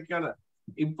பார்த்து உடைக்கணும்.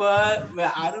 இப்ப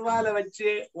அருவால வச்சு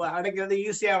உடைக்கிறது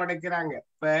ஈஸியா உடைக்கிறாங்க.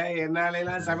 இப்ப என்னால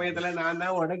எல்லாம் சமயத்துல நான்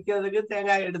தான் உடைக்கிறதுக்கு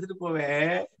தேங்காய் எடுத்துட்டு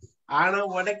போவேன். ஆனா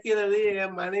உடைக்கிறது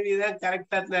என் மனைவிதான்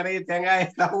கரெக்டா நிறைய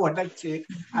தேங்காயெல்லாம் உடைச்சு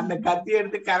அந்த கத்தி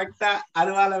எடுத்து கரெக்டா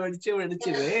அருவால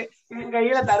வெடிச்சுது என்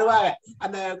கையில தருவாங்க.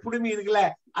 அந்த குடுமி இருக்குல்ல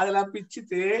அதெல்லாம்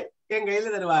பிச்சுட்டு என்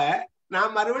கையில தருவாங்க.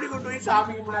 நான் மறுபடியும் கொண்டு போய்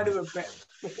சாமிக்கு முன்னாடி வைப்பேன்.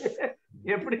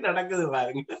 எப்படி நடக்குது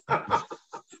பாருங்க.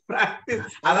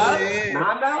 அதாவது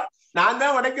நான்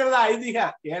தான் உடைக்கிறது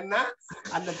ஐதீகம். ஏன்னா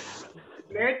அந்த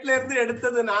பிளேட்ல இருந்து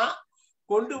எடுத்ததுன்னா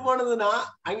கொண்டு போனதுன்னா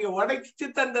அங்க உடைச்சு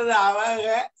தந்தது அவங்க,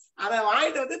 அதை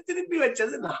வாங்கிட்டு வந்து திருப்பி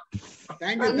வச்சது நான்.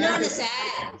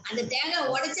 அந்த தேங்காய்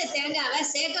உடைச்ச தேங்காவை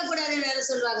சேர்க்க கூடாதுன்னு வேற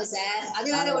சொல்லுவாங்க சார். அது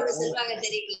வேற ஒண்ணு சொல்லுவாங்க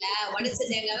தெரியுங்கள. உடைச்ச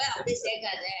தேங்காவை அப்படியே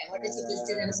சேர்க்காத, உடைச்சு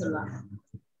பிரிச்சுதானே சொல்லுவாங்க.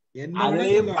 அது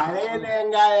பழைய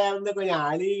தேங்காய வந்து கொஞ்சம்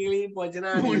அழுகி போச்சுன்னா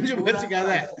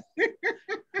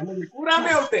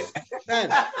பூராமே விட்டு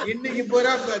இன்னைக்கு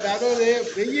பூரா அதாவது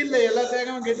வெயில்ல எல்லா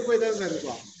தேங்காயும் கெட்டு போய் தான்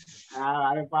இருக்கும்.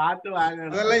 அதை பார்த்து வாங்க.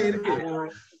 அதெல்லாம் இருக்கு.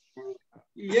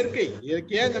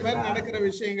 இயற்கையா இந்த மாதிரி நடக்கிற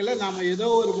விஷயங்களை நாம ஏதோ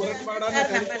ஒரு முரண்பாடான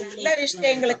நல்ல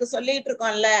விஷயங்களுக்கு சொல்லிட்டு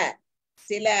இருக்கோம்ல.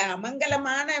 சில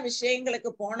அமங்கலமான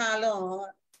விஷயங்களுக்கு போனாலும்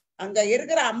அங்க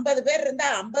இருக்கிற 50 பேர் இருந்தா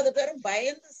 50 பேரும்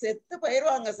பயந்து செத்து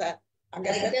போயிருவாங்க சார். அங்க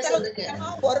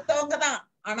ஒருத்தவங்க தான்,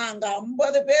 ஆனா அங்க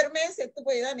 50 பேருமே செத்து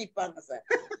போய் தான் நிப்பாங்க சார்.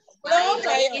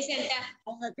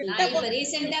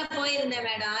 ரீசெண்டா போயிருந்தேன்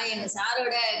மேடம். எங்க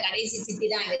சாரோட கடைசி சித்தி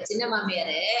தான் எங்க சின்ன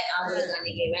மாமியாரு. அவங்களுக்கு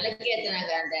அன்னைக்கு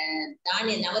விளக்கேத்துனாங்க. அந்த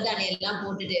தானியம் நவதானியம் எல்லாம்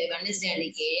போட்டுட்டு வெனஸ்டே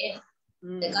அன்னைக்கு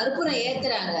இந்த கற்பூரம்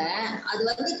ஏத்துறாங்க. அது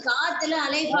வந்து காத்துல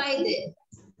அலைப்பாயுது.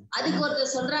 அதுக்கு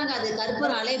ஒருத்தர் சொல்றாங்க அது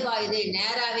கற்பூரம் அலைப்பாயுது,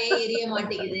 நேராவே எரிய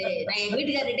மாட்டேங்குது. நான் என்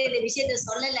வீட்டுக்காரர்கிட்ட இந்த விஷயத்த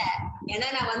சொல்லல. ஏன்னா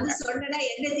நான் வந்து சொன்னேன்னா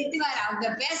என்ன திட்டுவாரு. அவங்க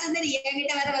பேசுறது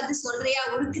என்கிட்ட வேற வந்து சொல்றியா,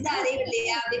 உனக்குதான் அறிவு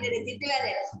இல்லையா அப்படின்னு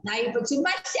திட்டுவாரு. நான் இப்ப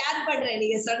சும்மா ஷேர் பண்றேன்.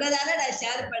 நீங்க சொன்னதால நான்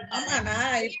ஷேர் பண்றேன்.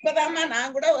 நான் இப்பதாம்மா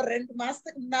நான் கூட ஒரு 2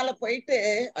 மாசத்துக்கு முன்னால போயிட்டு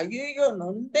ஐயோ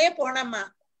நொந்தே போனேம்மா.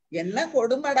 என்ன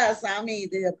கொடுமைடா சாமி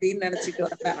இது அப்படின்னு நினைச்சிட்டு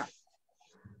வந்தேன்.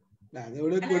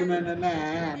 அதோட கொடுமை என்னன்னா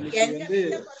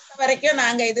பொறுத்த வரைக்கும்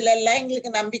நாங்க இதுல எல்லாம் எங்களுக்கு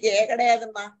நம்பிக்கையே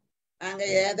கிடையாதுமா. நாங்க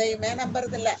எதையுமே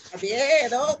நம்புறது இல்ல. அப்படியே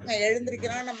ஏதோ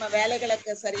எழுந்திருக்கிறோம், நம்ம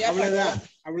வேலைகளுக்கு சரியா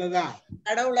அவ்வளவுதான்,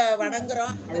 கடவுளை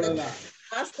வணங்குறோம்,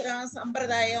 சாஸ்திரம்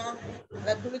சம்பிரதாயம்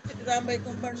அதை குளிச்சுட்டு தான் போய்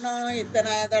கும்பிடணும்,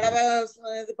 இத்தனை தடவை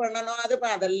இது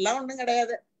பண்ணணும், அதெல்லாம் ஒண்ணும்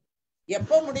கிடையாது.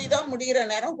 எப்ப முடியுதோ முடிகிற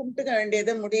நேரம் கும்பிட்டுக்க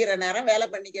வேண்டியது, முடிகிற நேரம் வேலை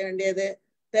பண்ணிக்க வேண்டியது,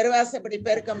 தெருவாசப்படி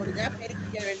பெருக்க முடிஞ்சா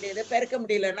பெருக்கிக்க வேண்டியது, பெருக்க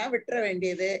முடியலன்னா விட்டுற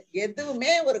வேண்டியது.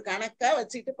 எதுவுமே ஒரு கணக்கா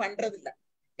வச்சுட்டு பண்றது இல்ல.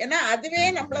 ஏன்னா அதுவே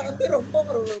நம்மள வந்து ரொம்ப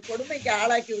ஒரு கொடுமைக்கு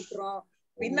ஆளாக்கி விட்டுரும்.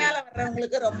 பின்னால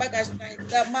வர்றவங்களுக்கு ரொம்ப கஷ்டம்.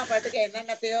 இந்த அம்மா பாட்டுக்கு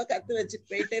என்னென்னத்தையோ கத்து வச்சுட்டு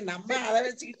போயிட்டு நம்ம அதை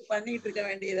வச்சுக்கிட்டு பண்ணிட்டு இருக்க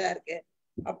வேண்டியதா இருக்கு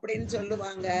அப்படின்னு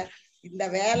சொல்லுவாங்க. இந்த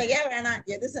வேலையே வேணாம்,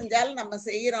 எது செஞ்சாலும் நம்ம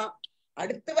செய்யறோம்,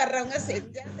 அடுத்து வர்றவங்க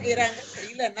செஞ்சா செய்யறாங்க,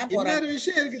 செய்யலன்னா போறாங்க. இன்னொரு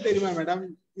விஷயம் இருக்கு தெரியுமா மேடம்,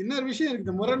 இன்னொரு விஷயம்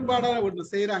இருக்கு. முரண்பாடா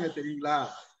ஒண்ணு செய்யறாங்க தெரியுங்களா?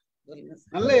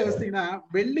 நல்லா யோசித்தீங்கன்னா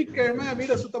வெள்ளிக்கிழமை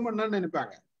வீட சுத்தம் பண்ணணும்னு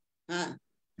நினைப்பாங்க.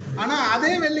 ஆனா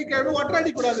அதே வெள்ளிக்கிழமை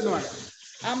ஒற்றாடி கூடாதுன்னு.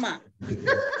 ஆமா,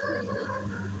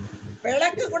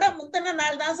 விளக்கு கூட முந்தின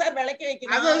நாள் தான் சார் விளக்கி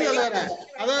வைக்கணும்.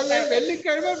 அதாவது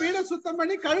வெள்ளிக்கிழமை வீட சுத்தம்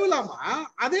பண்ணி கழுவலாமா,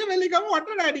 அதே வெள்ளிக்கிழமை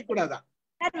ஒற்றாடி அடி கூடாதா?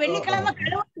 வெள்ளிக்கிழமை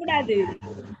கழுவக்கூடாது.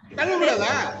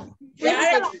 கழுவக்கூடாதா?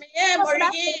 வியாழக்கிழமையே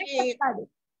மொழிகி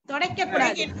தொடக்க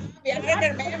கூடாது.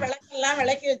 வியாழக்கிழமையே விளக்கெல்லாம்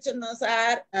விளக்கி வச்சிருந்தோம்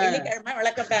சார். வெள்ளிக்கிழமை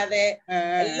விளக்கப்படாது,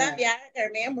 எல்லாம்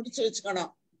வியாழக்கிழமையே முடிச்சு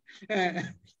வச்சுக்கணும்.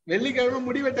 வெள்ளிக்கிழமை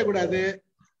முடி வெட்ட கூடாது.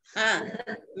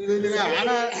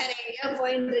 ஆனா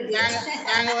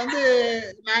நாங்க வந்து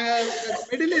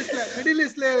மிடில்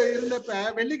ஈஸ்ட்ல இருந்தப்ப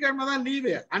வெள்ளிக்கிழமை தான்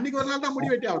லீவு. அன்னைக்கு ஒரு நாள் தான் முடி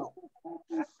வெட்டி ஆகணும்.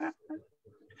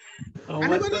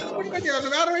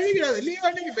 வேற வழி கிடையாது. லீவ்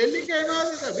அன்னைக்கு வெள்ளிக்கிழமை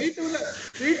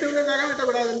வீட்டுல நகை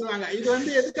வெட்டக்கூடாதுன்னு. இது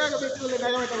வந்து எதுக்காக வீட்டுல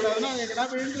நகை வெட்டக்கூடாதுன்னா எங்கன்னா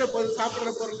வீட்டுல சாப்பிடுற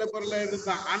பொருள்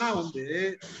இருந்தான். ஆனா வந்து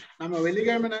நம்ம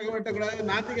வெள்ளிக்கிழமை நகை வெட்டக்கூடாது,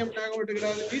 ஞாயிற்றுக்கிழமை நகை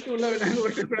வெட்டக்கூடாது, வீட்டு உள்ள நகை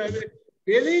வெட்டக்கூடாது.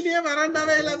 வெளியிலேயே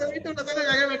வராண்டாவே இல்லாத வீட்டு உள்ள தானே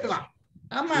நகை வெட்டலாம்.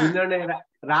 ஆமா, இன்னொன்னு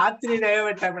ராத்திரி நகை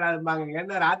வெட்டக்கூடாதுப்பாங்க.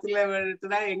 ஏன்னா ராத்திரில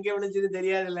வெட்டுனா எங்க விழுந்துச்சுன்னு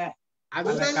தெரியாதுல்ல.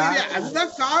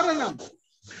 அதுதான் காரணம்.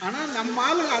 ஆனா நம்ம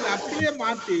ஆளு அதை அப்படியே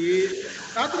மாத்தி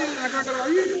ராத்திரியில்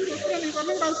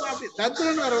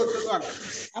தத்துரன்னு வர சொல்லுவாங்க.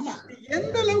 ஆமா,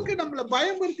 எந்த அளவுக்கு நம்மள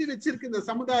பயமுறுத்தி வச்சிருக்கு இந்த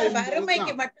சமுதாயம்.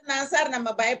 வறுமைக்கு மட்டும்தான் சார்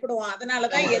நம்ம பயப்படுவோம்.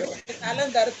 அதனாலதான்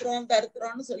எதுனாலும்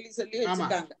தருத்துறோம்னு சொல்லி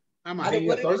வச்சுட்டாங்க.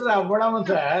 நீங்க சொல்ற அவ்வளவு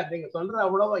சார், நீங்க சொல்ற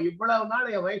அவ்வளவு இவ்வளவு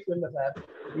நாள் என் வயசு இல்லை சார்.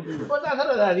 இப்பதான்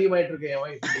சார் அது அதிகமாயிட்டு இருக்கு என்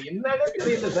வயசு. என்னன்னு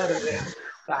தெரியல சார்.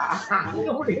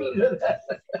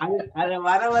 அது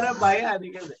வர வர பயம்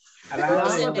அதிகம்.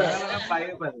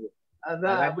 பயம் வருது.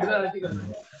 அதான் அப்படிதான் நினைச்சுக்கணும்.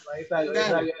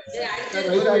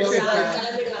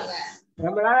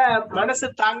 நம்மளால மனசு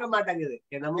தாங்க மாட்டேங்குது.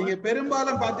 நீங்க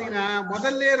பெரும்பாலும் பாத்தீங்கன்னா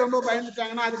முதல்ல ரொம்ப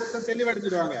பயந்துட்டாங்கன்னா அதுக்கப்புறம்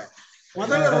தெளிவடைஞ்சிடுவாங்க.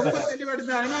 முதல்ல ரொம்ப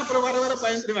தெளிவடைஞ்சாங்கன்னா அப்புறம் வர வர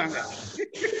பயந்துடுவாங்க.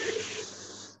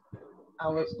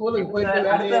 அவங்க ஸ்கூலுக்கு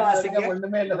போயிட்டு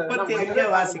ஒண்ணுமே இல்ல.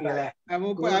 வாசிக்கல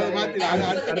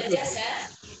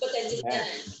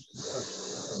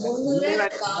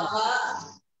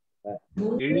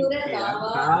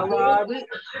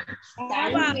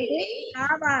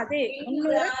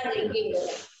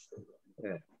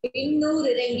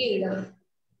இறங்கிவிடும்.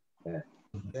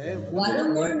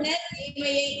 வருமுன்னர்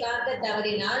தீமையை காக்க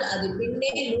தவறினால் அது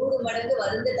பின்னே 100 மடங்கு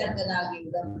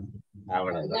வருந்தத்தக்கதாகிவிடும்.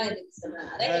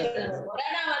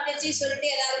 கொரோனா வந்துச்சு சொல்லிட்டு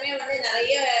எல்லாருமே வந்து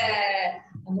நிறைய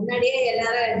முன்னாடியே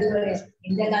எல்லாரும்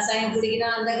இந்த கசாயம்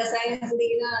குடிக்கணும், அந்த கசாயம்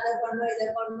குடிக்கணும், அதை பண்ணணும், இதை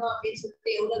பண்ணணும் அப்படின்னு சொல்லிட்டு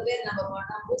எவ்வளவு பேர் நம்ம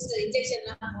பண்ணோம். பூஸ்டர் இன்ஜெக்ஷன்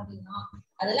எல்லாம் போட்டுக்கணும்.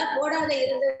 அதெல்லாம் போடாத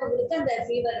இருந்தவங்களுக்கு அந்த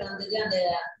ஃபீவர் வந்தது. அந்த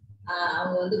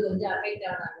அவங்க வந்து கொஞ்சம் அஃபெக்ட்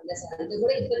ஆனாங்க சார். இது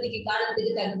கூட இப்போதைக்கு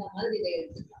காலத்துக்கு தகுந்த மாதிரி இதை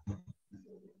எடுத்துக்கலாம்.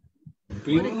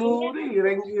 பின்னூறு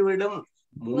இறங்கிவிடும்,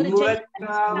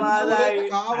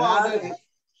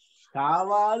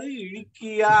 காவாது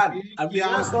இழுக்கியார்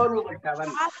அப்படின்னா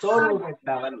சோர்வுபட்டவன்.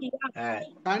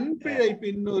 தன் பிழை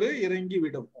பின்னூறு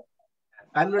இறங்கிவிடும்.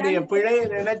 தன்னுடைய பிழையை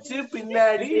நினைச்சு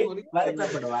பின்னாடி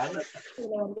வருத்தப்படுவார்.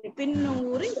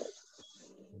 பின்னூறு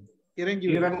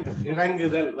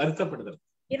இறங்குதல், வருத்தப்படுதல்.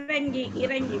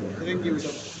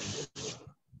 இறங்கிவிடும்.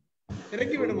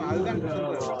 அதுதான்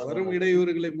வரும்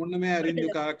இடையூறுகளை முன்னமே அறிந்து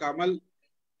காக்காமல்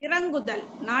இறங்குதல்,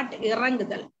 நாட்டு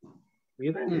இறங்குதல்.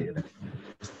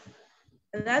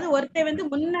 அதாவது ஒருத்தர் வந்து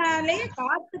முன்னாலே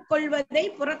காத்துக் கொள்வதை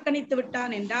புறக்கணித்து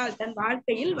விட்டான் என்றால் தன்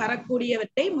வாழ்க்கையில்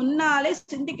வரக்கூடியவற்றை முன்னாலே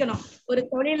சிந்திக்கணும். ஒரு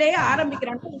தொழிலே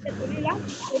ஆரம்பிக்கிறான், இந்த தொழிலா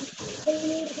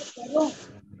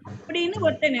அப்படின்னு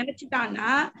ஒருத்தர்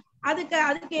நினைச்சிட்டான்னா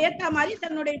அதுக்கு ஏற்ற மாதிரி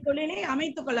தன்னுடைய தொழிலை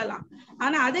அமைத்துக் கொள்ளலாம்.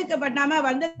 ஆனா அதுக்கு பண்ணாம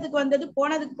வந்ததுக்கு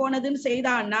போனதுன்னு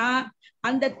செய்தான்னா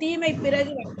அந்த தீமை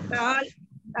பிறகு வந்தால்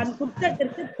தன்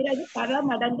குற்றத்திற்கு பிறகு பல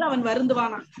மடங்கு அவன்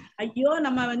வருந்துவானான். ஐயோ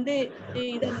நம்ம வந்து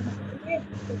இதை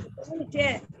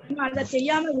அதை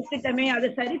செய்யாம விட்டுட்டோமே, அதை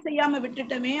சரி செய்யாம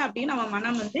விட்டுட்டோமே அப்படின்னு அவன்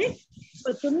மனம் வந்து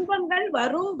துன்பங்கள்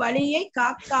வரும் வழியை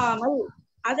காக்காமல்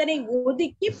அதனை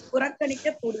ஒதுக்கி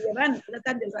புறக்கணிக்கக்கூடியவன்.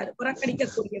 இதைத்தான் சொல்றாரு,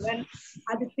 புறக்கணிக்கக்கூடியவன்.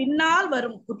 அது பின்னால்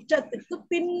வரும் குற்றத்துக்கு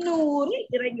பின்னூறு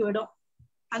இறங்கிவிடும்.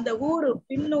 அந்த ஊரு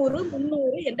பின்னூறு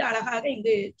 300 என்று அழகாக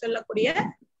இங்கு சொல்லக்கூடிய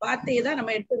வார்த்தையை தான்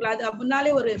நம்ம எடுத்துக்கலாம். அது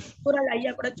முன்னாலே ஒரு குறள்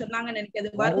ஐயா கூட சொன்னாங்கன்னு நினைக்கிறது.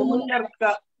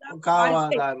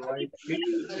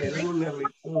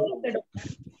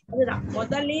 அதுதான்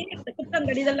முதலே அந்த குற்றம்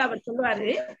கடிதல் அவர்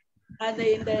சொல்லுவாரு. அது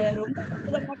இந்த ரொம்ப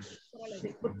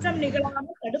குற்றம்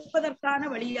நிகழாமல் தடுப்பதற்கான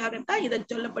வழியாகத்தான் இதை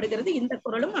சொல்லப்படுகிறது. இந்த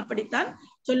குறளும் அப்படித்தான்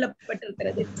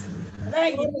சொல்லப்பட்டிருக்கிறது. அதான்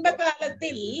இன்ப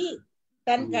காலத்தில்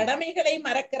தன் கடமைகளை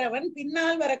மறக்கிறவன்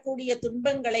பின்னால் வரக்கூடிய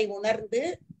துன்பங்களை உணர்ந்து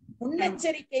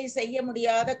முன்னெச்சரிக்கை செய்ய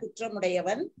முடியாத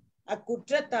குற்றமுடையவன்.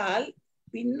 அக்குற்றத்தால்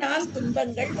பின்னால்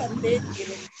துன்பங்கள் வந்தே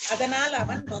தீரும். அதனால்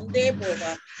அவன் நொந்தே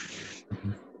போவான்.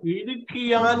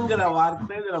 இடுக்கியான்கிற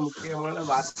வார்த்தை இதுல முக்கியமான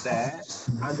வார்த்தை.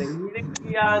 அந்த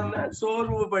இடுக்கியான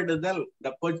சோர்வுபடுதல், இந்த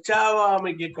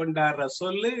பொச்சாவாமைக்கு கொண்டாடுற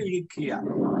சொல்லு இழுக்கியா.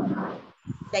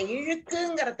 இந்த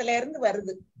இழுக்குங்கிறதுல இருந்து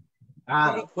வருது.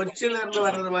 கொச்சில இருந்து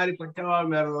வர்றது மாதிரி,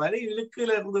 கொச்சவாம வர்றது மாதிரி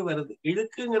இழுக்குல இருந்து வருது.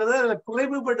 இழுக்குங்கிறது அதுல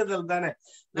குறைவுபடுதல் தானே,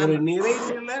 ஒரு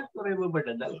நிறைவுல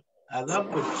குறைவுபடுதல். அதான்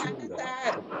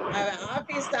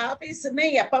ஆபீஸ்ன்னு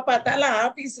எப்ப பார்த்தாலும்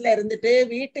ஆபீஸ்ல இருந்துட்டு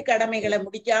வீட்டு கடமைகளை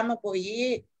முடிக்காம போய்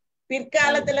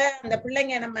பிற்காலத்துல அந்த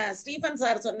பிள்ளைங்க, நம்ம ஸ்டீபன்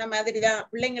சார் சொன்ன மாதிரிதான்,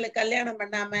 பிள்ளைங்களுக்கு கல்யாணம்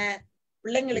பண்ணாம,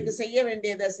 பிள்ளைங்களுக்கு செய்ய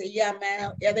வேண்டியதை செய்யாம,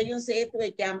 எதையும் சேர்த்து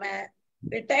வைக்காம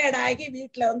ரிட்டையர்ட் ஆகி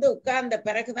வீட்டுல வந்து உட்கார்ந்த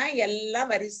பிறகுதான்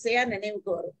எல்லாம் வரிசையா நினைவுக்கு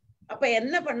வரும். அப்ப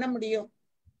என்ன பண்ண முடியும்?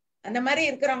 அந்த மாதிரி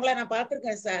இருக்கிறவங்கள நான்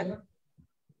பார்த்திருக்கேன் சார்,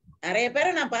 நிறைய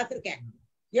பேரை நான் பார்த்திருக்கேன்.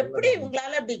 எப்படி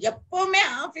உங்களால அப்படி எப்பவுமே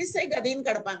ஆபீஸே கதின்னு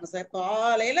கிடப்பாங்க சார்.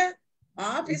 காலையில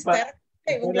ஆபீஸ்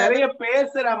நிறைய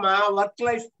பேசுறோமா, ஒர்க்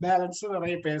லைஃப் பேலன்ஸ்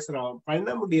நிறைய பேசுறோம்,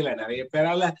 பண்ண முடியல. நிறைய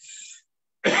பேரால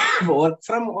ஒர்க்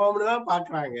ஃப்ரம் ஹோம்னு தான்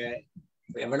பாக்குறாங்க,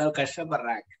 எவ்வளவு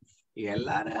கஷ்டப்படுறாங்க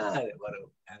எல்லாரும். ஒரு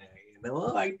என்னவோ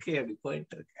வாழ்க்கை அப்படி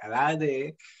போயிட்டு இருக்கு. அதாவது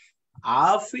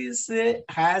ஆபீஸ்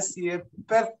ஹாஸ் எ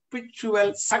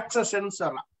பெர்பிச்சுவல் சக்சஸ்ன்னு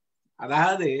சொல்லலாம்.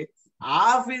 அதாவது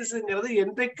ஆபீஸ்ங்கிறது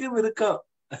என்றைக்கும் இருக்கும்.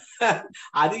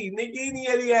 அது இன்னைக்கு நீ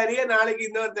அதிகாரியா, நாளைக்கு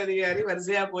இன்னொரு அதிகாரி,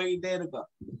 வரிசையா போய்கிட்டே இருக்கும்.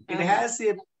 இட் ஹாஸ்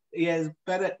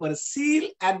ஒரு சீல்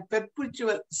அண்ட்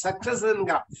பெர்பிச்சுவல் சக்சஸ்.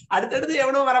 அடுத்தடுத்து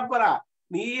எவனோ வரப்போறா,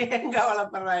 நீ எங்க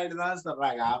வளர்ப்பறாயிடுதான்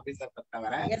சொல்றாங்க ஆபீஸ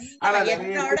பொறுத்தவரை. ஆனா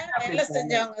வேலை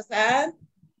செஞ்சவங்க சார்,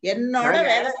 என்னோட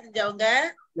வேலை செஞ்சவங்க,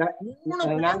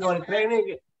 நாங்க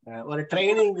ஒரு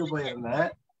ட்ரைனிங்க்கு போயிருந்தேன்.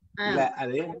 இல்ல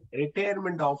அது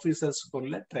ரிட்டையர்மெண்ட்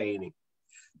ஆபீசர்ஸ்குள்ள ட்ரைனிங்.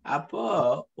 அப்போ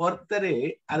ஒருத்தர்,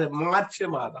 அது மார்ச்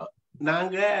மாதம்,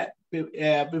 நாங்க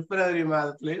பிப்ரவரி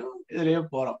மாதத்துலயும்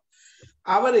இதுலயும் போறோம்.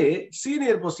 அவரு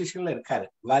சீனியர் பொசிஷன்ல இருக்காரு,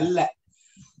 வல்ல.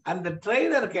 அந்த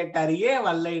ட்ரெயினர் கேட்டாரு ஏன்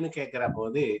வல்லைன்னு கேக்குற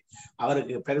போது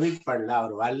அவருக்கு பெர்மிட் பண்ணல,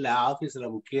 அவர் வல்ல, ஆபீஸ்ல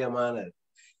முக்கியமானது.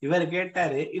 இவர்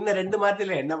கேட்டாரு இன்னும் 2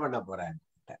 மாதத்துல என்ன பண்ண போறாரு,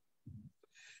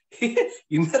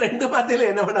 இந்த 2 மாதத்துல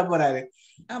என்ன பண்ண போறாரு,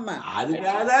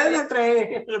 அதுக்காக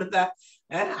ட்ரெயினிங் கொடுத்தா.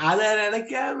 அத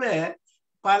நினைக்காம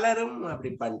பலரும் அப்படி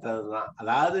பண்றதுதான்.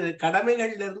 அதாவது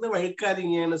கடமைகள்ல இருந்து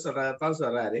வழுக்காதீங்கன்னு சொல்றதான்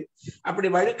சொல்றாரு. அப்படி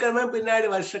வழுக்காம பின்னாடி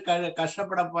வருஷம்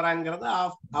கஷ்டப்பட போறாங்கிறது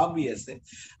ஆப்வியஸ்.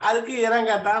 அதுக்கு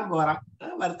இறங்கத்தான் போறான்,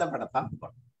 வருத்தப்படத்தான்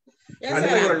போறான்.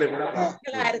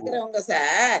 இருக்கிறவங்க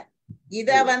சார்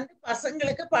இத வந்து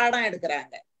பசங்களுக்கு பாடம்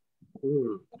எடுக்கிறாங்க,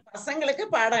 பசங்களுக்கு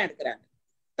பாடம் எடுக்கிறாங்க.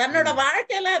 தன்னோட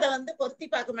வாழ்க்கையில அதை வந்து பொருத்தி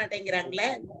பார்க்க மாட்டேங்கிறாங்களே.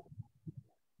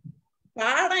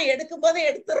 பாடம் எடுக்கும் போது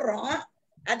எடுத்துடுறோம்,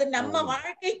 அது நம்ம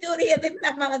வாழ்க்கைக்கு உரியதுன்னு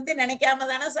நம்ம வந்து நினைக்காம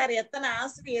தானே சார். எத்தனை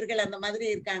ஆசிரியர்கள் அந்த மாதிரி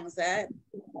இருக்காங்க சார்?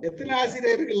 எத்தனை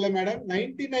ஆசிரியர்கள் இல்ல மேடம்,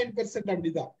 99%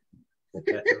 அப்படிதான்.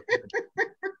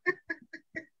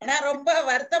 ஆனா ரொம்ப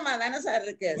வருத்தமா தானே சார்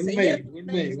இருக்கு.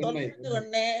 சொல்றது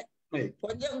ஒண்ணு,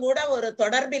 கொஞ்சம் கூட ஒரு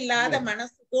தொடர்பில்லாத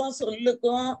மனசுக்கும்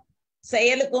சொல்லுக்கும்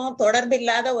செயலுக்கும்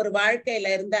தொடர்பில்லாத ஒரு வாழ்க்கையில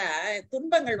இருந்தா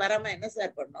துன்பங்கள் வராம என்ன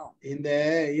சார் பண்ணும்?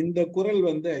 இந்த குரல்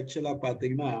வந்து ஆக்சுவலா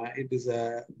பாத்தீங்கன்னா இட் இஸ்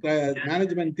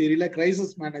மேனேஜ்மெண்ட் தியரியில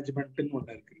கிரைசிஸ் மேனேஜ்மெண்ட்னு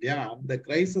ஒண்ணு இருக்கு இல்லையா? அந்த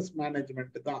கிரைசிஸ்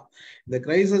மேனேஜ்மெண்ட் தான். இந்த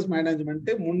கிரைசிஸ் மேனேஜ்மெண்ட்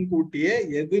முன்கூட்டியே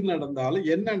எது நடந்தாலும்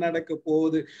என்ன நடக்க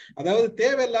போகுது, அதாவது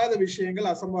தேவையில்லாத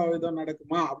விஷயங்கள் அசம்பாவிதம்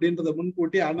நடக்குமா அப்படின்றத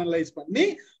முன்கூட்டியே அனலைஸ் பண்ணி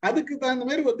அதுக்கு தகுந்த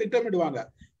மாதிரி ஒரு திட்டமிடுவாங்க.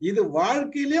 இது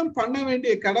வாழ்க்கையிலயும் பண்ண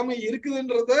வேண்டிய கடமை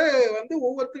இருக்குதுன்றத வந்து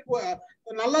ஒவ்வொருத்தருக்கும்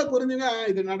நல்லா புரிஞ்சுங்க.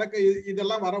 இது நடக்க,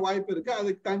 இதெல்லாம் வர வாய்ப்பு இருக்கு,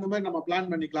 அதுக்கு தகுந்த மாதிரி நம்ம பிளான்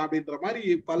பண்ணிக்கலாம் அப்படின்ற மாதிரி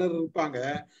பலர் இருப்பாங்க.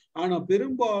 ஆனா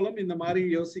பெரும்பாலும் இந்த மாதிரி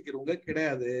யோசிக்கிறவங்க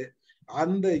கிடையாது.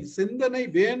 அந்த சிந்தனை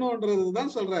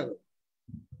வேணும்ன்றதுதான் சொல்றாரு.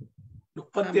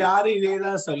 36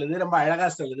 இதேதான் சொல்லுது, ரொம்ப அழகா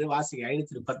சொல்லுது. வாசிங்க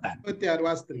 536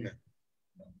 வாசித்துங்க.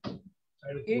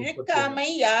 இழுக்காமை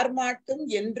யார் மாட்டும்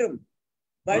என்றும்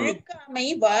வழுக்காமை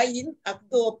வாயின்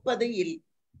அஃது ஒப்பது இல்.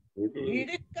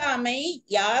 இழுக்காமை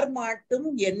யார் மாட்டும்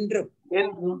என்றும்,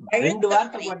 2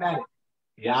 வார்த்தை போட்டாரு,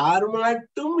 யார்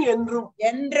மாட்டும் என்றும்,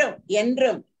 என்றும்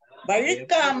என்றும்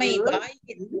வழுக்காமை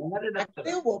வாயின்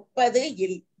அஃது ஒப்பது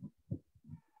இல்.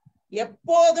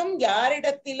 எப்போதும்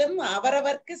யாரிடத்திலும்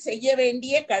அவரவர்க்கு செய்ய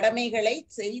வேண்டிய கடமைகளை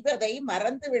செய்வதை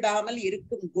மறந்து விடாமல்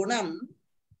இருக்கும் குணம்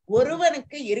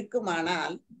ஒருவனுக்கு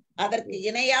இருக்குமானால் அதற்கு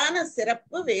இணையான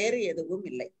சிறப்பு வேறு எதுவும்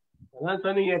இல்லை. அதான்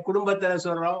சொன்னீங்க, குடும்பத்துல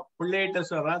சொல்றோம், பிள்ளைகிட்ட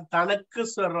சொல்றோம், தனக்கு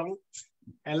சொல்றோம்,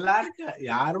 எல்லாருக்கும்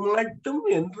யார் மட்டும்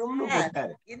என்றும்.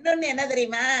 இன்னொன்னு என்ன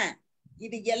தெரியுமா,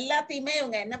 இது எல்லாத்தையுமே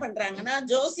இவங்க என்ன பண்றாங்கன்னா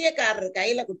ஜோசியக்காரர்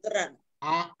கையில குடுத்துறாங்க.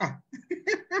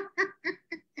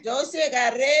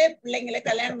 ஜோசியக்காரரு பிள்ளைங்களை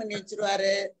கல்யாணம் பண்ணி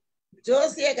வச்சிருவாரு,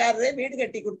 ஜோசியக்காரரு வீடு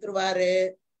கட்டி கொடுத்துருவாரு,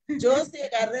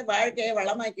 ஜோசியக்காரரு வாழ்க்கையை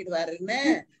வளமாக்கிடுவாருன்னு.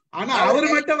 ஆனா அவரு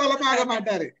மட்டும் வளமாக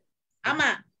மாட்டாரு. ஆமா,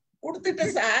 குடுத்துட்டு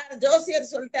சார்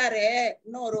ஜோசியர் சொல்லிட்டாரு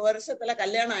இன்னும் 1 வருஷத்துல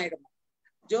கல்யாணம் ஆயிடும்.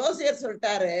 ஜோசியர்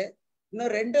சொல்லிட்டாரு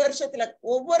இன்னும் 2 வருஷத்துல.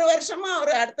 ஒவ்வொரு வருஷமும்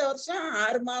அவரு அடுத்த வருஷம்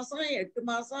 6 மாசம் 8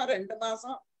 மாசம் 2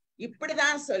 மாசம்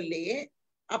இப்படிதான் சொல்லி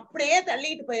அப்படியே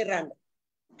தள்ளிட்டு போயிடுறாங்க.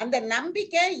 அந்த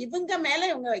நம்பிக்கை இவங்க மேல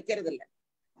இவங்க வைக்கிறது இல்ல.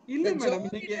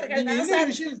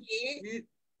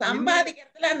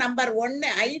 சம்பாதிக்கிறதுல நம்பர் 1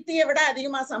 ஐடியை விட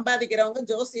அதிகமா சம்பாதிக்கிறவங்க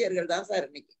ஜோசியர்கள் தான் சார்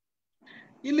இன்னைக்கு.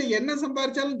 இல்ல என்ன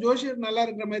சம்பாதிச்சாலும் ஜோசியர் நல்லா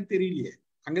இருக்கிற மாதிரி தெரியலையே,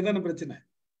 அங்கதானே பிரச்சனை.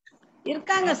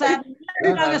 இருக்காங்க சார்,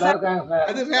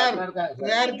 அது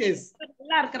ரேர் கேஸ்.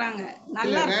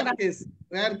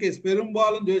 Rare case.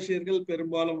 பெரும்பாலும் ஜோசியர்கள்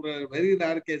பெரும்பாலும் வெரி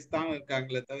ரேர் கேஸ் தான்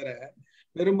இருக்காங்களே தவிர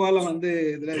பெரும்பாலும் வந்து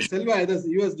இதுல செல்வா ஏதோ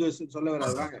யூஎஸ் ஜோசியர் சொல்ல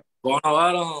வராங்க. போன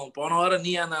வாரம்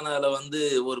நீ அண்ணால வந்து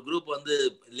ஒரு குரூப் வந்து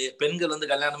பெண்கள் வந்து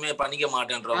கல்யாணமே பண்ணிக்க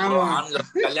மாட்டேன்றப்போ ஆண்கள்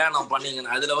கல்யாணம் பண்ணீங்க.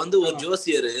 அதுல வந்து ஒரு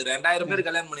ஜோசியர் 2000 பேர்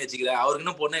கல்யாணம் பண்ணி வச்சுக்கிற, அவருக்கு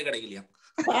இன்னும் பொண்ணே கிடைக்கலையா.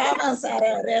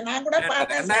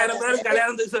 2000 பேர்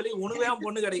கல்யாணத்துக்கு சொல்லி உனவே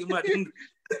பொண்ணு கிடைக்க மாட்டேங்குது.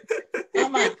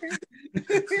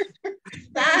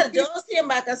 சார்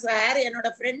ஜோசியம் பார்க்க சார் என்னோட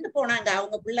ஃப்ரெண்டு போனாங்க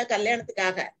அவங்க பிள்ளை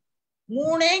கல்யாணத்துக்காக.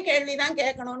 3 கேள்விதான்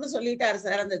கேட்கணும்னு சொல்லிட்டாரு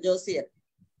சார் அந்த ஜோசியர்.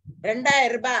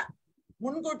 2000 ரூபாய்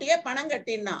முன்கூட்டியே பணம்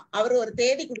கட்டினா அவரு ஒரு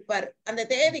தேதி கொடுப்பாரு. அந்த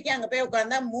தேதிக்கு அங்க போய்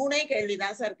உட்கார்ந்தா 3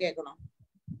 கேள்விதான் சார் கேட்கணும்.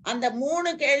 அந்த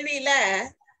 3 கேள்வியில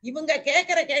இவங்க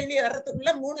கேட்கிற கேள்வி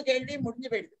வர்றதுக்குள்ள 3 கேள்வி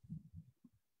முடிஞ்சு போயிடுது.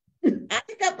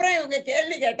 அதுக்கப்புறம் இவங்க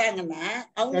கேள்வி கேட்டாங்கன்னா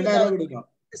அவங்க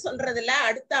சொல்றதுல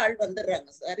அடுத்த ஆள் வந்துடுறாங்க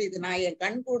சார். இது நான் என்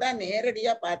கண் கூட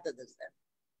நேரடியா பார்த்தது சார்.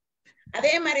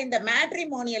 அதே மாதிரி இந்த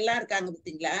மேட்ரிமோனி எல்லாம் இருக்காங்க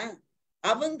பாத்தீங்களா,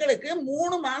 அவங்களுக்கு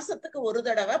 3 மாசத்துக்கு ஒரு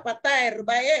தடவை 10,000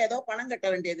 ரூபாயே ஏதோ பணம் கட்ட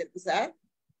வேண்டியது இருக்கு சார்.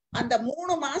 அந்த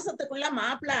 3 மாசத்துக்குள்ள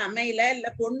மாப்பிள்ளை அமையல இல்ல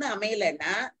பொண்ணு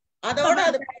அமையலன்னா அதோட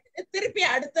அது திருப்பி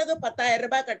அடுத்தது 10,000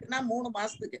 ரூபாய் கட்டுனா 3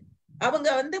 மாசத்துக்கு அவங்க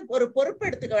வந்து ஒரு பொறுப்பு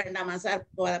எடுத்துக்க வேண்டாமா சார்?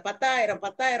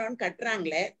 10,000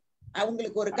 கட்டுறாங்களே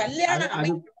அவங்களுக்கு ஒரு கல்யாணம்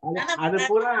அது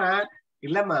பூரா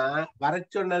இல்லம்மா. வர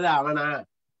சொன்னது அவனா,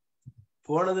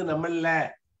 போனது நம்மள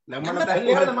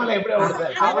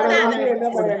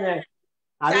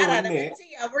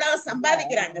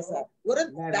சம்பாதிக்கிறாங்க சார். ஒரு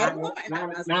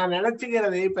நான்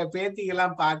நினைச்சுக்கிறது இப்ப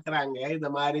பேத்திக்கெல்லாம் பாக்குறாங்க இந்த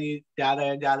மாதிரி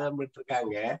ஜாதகம்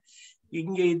விட்டுருக்காங்க.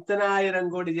 இங்க இத்தனை 1000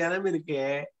 கோடி ஜனம் இருக்கே,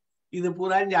 இது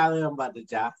பூரா ஜாதகம்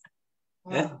பார்த்துச்சா?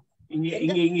 இங்க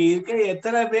இருக்க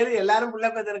எத்தனை பேரு எல்லாரும் புள்ள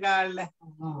பெற்றிருக்காங்கல்ல.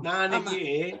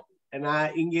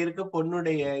 நான் இங்க இருக்க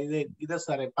பொண்ணுடைய இத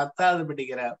சொல்றேன். 10வது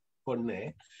படிக்கிற பொண்ணு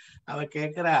அவ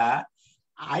கேக்குறா,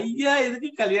 ஐயா இதுக்கு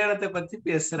கல்யாணத்தை பத்தி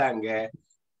பேசுறாங்க,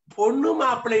 பொண்ணு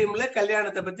மாப்பிள்ளையும்ல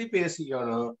கல்யாணத்தை பத்தி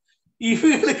பேசிக்கணும்,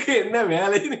 இவங்களுக்கு என்ன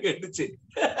வேலைன்னு கேட்டுச்சு.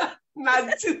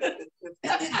 நச்சு.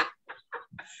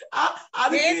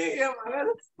 அதுக்கு என்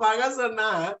மகன் சொன்னா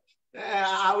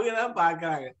அவங்கதான்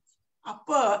பாக்குறாங்க.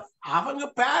 அப்போ அவங்க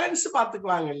பேரண்ட்ஸ்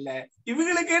பாத்துக்குவாங்கல்ல,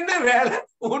 இவங்களுக்கு என்ன வேலை?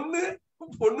 ஒண்ணு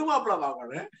பொண்ணு மாப்பிள்ள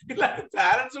பாக்கணும், இல்ல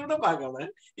பேரண்ட்ஸ் கூட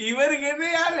பாக்கணும், இவருக்கு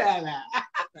என்னையா வேலை?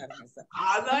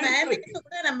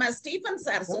 நம்ம ஸ்டீபன்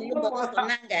சார்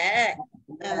சொன்னாங்க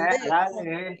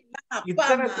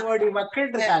இத்தனை கோடி மக்கள்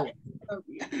இருக்காங்க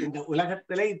இந்த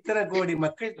உலகத்துல, இத்தனை கோடி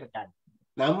மக்கள் இருக்காங்க.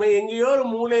 நம்ம எங்கேயோ ஒரு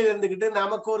மூலையில இருந்துகிட்டு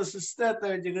நமக்கு ஒரு சிஸ்டத்தை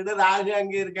வச்சுக்கிட்டு ராகு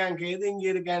அங்க இருக்காங்க கேது இங்க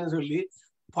இருக்கான்னு சொல்லி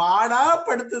பாடா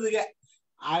படுத்துதுங்க.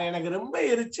 எனக்கு ரொம்ப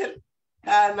எரிச்சல்.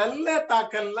 நல்ல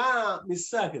தாக்கல்லாம்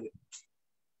மிஸ் ஆகுது.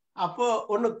 அப்போ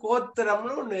ஒண்ணு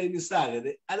கோத்திரம்னு ஒண்ணு மிஸ்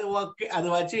ஆகுது. அது ஓகே, அது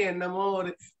வச்சு என்னமோ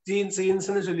ஒரு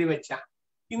ஜீன்ஸ்ன்னு சொல்லி வச்சான்.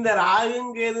 இந்த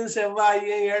ராகுங்கேது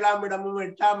செவ்வாயும் 7ஆம் இடமும்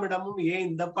 8ஆம் இடமும் ஏன்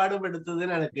இந்த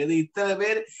பாடுபடுத்துதுன்னு நடக்குது. இத்தனை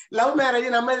பேர் லவ்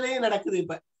மேரேஜ் நம்ம இதுலயும் நடக்குது.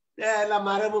 இப்ப எல்லாம்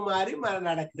மரபு மாறி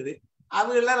நடக்குது.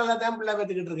 அவங்க எல்லாம் நல்லா தான் பிள்ளை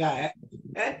பெற்றுக்கிட்டு இருக்காங்க.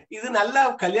 இது நல்லா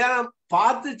கல்யாணம்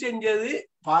பார்த்து செஞ்சது.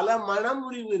 பல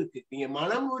மனமுறிவு இருக்கு. நீங்க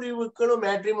மனமுறிவுக்குன்னு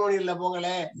மேட்ரிமோனியல்ல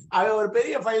போங்களே, அவன் ஒரு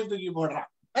பெரிய ஃபைல் தூக்கி போடுறான்.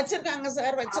 வச்சிருக்காங்க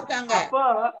சார், வச்சிருக்காங்க. அப்போ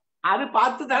அது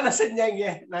பார்த்து தானே செஞ்சாங்க.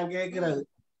 நான் கேக்குறது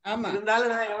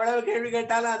இருந்தாலும் நான் எவ்வளவு கேள்வி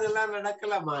கேட்டாலும் அதெல்லாம்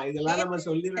நடக்கலாமா? இதெல்லாம் நம்ம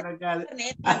சொல்லி நடக்காது.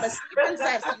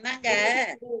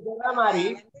 மாதிரி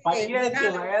பையனுக்கு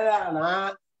வயதானா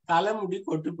தலைமுடி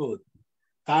கொட்டு போகுது.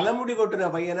 தலைமுடி கொட்டுற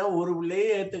பையனை ஒரு பிள்ளையே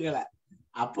ஏத்துக்கல.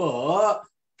 அப்போ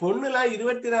பொண்ணுலாம்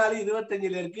 24,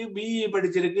 25 இருக்கு, பிஇ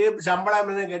படிச்சிருக்கு, சம்பளம்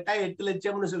என்ன கேட்டா 8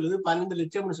 லட்சம்னு சொல்லுது, 12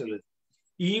 லட்சம்னு சொல்லுது.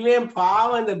 இவன்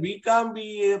பாவம். இந்த பிகாம்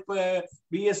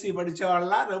பிஎஸ்சி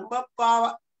படிச்சவன்லாம் ரொம்ப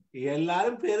பாவம்.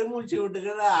 எல்லாரும் பெருமூச்சு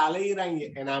விட்டுக்கிற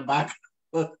அலைகிறாங்க. நான் பாக்க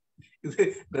இது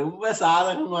ரொம்ப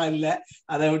சாதகமா இல்ல.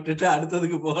 அதை விட்டுட்டு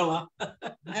அடுத்ததுக்கு போகலாம்.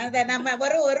 நம்ம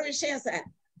ஒரு விஷயம்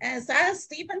சார்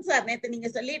ஸ்டீபன் சார், நேத்து நீங்க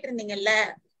சொல்லிட்டு இருந்தீங்கல்ல,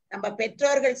 நம்ம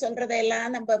பெற்றோர்கள்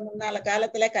சொல்றதையெல்லாம் நம்ம முன்னால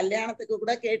காலத்துல கல்யாணத்துக்கு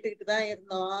கூட கேட்டுக்கிட்டு தான்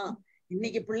இருந்தோம்.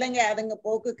 இன்னைக்கு பிள்ளைங்க அதுங்க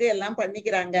போக்குக்கு எல்லாம்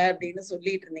பண்ணிக்கிறாங்க அப்படின்னு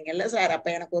சொல்லிட்டு இருந்தீங்கல்ல சார். அப்ப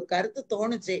எனக்கு ஒரு கருத்து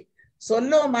தோணுச்சு,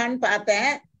 சொல்லுவோமான்னு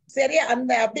பார்த்தேன். சரி,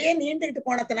 அந்த அப்படியே நீண்டுகிட்டு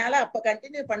போனதுனால அப்ப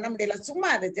கண்டினியூ பண்ண முடியல. சும்மா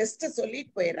அது ஜஸ்ட்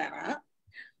சொல்லிட்டு போயிடுறானா.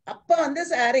 அப்ப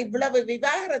சார் இவ்வளவு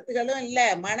விவாகரத்துகளும் இல்ல,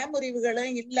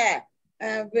 மனமுறிவுகளும் இல்ல,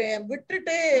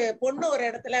 விட்டுட்டு பொண்ணு ஒரு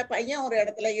இடத்துல பையன் ஒரு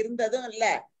இடத்துல இருந்ததும் இல்ல,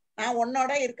 நான்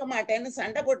உன்னோட இருக்க மாட்டேன்னு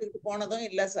சண்டை போட்டுக்கிட்டு போனதும்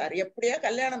இல்ல சார். எப்படியோ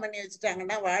கல்யாணம் பண்ணி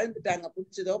வச்சுட்டாங்கன்னா வாழ்ந்துட்டாங்க,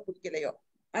 பிடிச்சதோ பிடிக்கலையோ.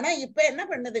 ஆனா இப்ப என்ன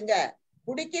பண்ணுதுங்க,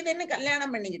 பிடிக்குதுன்னு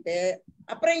கல்யாணம் பண்ணிக்கிட்டு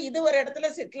அப்புறம் இது ஒரு இடத்துல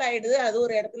செட்டில் ஆயிடுது, அது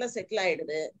ஒரு இடத்துல செட்டில்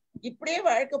ஆயிடுது, இப்படியே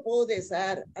வாழ்க்கை போகுதே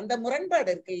சார். அந்த முரண்பாடு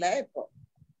இருக்குல்ல இப்போ.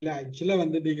 இல்ல ஆக்சுவலா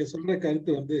நீங்க சொல்ற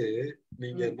கருத்து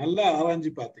நீங்க நல்லா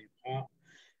ஆராய்ஞ்சு பாத்தீங்கன்னா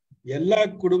எல்லா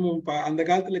குடும்பம் அந்த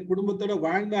காலத்துல குடும்பத்தோட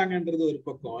வாழ்ந்தாங்கன்றது ஒரு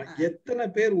பக்கம், எத்தனை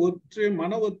பேர் ஒற்று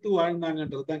மன ஒத்து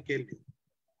வாழ்ந்தாங்கன்றதுதான் கேள்வி.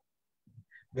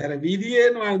 வேற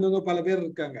விதியேன்னு வாழ்ந்தவங்க பல பேர்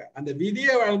இருக்காங்க. அந்த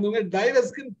விதியை வாழ்ந்தவங்க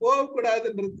டைவர்ஸ்க்குன்னு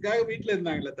போகக்கூடாதுன்றதுக்காக வீட்டுல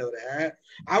இருந்தாங்களே தவிர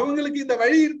அவங்களுக்கு இந்த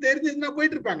வழி தெரிஞ்சதுன்னா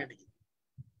போயிட்டு இருப்பாங்க. இன்னைக்கு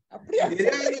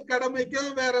தெரியாத கடமைக்கும்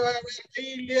வேற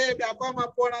இல்லையே, அப்பா அம்மா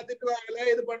போனா திட்டுவாங்களே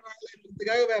இது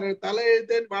பண்ணுவாங்களேன்றதுக்காக வேற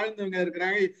தலையெழுத்தேன்னு வாழ்ந்தவங்க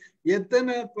இருக்கிறாங்க.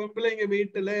 எத்தனை பொம்பளைங்க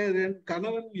வீட்டுல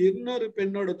கணவன் இன்னொரு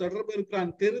பெண்ணோட தொடர்பு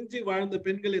இருக்கிறான்னு தெரிஞ்சு வாழ்ந்த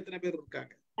பெண்கள் எத்தனை பேர்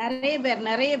இருக்காங்க? நிறைய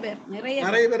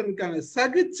பேர் இருக்காங்க.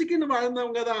 சகிச்சுக்குன்னு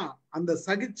வாழ்ந்தவங்கதான். அந்த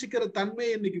சகிச்சுக்கிற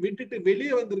தன்மையை இன்னைக்கு விட்டுட்டு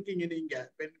வெளியே வந்திருக்கீங்க நீங்க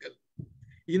பெண்கள்.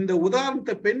 இந்த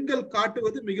உதாரணத்தை பெண்கள்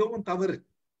காட்டுவது மிகவும் தவறு.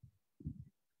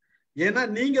 ஏன்னா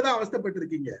நீங்க தான்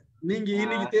அவஸ்தைப்பட்டிருக்கீங்க. நீங்க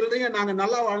இன்னைக்கு சொல்றீங்க நாங்க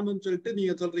நல்லா வாழ்ந்தோம்னு சொல்லிட்டு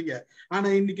நீங்க சொல்றீங்க. ஆனா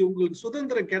இன்னைக்கு உங்களுக்கு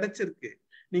சுதந்திரம் கிடைச்சிருக்கு,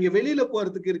 நீங்க வெளியில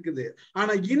போறதுக்கு இருக்குது.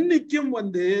 ஆனா இன்னைக்கும்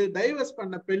டைவர்ஸ்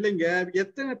பண்ண பிள்ளைங்க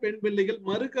எத்தனை பெண் பிள்ளைகள்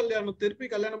மறு கல்யாணம் திருப்பி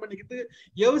கல்யாணம் பண்ணிக்கிட்டு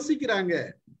யோசிக்கிறாங்க.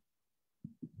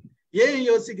 ஏன்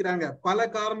யோசிக்கிறாங்க? பல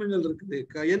காரணங்கள் இருக்குது.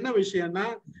 என்ன விஷயம்னா,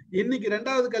 இன்னைக்கு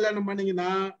 2வது கல்யாணம்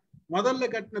பண்ணீங்கன்னா முதல்ல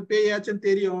கட்டின பேயாச்சும்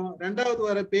தெரியும், 2வது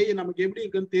வர பேய் நமக்கு எப்படி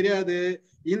இருக்குன்னு தெரியாது,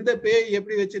 இந்த பேய்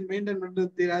எப்படி வச்சு மெயின்டைன் பண்றது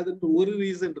தெரியாதுன்னு ஒரு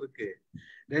ரீசன் இருக்கு.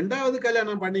 2வது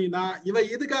கல்யாணம் பண்ணீங்கன்னா இவன்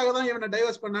இதுக்காக தான் இவனை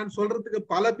டைவர்ஸ் பண்ணான்னு சொல்றதுக்கு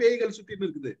பல பேய்கள் சுத்தின்னு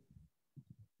இருக்குது.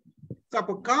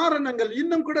 அப்ப காரணங்கள்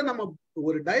இன்னும் கூட நம்ம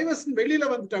ஒரு டைவர்ஸ் வெளியில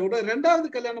வந்துட்டா கூட 2வது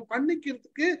கல்யாணம்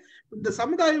பண்ணிக்கிறதுக்கு இந்த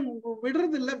சமுதாயம்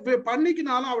விடுறது இல்ல.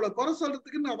 பண்ணிக்கினாலும் அவளை குறை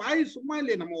சொல்றதுக்கு நான் வாய் சும்மா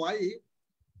இல்லையே, நம்ம வாய்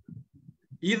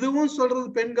இதுவும் சொல்றது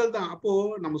பெண்கள் தான். அப்போ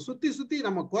நம்ம சுத்தி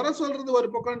நம்ம குறை சொல்றது ஒரு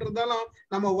பக்கம் இருந்தாலும்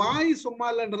நம்ம வாய் சும்மா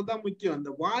இல்லைன்றதுதான் முக்கியம்.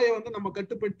 அந்த வாயை நம்ம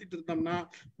கட்டுப்படுத்திட்டு இருந்தோம்னா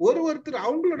ஒருத்தர்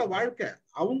அவங்களோட வாழ்க்கை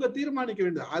அவங்க தீர்மானிக்க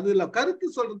வேண்டியது. அதுல கருத்து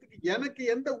சொல்றதுக்கு எனக்கு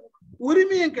எந்த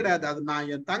உரிமையும் கிடையாது. அது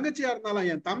நான் என் தங்கச்சியா இருந்தாலும்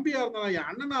என் தம்பியா இருந்தாலும் என்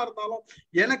அண்ணனா இருந்தாலும்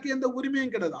எனக்கு எந்த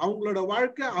உரிமையும் கிடையாது. அவங்களோட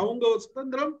வாழ்க்கை, அவங்க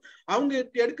சுதந்திரம், அவங்க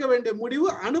எடுக்க வேண்டிய முடிவு,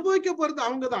 அனுபவிக்க போறது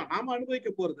அவங்கதான், நாம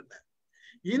அனுபவிக்க போறது இல்லை.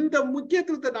 இந்த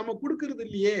முக்கியத்துவத்தை நம்ம கொடுக்கறது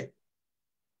இல்லையே,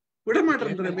 விட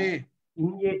மாட்டேன்றமே.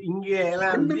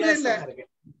 ஒண்ணுமே இல்ல.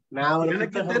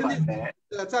 எனக்கு தெரிஞ்சு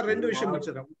சார் 2 விஷயம்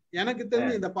வச்சிடறோம். எனக்கு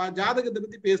தெரிஞ்சு இந்த ஜாதகத்தை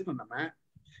பத்தி பேசணும் நம்ம.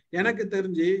 எனக்கு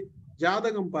தெரிஞ்சு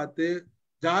ஜாதகம் பார்த்து,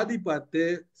 ஜாதி பார்த்து,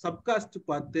 சப்காஸ்ட்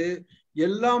பார்த்து,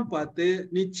 எல்லாம் பார்த்து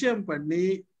நிச்சயம் பண்ணி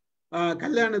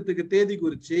கல்யாணத்துக்கு தேதி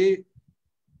குறிச்சு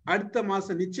அடுத்த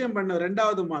மாசம் நிச்சயம் பண்ண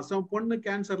 2வது மாசம் பொண்ணு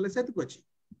கேன்சர்ல செத்து போச்சு.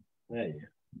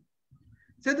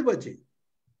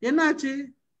 என்ன ஆச்சு?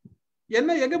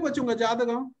 என்ன எங்க போச்சு உங்க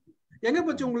ஜாதகம்? எங்க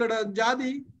போச்சு உங்களோட ஜாதி?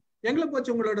 எங்க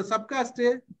போச்சு உங்களோட சப்காஸ்ட்?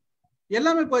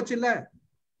 எல்லாமே போச்சு இல்ல.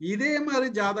 இதே மாதிரி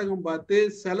ஜாதகம் பார்த்து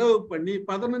செலவு பண்ணி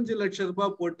 15 லட்சம்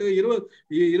ரூபாய் போட்டு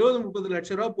 20-30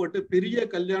 லட்சம் ரூபாய் போட்டு பெரிய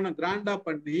கல்யாணம் கிராண்டா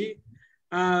பண்ணி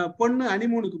பொண்ணு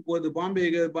அனிமூனுக்கு போகுது.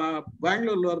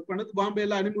 பெங்களூர்ல ஒர்க் பண்ணது,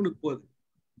 பாம்பேல அனிமூனுக்கு போகுது.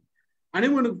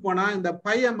 அனிமூனுக்கு போனா இந்த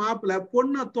பையன் மாப்பிள்ள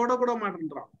பொண்ணை தொடக்கூட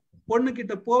மாட்டேன்றான், பொண்ணு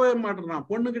கிட்ட போவே மாட்டேன்றான்,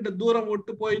 பொண்ணு கிட்ட தூரம்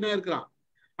விட்டு போயினே இருக்கிறான்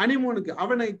அனிமூனுக்கு.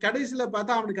 அவனை கடைசியில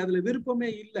பார்த்தா அவனுக்கு அதுல விருப்பமே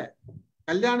இல்லை,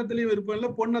 கல்யாணத்திலயும் விருப்பம் இல்லை,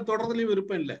 பொண்ணை தொடர்றதுலயும்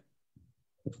விருப்பம் இல்லை.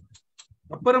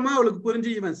 அப்புறமா அவளுக்கு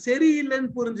புரிஞ்சு இவன் சரியில்லைன்னு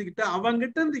புரிஞ்சுக்கிட்டு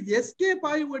அவன்கிட்ட இருந்து எஸ்கேப்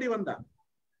ஆகி ஓடி வந்தான்.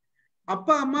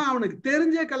 அப்பா அம்மா அவனுக்கு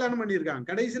தெரிஞ்சே கல்யாணம் பண்ணிருக்காங்க.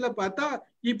 கடைசியில பார்த்தா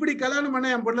இப்படி கல்யாணம்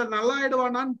பண்ண என் பொண்ணு நல்லா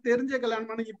ஆயிடுவானான்னு தெரிஞ்சே கல்யாணம்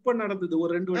பண்ண இப்ப நடந்தது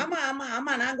ஒரு 2 வருஷம்.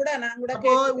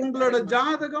 அப்போ உங்களோட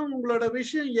ஜாதகம், உங்களோட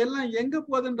விஷயம் எல்லாம் எங்க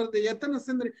போகுதுன்றது எத்தனை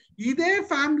சிந்தனை. இதே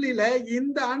ஃபேமிலியில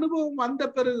இந்த அனுபவம் வந்த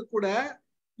பிறகு கூட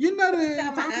இன்னொரு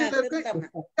ஃபேமிலியில இருக்க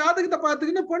ஜாதகத்தை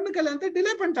பார்த்துக்கின்னு பொண்ணு கல்யாணத்தை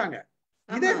டிலே பண்ணிட்டாங்க.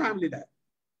 இதே ஃபேமிலியில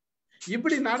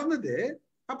இப்படி நடந்தது.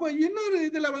 அப்போ இன்னொரு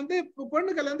இதுல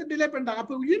பொண்ணு கல்யாணத்தை டிலே பண்ணிட்டாங்க.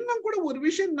 அப்போ இன்னும் கூட ஒரு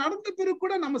விஷயம் நடந்த பிறகு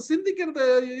கூட நம்ம சிந்திக்கிறத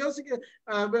யோசிக்க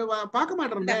பார்க்க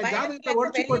மாட்டோமே. ஜாதகத்தை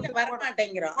உடச்சு போட்டு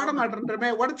போட மாட்டேன்றமே,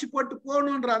 உடச்சு போட்டு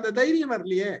போகணும்ன்ற அந்த தைரியம்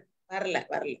வரலையே. வரல.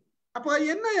 அப்போ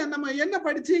நம்ம என்ன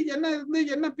படிச்சு என்ன இருந்து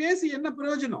என்ன பேசி என்ன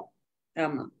பிரயோஜனம்?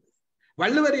 ஆமா,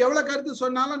 வள்ளுவர் எவ்வளவு கருத்து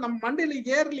சொன்னாலும் நம்ம மண்டையில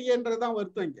ஏறலையேன்றதுதான்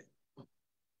வருத்தம் இங்க.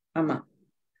 ஆமா,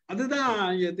 அதுதான்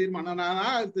இங்க தீர்மானம்.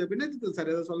 நான் வினயத்து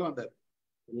சார் ஏதோ சொல்ல வந்தாரு.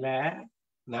 இல்ல,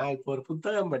 நான் இப்ப ஒரு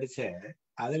புத்தகம் படிச்சேன்.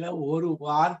 அதுல ஒரு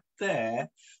வார்த்தை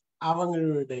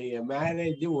அவங்களுடைய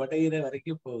மேரேஜ் உடையிற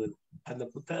வரைக்கும் போகுது. அந்த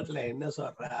புத்தகத்துல என்ன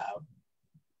சொல்றா,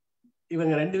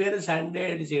 இவங்க 2 பேரும் சண்டை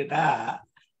அடிச்சுக்கிட்டா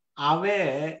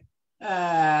அவன்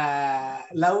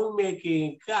லவ்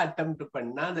மேக்கிங்க்கு அட்டெம்ப்ட்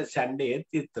பண்ணா அந்த சண்டையை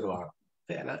தீர்த்துருவாங்க.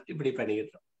 இப்படி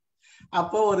பண்ணிக்கிட்டோம்.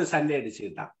 அப்போ ஒரு சண்டை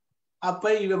அடிச்சுக்கிட்டான்.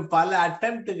 அப்ப இவன் பல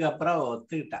அட்டெம்ப்டுக்கு அப்புறம்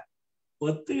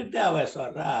ஒத்துக்கிட்டு அவ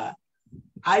சொல்றா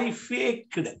ஐ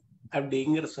ஃபேக்டு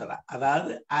அப்படிங்கிற சொல்றா.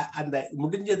 அதாவது அந்த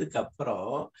முடிஞ்சதுக்கு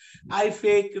அப்புறம் ஐ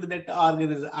ஃபேக்டு தட்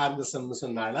ஆர்கசம்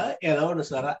சொன்னாலும் ஏதோ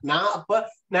ஒண்ணு சொல்றா. நான் அப்ப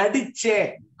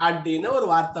நடிச்சேன் அப்படின்னு ஒரு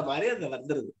வார்த்தை மாதிரி அது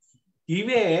வந்துருது.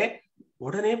 இவன்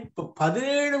உடனே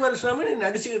 17 வருஷமே நீ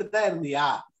நடிச்சுக்கிட்டு தான் இருந்தியா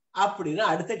அப்படின்னு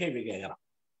அடுத்த கேள்வி கேட்கறான்.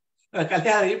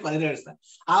 கல்யாணம் 17 வருஷம்.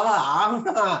 அவ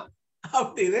ஆமா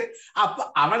அப்படின்னு. அப்ப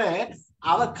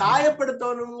அவ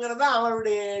காயப்படுத்தணுங்கிறதா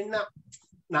அவனுடைய எண்ணம்.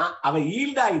 அவ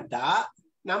ஈல்டாயிட்டா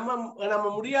நம்ம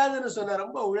முடியாதுன்னு சொன்ன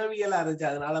ரொம்ப உளவியலா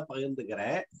இருந்துச்சு, அதனால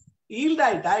பகிர்ந்துக்கிறேன்.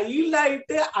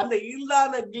 ஈல்டாயிட்டு அந்த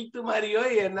ஈல்டான கில்ட் மாதிரியோ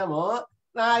என்னமோ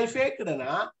நான் ஐ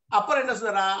ஃபேக்குடனா. அப்புறம் என்ன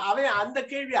சொல்றா அவன் அந்த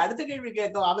கேள்வி அடுத்த கேள்வி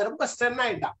கேட்க அவன் ரொம்ப ஸ்டன்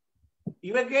ஆயிட்டான்.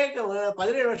 இவன் கேட்க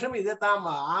 17 வருஷம் இதைத்தான்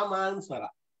ஆமான்னு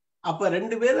சொல்றான். அப்ப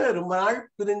 2 பேரும் ரொம்ப நாள்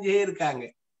பிரிஞ்சே இருக்காங்க.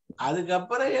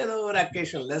 அதுக்கப்புறம் ஏதோ ஒரு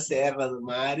அக்கேஷன்ல சேர்றது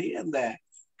மாதிரி அந்த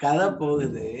கதை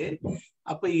போகுது.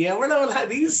 அப்ப எவ்வளவு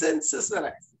ரீசன்ஸ்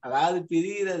அதாவது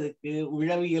பிரியறதுக்கு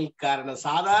உளவியல் காரணம்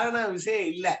சாதாரண விஷயம்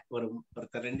இல்ல.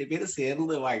 ஒருத்தர் 2 பேரும்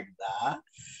சேர்ந்து வாழ்ந்தா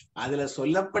அதுல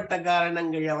சொல்லப்பட்ட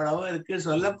காரணங்கள் எவ்வளவோ இருக்கு,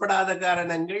 சொல்லப்படாத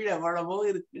காரணங்கள் எவ்வளவோ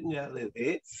இருக்குங்கிறது.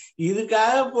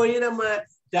 இதுக்காக போய் நம்ம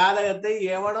ஜாதகத்தை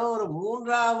எவனோ ஒரு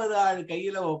 3வது ஆள்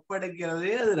கையில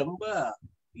ஒப்படைக்கிறதே அது ரொம்ப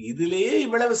இதுலயே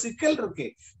இவ்வளவு சிக்கல் இருக்கு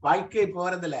வாழ்க்கை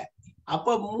போறதுல.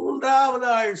 அப்ப 3வது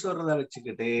ஆள் சொல்றத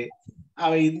வச்சுக்கிட்டு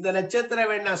அவ இந்த நட்சத்திரம்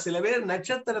வேண்டாம், சில பேர்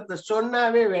நட்சத்திரத்தை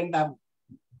சொன்னாவே வேண்டாம்,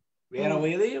 வேற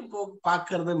எதையும்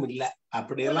பாக்குறதும் இல்ல,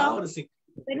 அப்படியெல்லாம் ஒரு சிக்கல்.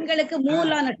 பெண்களுக்கு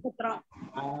மூல நட்சத்திரம்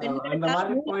அந்த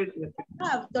மாதிரி போயிட்டு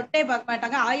தொட்டே பார்க்க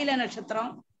மாட்டாங்க. ஆயில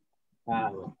நட்சத்திரம்,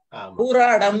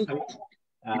 பூராடம்.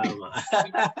 ஆமா,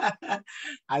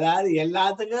 அதாவது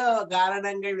எல்லாத்துக்கும்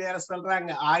காரணங்கள் வேற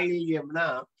சொல்றாங்க. ஆயில்யம்னா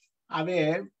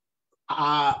அவன்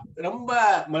ரொம்ப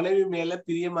மனைவி மேல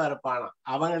பிரியமா இருப்பானா,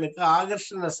 அவங்களுக்கு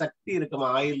ஆகர்ஷண சக்தி இருக்குமா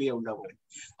ஆயில்யம் உள்ளவங்களுக்கு.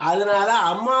 அதனால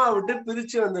அம்மாவை விட்டு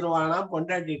பிரிச்சு வந்துருவானா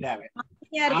பொண்டாட்டிட்டாவே.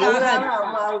 அதனால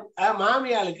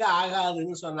மாமியாளுக்கு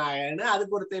ஆகாதுன்னு சொன்னாங்கன்னு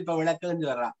அதுக்கு ஒருத்தர் இப்ப விளக்கம்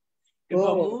சொல்றான். இப்ப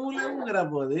மூலம்ங்கிற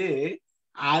போது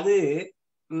அது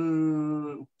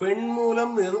பெண்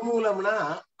மூலம் நிர்மூலம்னா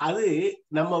அது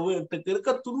நம்ம வீட்டுக்கு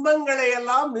இருக்க துன்பங்களை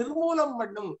எல்லாம் நிர்மூலம்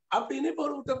பண்ணும் அப்படின்னு இப்ப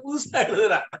ஒரு புதுசா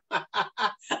எழுதுறான்.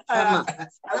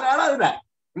 அதனால அதுதான்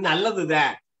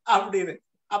நல்லதுதான் அப்படின்னு.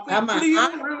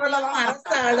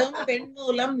 அரசாலும் பெண்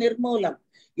மூலம் நிர்மூலம்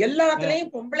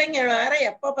எல்லாத்துலயும் பொம்பளைங்க வேற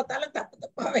எப்ப பார்த்தாலும்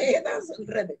தப்பாவே தான்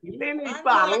சொல்றது. இல்லைன்னு இப்ப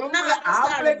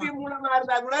ஆம்பளைக்கு மூலமா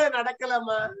இருந்தா கூட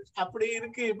நடக்கலாமா, அப்படி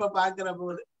இருக்கு இப்ப பாக்குற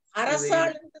போது.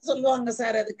 அரசாளுன்னு சொல்லுவாங்க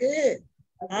சார் அதுக்கு.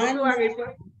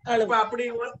 அப்படி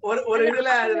ஒரு இதுல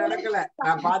அது நடக்கல,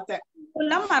 நான் பார்த்தேன்.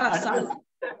 என்னம்மா அரசாளும்?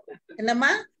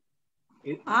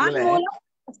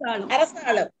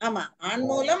 ஆமா, ஆண்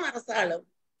மூலம் அரசாளும்,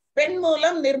 பெண்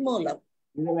மூலம் நிர்மூலம்.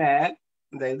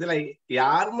 இதுல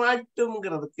யார்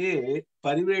மாட்டும்ங்கிறதுக்கு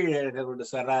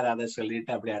பரிவேழகர் சொல்றாரு. அதை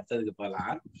சொல்லிட்டு அப்படி அடுத்ததுக்கு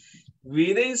போலாம்.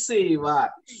 வினை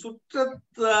செய்வார்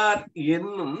சுற்றத்தார்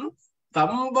என்னும்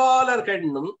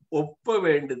தம்பாளர்களும் ஒப்ப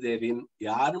வேண்டுதலின்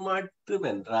யார் மாட்டும்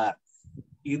என்றார்.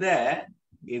 இத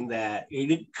இந்த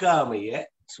இழுக்காமைய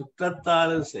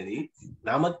சுற்றத்தாலும் சரி,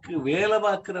 நமக்கு வேலை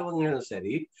பார்க்கிறவங்களும்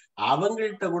சரி,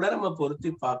 அவங்கள்ட்ட கூட நம்ம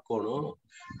பொருத்தி பார்க்கணும்,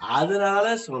 அதனால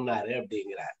சொன்னாரு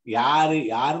அப்படிங்கிறார்.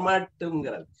 யார்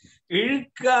மாட்டும்ங்கிறது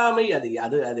இழுக்காமை.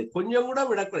 அது கொஞ்சம் கூட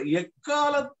விடக்கூடாது.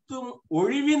 எக்காலத்தும்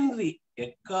ஒழிவின்றி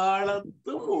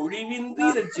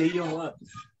இதை செய்யும்.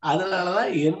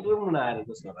 அதனாலதான் என்றும் நான்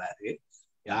சொல்றாரு,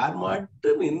 யார்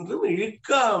மட்டும் என்றும்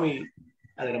இழுக்காமை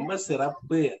அது ரொம்ப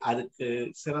சிறப்பு, அதுக்கு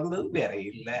சிறந்தது வேற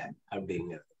இல்லை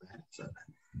அப்படிங்கிறது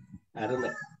சொல்றாரு. அருமை.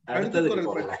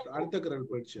 அடுத்த குறள்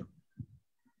போயிடுச்சு.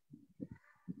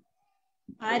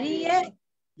 அரிய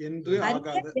என்று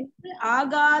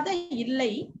ஆகாத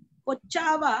இல்லை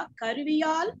பொச்சாவா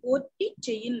கருவியால் போற்றி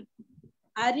செய்யின்.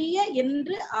 அரிய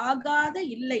என்று ஆகாத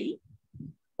இல்லை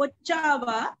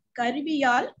பொச்சாவா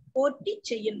கருவியால் போற்றி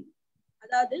செய்யின்.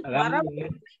 அதாவது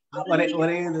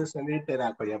ஒரே இது சொல்லிட்டு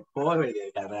நான் கொஞ்சம் போக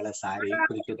வேண்டியதுனால சாரி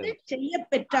குறிக்கிறது. செய்ய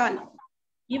பெற்றால்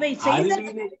இவை செய்த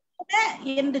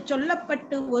என்று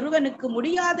சொல்லப்பட்டு ஒருவனுக்கு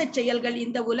முடியாத செயல்கள்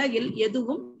இந்த உலகில்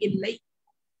எதுவும் இல்லை.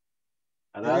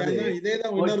 அதாவது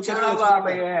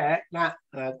நான்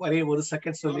ஒரே ஒரு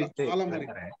செகண்ட் சொல்லிட்டு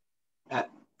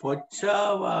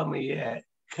பொச்சாவாமைய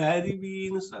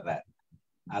கருவின்னு சொல்றாரு.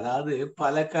 அதாவது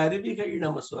பல கருவிகள்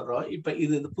நம்ம சொல்றோம். இப்ப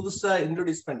இது புதுசா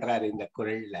இன்ட்ரோடியூஸ் பண்றாரு இந்த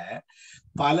குறள்ல.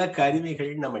 பல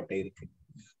கருவிகள் நம்மகிட்ட இருக்கு.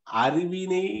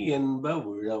 அறிவினை என்ப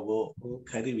உழவோ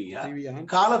கருவியா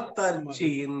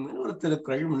காலத்தாட்சியின் ஒரு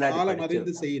திருக்குறள் முன்னாடி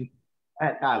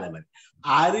காலமறி.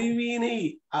 அறிவினை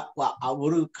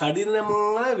ஒரு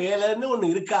கடினமான வேலைன்னு ஒண்ணு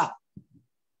இருக்கா?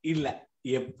 இல்ல.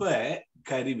 எப்ப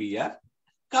கருவியா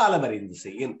காலமறிந்து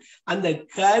செய்யும். அந்த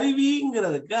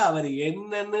கருவிங்கிறதுக்கு அவர்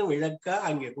என்னன்னு விளக்க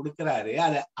அங்க கொடுக்கிறாரு.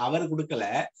 அத அவர் கொடுக்கல,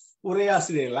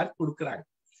 உரையாசிரியர்களால் கொடுக்குறாங்க.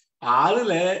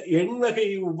 அதுல எண்வகை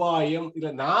உபாயம்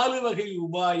இல்ல 4 வகை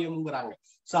உபாயம்ங்கிறாங்க.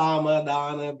 சாம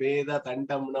தான பேத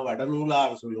தண்டம்னு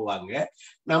வடநூலார் சொல்லுவாங்க.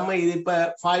 நம்ம இது இப்ப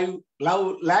 5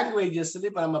 லாங்குவேஜஸ்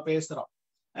இப்ப நம்ம பேசுறோம்.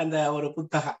 அந்த ஒரு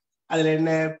புத்தகம் அதுல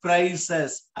என்ன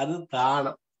பிரைசஸ், அது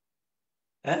தானம்.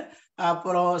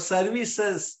 அப்புறம்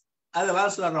சர்வீசஸ்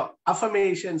அதெல்லாம் சொல்றோம்,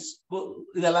 அஃபர்மேஷன்ஸ்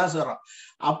இதெல்லாம் சொல்றோம்.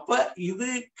 அப்ப இது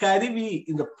கருவி,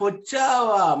 இந்த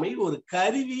பொச்சாவாமை ஒரு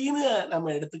கருவின்னு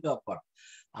நம்ம எடுத்துக்க போறோம்.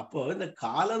 அப்போ இந்த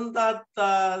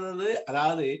காலந்தாழ்த்தாதது,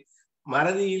 அதாவது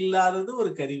மறதி இல்லாதது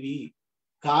ஒரு கருவி,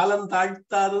 காலம்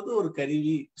தாழ்த்தாதது ஒரு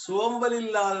கருவி, சோம்பல்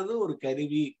இல்லாதது ஒரு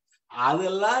கருவி,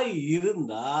 அதெல்லாம்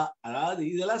இருந்தா, அதாவது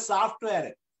இதெல்லாம் சாஃப்ட்வேர்.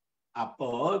 அப்போ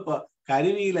இப்போ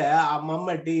கருவியில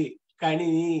மம்மட்டி,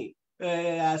 கணினி,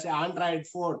 ஆண்ட்ராய்டு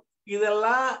போன்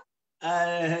இதெல்லாம்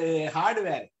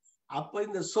ஹார்ட்வேர். அப்போ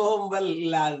இந்த சோம்பல்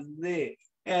இல்லாதது,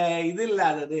 இது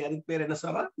இல்லாதது, அதுக்கு பேர் என்ன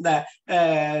சொல்றோம், இந்த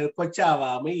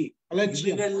கொச்சாவாமை,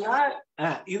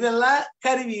 இதெல்லாம்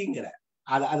கருவிங்கிற.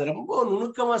 அது ரொம்ப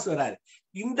நுணுக்கமா சொல்றாரு.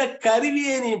 இந்த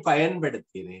கருவியை நீ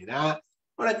பயன்படுத்தினா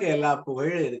உனக்கு எல்லா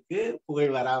புகழும் இருக்கு,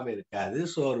 புகழ் வராம இருக்காது,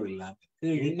 சோர்வு இல்லாம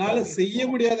இருக்கு. செய்ய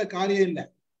முடியாத காரியம் இல்ல,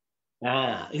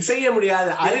 செய்ய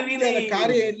முடியாது அறிவினை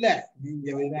காரியம் இல்ல. நீங்க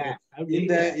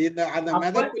இந்த அந்த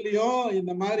மெதப்பிலையும்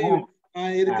இந்த மாதிரி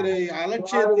இருக்கிற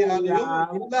அலட்சியத்தினாலையும்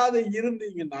இல்லாத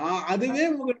இருந்தீங்கன்னா அதுவே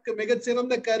உங்களுக்கு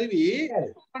மிகச்சிறந்த கருவி.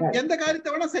 எந்த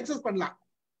காரியத்தை வேணா சக்சஸ் பண்ணலாம்.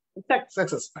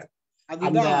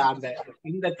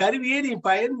 இந்த கருவியை நீ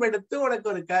பயன்படுத்த உனக்கு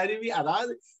ஒரு கருவி.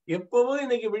 அதாவது எப்பவும்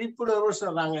இன்னைக்கு விழிப்புணர்வு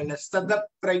சொல்றாங்க, ஸ்தத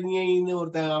பிரஜைன்னு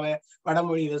ஒருத்தன்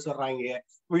வடமொழியில சொல்றாங்க,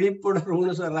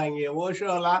 விழிப்புணர்வுன்னு சொல்றாங்க.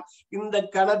 ஓஷோலாம் இந்த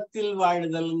கணத்தில்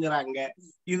வாழுதல்ங்கிறாங்க.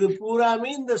 இது பூராமே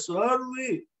இந்த சோர்வு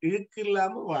இழுக்கு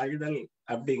இல்லாம வாழுதல்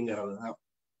அப்படிங்கறதுதான்.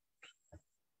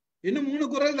 இன்னும் 3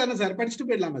 குறள் தானே சார், படிச்சுட்டு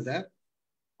போயிடலாமா சார்?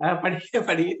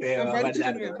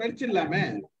 படிச்சிடலாமே,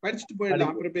 படிச்சுட்டு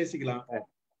போயிடலாம், அப்புறம் பேசிக்கலாம்.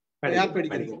 யார்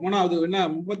படிக்கிறது? 3வது என்ன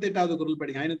 38வது குறள்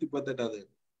படிங்க. 538வது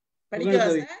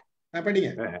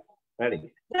படிங்க.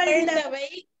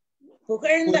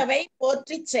 புகழ்ந்தவை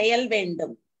போற்றி செயல்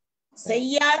வேண்டும்,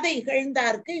 செய்யாத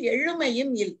இகழ்ந்தார்க்கு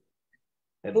எழுமையும் இல்.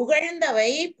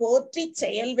 புகழ்ந்தவை போற்றி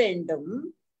செயல் வேண்டும்,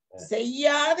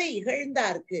 செய்யாத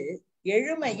இகழ்ந்தார்க்கு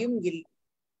எழுமையும் இல்.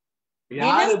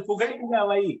 யாரு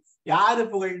புகழ்ந்தவை? யாரு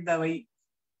புகழ்ந்தவை?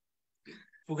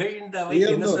 புகழ்ந்தவை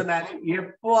என்ன சொன்னாரு?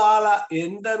 எப்பாலா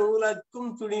எந்த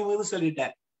நூலுக்கும் துணிவுன்னு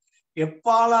சொல்லிட்டார்,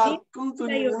 எப்பாலாக்கும்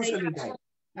துணிவுன்னு சொல்லிட்டார்.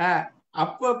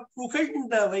 அப்ப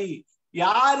புகழ்ந்தவை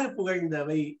யாரு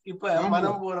புகழ்ந்தவை? இப்ப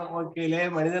மனம் போற போக்கிலே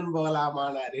மனிதன்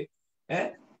போகலாமானாரு.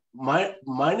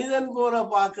 மனிதன் போற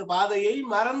பாதையை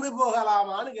மறந்து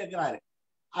போகலாமான்னு கேக்குறாரு.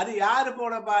 அது யாரு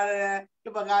போன பாதை?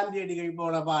 இப்ப காந்தியடிகள்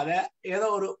போன பாதை, ஏதோ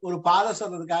ஒரு பாதை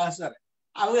சொல்றதுக்காக சொல்ற.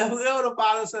 அவங்க ஒரு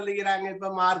பாதை சொல்லிக்கிறாங்க.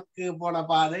 இப்ப மார்க்கு போன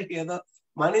பாதை ஏதோ.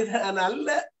 மனிதன் அல்ல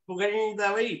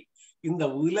புகழ்ந்தவை. இந்த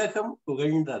உலகம்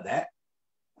புகழ்ந்தத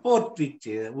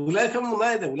போற்றிச்சு. உலகம்னா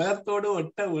இந்த உலகத்தோடு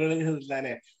ஒட்ட உலகம்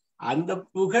தானே. அந்த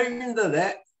புகழ்ந்தத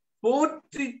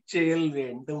போற்றி செயல்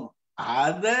வேண்டும்.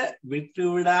 அதை விட்டு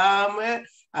விடாம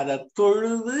அதை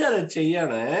தொழுது அதை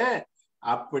செய்யணும்.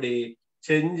 அப்படி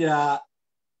செஞ்சா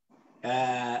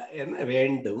என்ன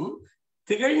வேண்டும்?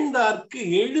 திகழ்ந்தார்க்கு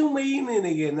எழுமைன்னு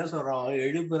இன்னைக்கு என்ன சொல்றோம்?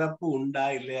 எழுபிறப்பு உண்டா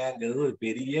இல்லையாங்கிறது ஒரு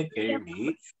பெரிய கேள்வி.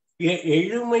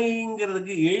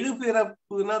 எழுமைங்கிறதுக்கு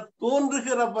எழுபிறப்புனா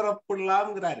தோன்றுகிற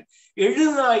பிறப்புலாம்ங்கிறாரு.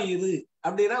 எழுநாயிரு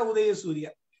அப்படின்னா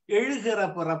உதயசூரியன். எழுகிற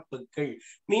பிறப்புகள்,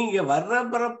 நீங்க வர்ற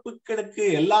பிறப்புகளுக்கு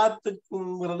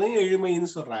எல்லாத்துக்கும் எழுமைன்னு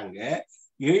சொல்றாங்க.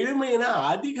 எழுமைனா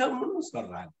அதிகம்னு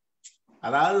சொல்றாங்க.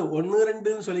 அதாவது 1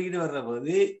 2ன்னு சொல்லிக்கிட்டு வர்ற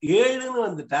போது 7ன்னு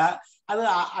வந்துட்டா அது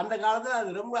அந்த காலத்துல அது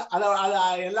ரொம்ப அது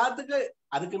எல்லாத்துக்கும்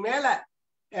அதுக்கு மேல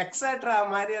எக்ஸட்ரா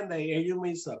மாதிரி அந்த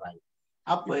எழுமை சொல்றாங்க.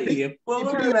 அப்ப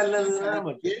எப்பவும் நல்லதுன்னா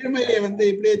எழுமையை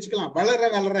இப்படி வச்சுக்கலாம். வளர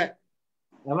வளர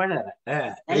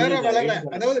வளர வளர,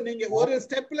 அதாவது நீங்க ஒரு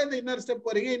ஸ்டெப்ல இருந்து இன்னொரு ஸ்டெப்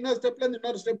போறீங்க, இன்னொரு ஸ்டெப்ல இருந்து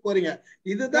இன்னொரு ஸ்டெப் போறீங்க.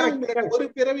 இதுதான் உங்களுக்கு ஒரு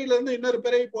பிறவியில இருந்து இன்னொரு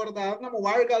பிறவி போறதாக நம்ம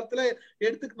வாழ்காலத்துல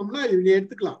எடுத்துக்கணும்னா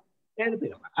எடுத்துக்கலாம்.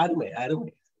 அருமை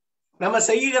அருமை. நம்ம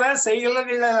செய்கிற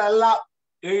செயல்கள் எல்லாம்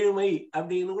எழுமை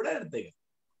அப்படின்னு கூட எடுத்துக்க.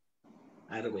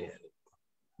 அருமை.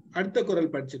 அடுத்த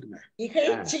குறள் படிச்சுடுங்க.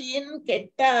 இகழ்ச்சியின்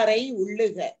கெட்டாரை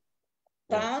உள்ளுக,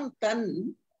 தாம் தன்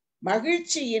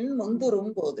மகிழ்ச்சியின்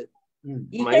முந்துரும் போது.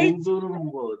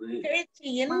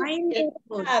 இகழ்ச்சியின்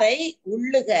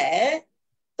உள்ளுக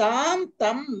தாம்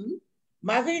தம்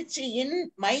மகிழ்ச்சியின்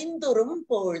மைந்துரும்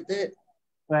பொழுது.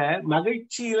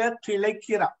 மகிழ்ச்சியில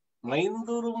திளைக்கிறான்,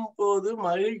 மைந்துரும் போது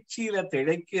மகிழ்ச்சியில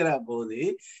திளைக்கிற போது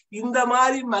இந்த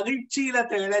மாதிரி மகிழ்ச்சியில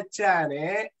திளைச்சானே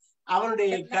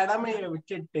அவனுடைய கடமையை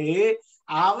விட்டுட்டு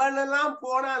அவனெல்லாம்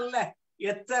போனான்ல,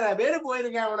 எத்தனை பேரு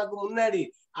போயிருக்கேன் உனக்கு முன்னாடி,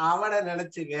 அவனை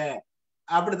நினைச்சுக்க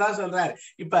அப்படித்தான் சொல்றாரு.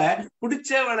 இப்ப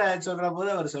குடிச்சவனை சொல்ற போது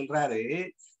அவர் சொல்றாரு,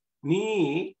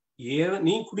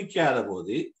 நீ குடிக்காத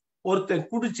போது ஒருத்தன்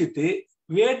குடிச்சிட்டு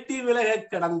வேட்டி விலக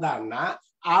கிடந்தான்னா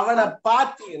அவனை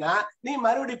பார்த்தீங்கன்னா நீ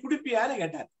மறுபடியும் குடிப்பியான்னு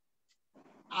கேட்டாரு.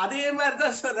 அதே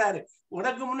மாதிரிதான் சொல்றாரு,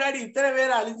 உனக்கு முன்னாடி இத்தனை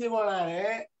பேர் அழிஞ்சு போனானே,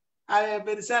 அவன்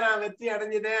பெருசா நான் வெற்றி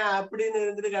அடைஞ்சிட்டேன் அப்படின்னு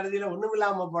இருந்துட்டு கடைசியில ஒண்ணும்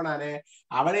இல்லாம போனானே,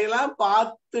 அவனையெல்லாம்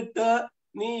பார்த்துட்டு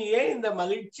நீ ஏன் இந்த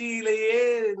மகிழ்ச்சியிலேயே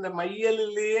இந்த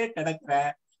மையலிலேயே கிடக்குற,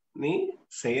 நீ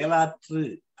செயலாற்று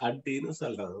அப்படின்னு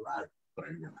சொல்றதுதான்.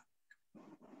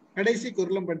 கடைசி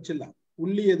குரலும் படிச்சிடலாம்.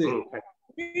 உள்ளியது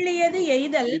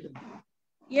எய்தல்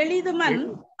எளிதுமன்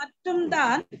மற்றும்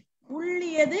தான்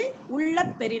உள்ளியது உள்ள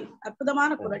பெறின்.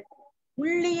 அற்புதமான குரல்.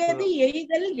 உள்ளியது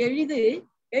எய்தல்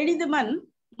எளிதுமன்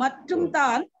மற்றும்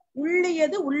தான்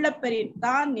உள்ளியது உள்ள பெறின்.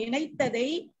 தான் நினைத்ததை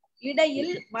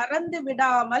இடையில் மறந்து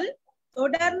விடாமல்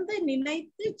தொடர்ந்து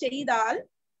நினைத்து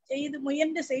செய்து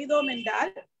முயன்று செய்தோம்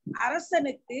என்றால்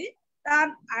அரசனுக்கு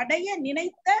தான் அடைய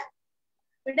நினைத்த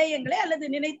விடயங்களை அல்லது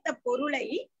நினைத்த பொருளை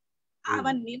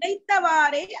அவன்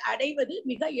நினைத்தவாறே அடைவது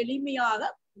மிக எளிமையாக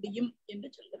முடியும் என்று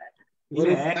சொல்கிறார்.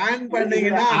 வருதா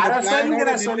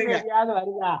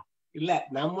இல்ல,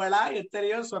 நம்மளா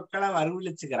எத்தனையோ சொற்களை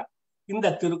வருவிச்சுக்கிறான் இந்த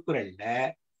திருக்குறள்ல.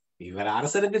 இவர்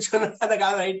அரசனுக்கு சொன்ன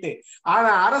காலம் ரைட்டு,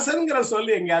 ஆனா அரசன்கிற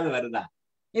சொல்லி எங்கேயாவது வருதா?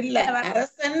 இல்ல,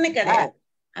 அரசன்னு கிடையாது.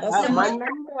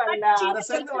 மன்னன் வரல,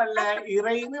 அரசன் வரல,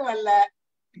 இறைன்னு வரல,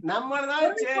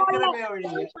 நம்மதான் சேர்க்கிறமே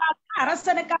வழி.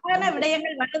 அரசனுக்கான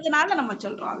விடயங்கள் வருதுனால நம்ம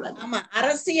சொல்றோம். ஆமா,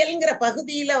 அரசியல்ங்கிற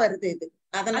பகுதியில வருது இது.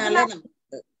 அதனால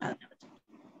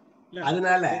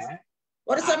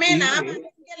ஒரு சமயம் நாம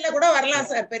கூட வரலாம்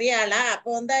சார், பெரிய ஆளா அப்ப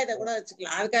வந்தா இத கூட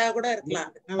வச்சுக்கலாம், அதுக்காக கூட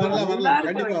இருக்கலாம்.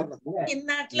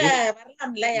 இந்நாட்டுல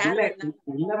வரலாம்ல.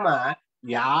 இல்லம்மா,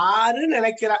 யாரு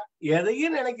நினைக்கிறா,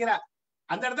 எதையும் நினைக்கிறா,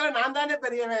 அந்த இடத்துல நான் தானே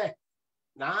பெரியவன்,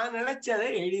 நான் நினைச்சதை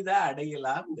எளிதா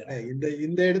அடையலாம்.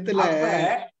 இந்த இடத்துல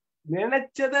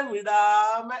நினைச்சதை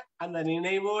விடாம அந்த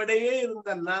நினைவோடையே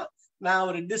இருந்தேன்னா, நான்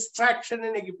ஒரு டிஸ்ட்ராக்ஷன்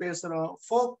இன்னைக்கு பேசுறோம்,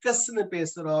 போக்கஸ்ன்னு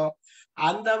பேசுறோம்,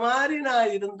 அந்த மாதிரி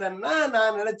நான் இருந்தேன்னா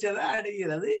நான் நினைச்சதை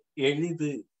அடைகிறது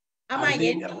எளிது. ஆமா,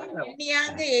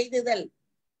 எண்ணியாக எய்துதல்.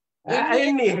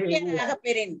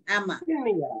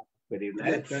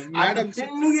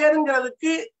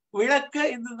 பெரியங்கிறதுக்கு விளக்க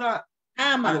இதுதான்.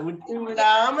 விட்டு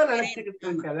விடாம நினைச்சுக்கிட்டு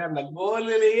இருக்காது, அந்த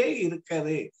கோலிலேயே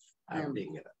இருக்குது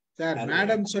அப்படிங்கிற. சார்,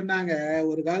 மேடம் சொன்னாங்க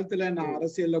ஒரு காலத்துல நான்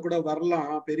அரசியல்ல கூட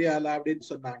வரலாம் பெரிய ஆளா அப்படின்னு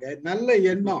சொன்னாங்க. நல்ல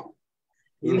எண்ணம்.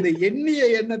 இந்த எண்ணிய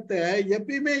எண்ணத்தை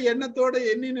எப்பயுமே எண்ணத்தோட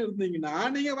எண்ணின்னு இருந்தீங்கன்னா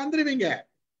நீங்க வந்துருவீங்க,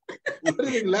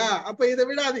 புரியுதுங்களா? அப்ப இதை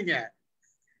விடாதீங்க.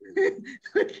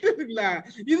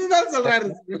 இதுதான் சொல்றாரு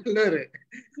வள்ளுவர்.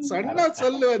 சொன்ன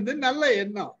சொல்லு வந்து நல்ல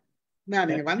எண்ணம்.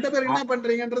 நீங்க வந்த பிறகு என்ன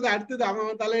பண்றீங்கன்றது அடுத்தது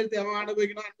அவன் தலையெழுத்து அவன்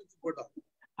அனுபவிக்கணும் போட்டோம்.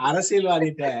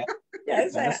 அரசியல்வாதிட்ட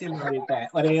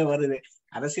ஒரே வருது.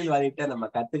 அரசியல்வாதிட்ட நம்ம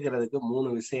கத்துக்கிறதுக்கு 3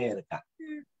 விஷயம் இருக்கான்.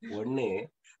 ஒண்ணு,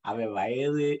 அவன்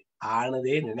வயது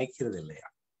ஆனதே நினைக்கிறது இல்லையா.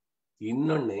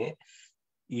 இன்னொன்னு,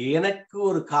 எனக்கு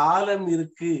ஒரு காலம்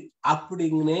இருக்கு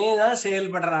அப்படின்னே தான்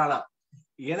செயல்படுறானா.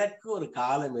 எனக்கு ஒரு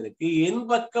காலம் இருக்கு, என்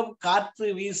பக்கம் காற்று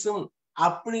வீசும்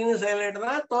அப்படின்னு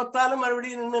செயல்படுறா, தோத்தாலும்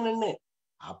மறுபடியும் நின்னு.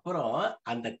 அப்புறம்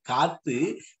அந்த காத்து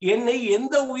என்னை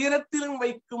எந்த உயரத்திலும்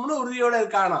வைக்கும்னு உறுதியோட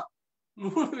இருக்கானா.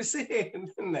 3 விஷயம்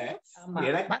என்னென்ன,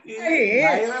 எனக்கு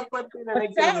பத்தி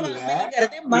நினைக்கிறது இல்ல,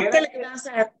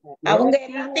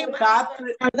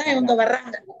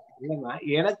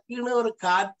 எனக்குன்னு ஒரு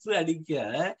காற்று அடிக்க,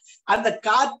 அந்த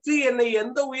காற்று என்னை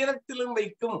எந்த உயரத்திலும்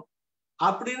வைக்கும்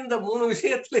அப்படின்னு இந்த 3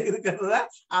 விஷயத்துல இருக்கிறத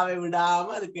அவன்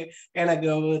விடாம அதுக்கு. எனக்கு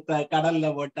கடல்ல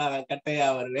போட்டா கட்டையா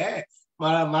வருவேன்,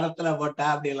 மரத்துல போட்டா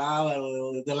அப்படிலாம்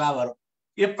இதெல்லாம் வரும்,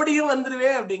 எப்படியும்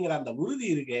வந்துருவே அப்படிங்கிற அந்த உறுதி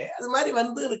இருக்கே, அது மாதிரி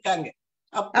வந்து இருக்காங்க.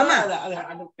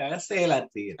 அதுக்காக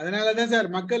செயலாற்றி. அதனாலதான் சார்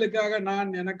மக்களுக்காக நான்,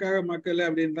 எனக்காக மக்கள்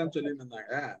அப்படின்னு தான் சொல்லி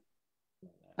இருந்தாங்க.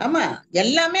 ஆமா,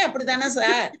 எல்லாமே அப்படித்தானே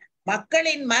சார்.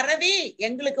 மக்களின் மறதி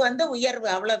எங்களுக்கு வந்து உயர்வு,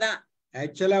 அவ்வளவுதான்.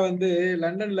 ஆக்சுவலா வந்து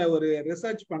லண்டன்ல ஒரு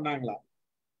ரிசர்ச் பண்ணாங்களாம்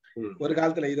ஒரு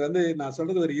காலத்துல. இது வந்து நான்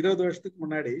சொல்றது ஒரு 20 வருஷத்துக்கு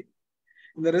முன்னாடி.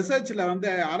 இந்த ரிசர்ச்ல வந்து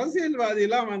அரசியல்வாதி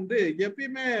எல்லாம் வந்து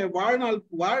எப்பயுமே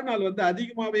வாழ்நாள் வந்து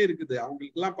அதிகமாவே இருக்குது.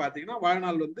 அவங்களுக்கு எல்லாம் பாத்தீங்கன்னா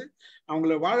வாழ்நாள் வந்து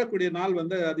அவங்கள வாழக்கூடிய நாள்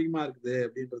வந்து அதிகமா இருக்குது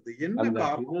அப்படின்றது என்ன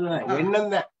காரணம்?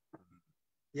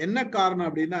 என்ன காரணம்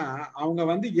அப்படின்னா அவங்க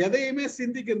வந்து எதையுமே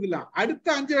சிந்திக்கிறது இல்ல. அடுத்த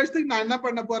 5 வருஷத்துக்கு நான் என்ன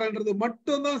பண்ண போறேன்றது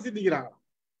மட்டும் தான் சிந்திக்கிறாங்க.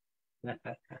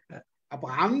 அப்ப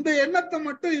அந்த எண்ணத்தை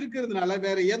மட்டும் இருக்கிறதுனால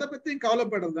வேற எதை பத்தியும்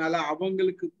கவலைப்படுறதுனால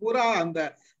அவங்களுக்கு பூரா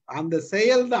அந்த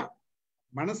செயல் தான்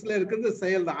மனசுல இருக்கிறது,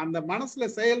 செயல் தான். அந்த மனசுல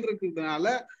செயல் இருக்கிறதுனால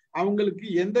அவங்களுக்கு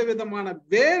எந்த விதமான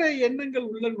வேற எண்ணங்கள்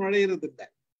உள்ள நுழையிறது இல்லை.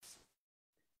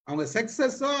 அவங்க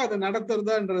சக்சஸோ அதை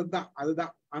நடத்துறதுதான்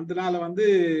அதுதான். அதனால வந்து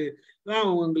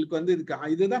உங்களுக்கு வந்து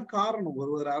இதுதான் காரணம்.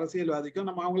 ஒரு அரசியல்வாதிக்கும்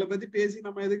நம்ம அவங்கள பத்தி பேசி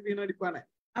நம்ம எதுக்கு வீணடிப்பானே.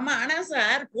 ஆமா. ஆனா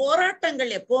சார்,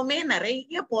 போராட்டங்கள் எப்பவுமே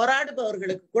நிறைய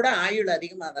போராடுபவர்களுக்கு கூட ஆயுள்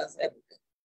அதிகமா தான் சார் இருக்கு.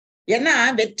 ஏன்னா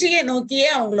வெற்றியை நோக்கியே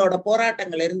அவங்களோட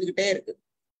போராட்டங்கள் இருந்துகிட்டே இருக்கு.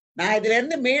 நான் இதுல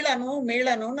இருந்து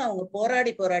மீளணும்னு அவங்க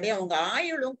போராடி அவங்க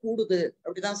ஆயுளும் கூடுது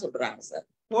அப்படிதான் சொல்றாங்க சார்.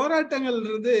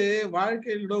 போராட்டங்கள்ன்றது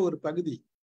வாழ்க்கையோட ஒரு பகுதி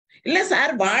இல்ல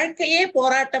சார், வாழ்க்கையே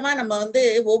போராட்டமா நம்ம வந்து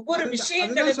ஒவ்வொரு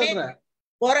விஷயங்களுமே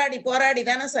போராடி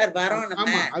தானே சார் வரோம்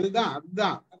நம்ம.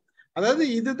 அதுதான் அதாவது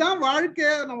இதுதான் வாழ்க்கை.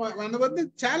 நம்ம வந்து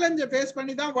சேலஞ்ச ஃபேஸ்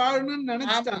பண்ணி தான் வாழணும்னு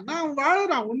நினைச்சிட்டான்னா அவன்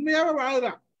வாழுறான், உண்மையாவே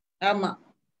வாழுறான். ஆமா.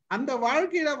 அந்த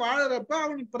வாழ்க்கையில வாழறப்ப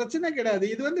அவனுக்கு பிரச்சனை கிடையாது.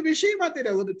 இது வந்து விஷயமா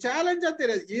தெரியாது, ஒரு சேலஞ்சா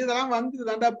தெரியாது. இதெல்லாம் வந்து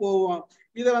தாண்டா போவோம்,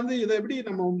 இதை எப்படி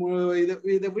நம்ம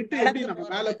இதை விட்டு எப்படி நம்ம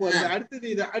மேல போறது,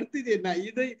 அடுத்தது என்ன,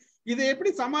 இதை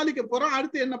எப்படி சமாளிக்க போறோம்,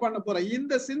 அடுத்து என்ன பண்ண போறோம்,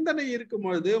 இந்த சிந்தனை இருக்கும்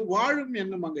பொழுது வாழும்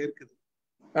எண்ணம் அங்க இருக்குது.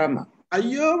 ஆமா.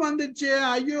 ஐயோ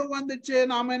வந்துச்சு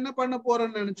நாம என்ன பண்ண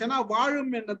போறோம்னு நினைச்சேன்னா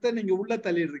வாழும் எண்ணத்தை நீங்க உள்ள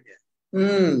தள்ளிடுறீங்க.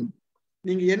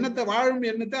 நீங்க எண்ணத்தை வாழும்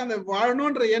எண்ணத்தை அந்த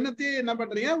வாழணும்ன்ற எண்ணத்தையே என்ன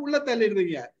பண்றீங்க, உள்ள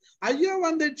தள்ளிடுறீங்க. ஐயோ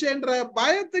வந்துச்சுன்ற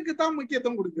பயத்துக்கு தான்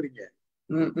முக்கியத்துவம் கொடுக்குறீங்க.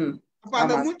 அப்ப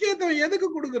அந்த முக்கியத்துவம் எதுக்கு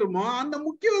கொடுக்குறோமோ அந்த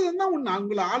முக்கியத்துவம் தான்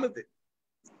உங்களை ஆளுது.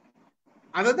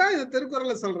 அததான் இந்த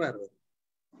திருக்குறள்ல சொல்றாரு.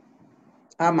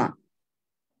 ஆமா.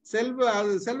 செல்வா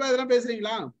இதெல்லாம்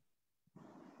பேசுறீங்களா?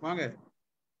 வாங்க.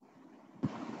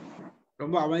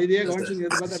 ரொம்ப அமைதியா கவனிச்சுங்க.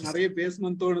 பார்த்தா நிறைய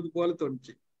பேசணும்னு தோணுது போல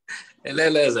தோணுச்சு.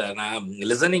 இல்ல சார், நான்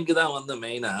லிசனிங்க்கு தான் வந்து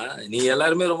மெயினா. நீ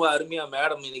எல்லாருமே ரொம்ப அருமையா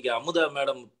மேடம், இன்னைக்கு அமுதா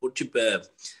மேடம் புடிச்சு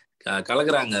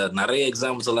கலக்குறாங்க. நிறைய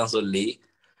எக்ஸாம்பிள்ஸ் எல்லாம் சொல்லி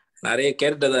நிறைய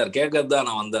கேட்கறது தான்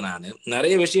நான் வந்தேன். நான்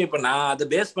நிறைய விஷயம் இப்ப நான் அதை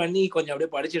பேஸ் பண்ணி கொஞ்சம்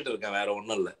அப்படியே படிச்சுட்டு இருக்கேன். வேற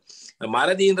ஒண்ணும் இல்லை.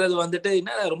 மறதின்றது வந்துட்டு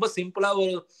என்ன ரொம்ப சிம்பிளா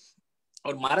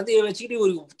ஒரு மறதியை வச்சுக்கிட்டு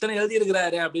ஒரு புத்தனை எழுதி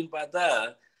இருக்கிறாரு அப்படின்னு பார்த்தா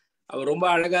அவர் ரொம்ப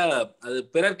அழகா அது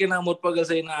பிறர்க்கு நான் முற்பகல்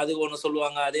செய்யணும் அது ஒண்ணு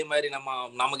சொல்லுவாங்க. அதே மாதிரி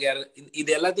நமக்கு இது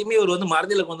எல்லாத்தையுமே இவர் வந்து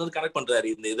மறதியில கொண்டு வந்து கனெக்ட் பண்றாரு.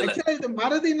 இந்த இதுல இது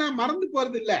மறதினா மறந்து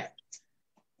போறது இல்ல,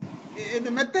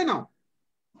 இந்த மெத்தனம்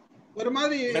ஒரு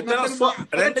மாதிரி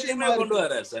ரெண்டுத்தையுமே கொண்டு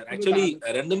வர்றாரு சார். ஆக்சுவலி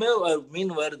ரெண்டுமே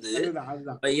மீன் வருது.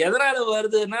 எதனால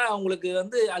வருதுன்னா அவங்களுக்கு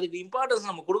வந்து அதுக்கு இம்பார்ட்டன்ஸ்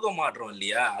நம்ம கொடுக்க மாட்டோம்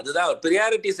இல்லையா. அதுதான் அவர்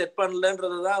ப்ரியாரிட்டி செட்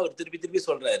பண்ணலன்றதுதான் அவர் திருப்பி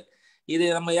சொல்றாரு. இது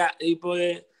நம்ம இப்போ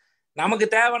நமக்கு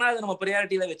தேவைன்னா அதை நம்ம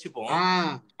ப்ரியாரிட்டியில வச்சுப்போம்,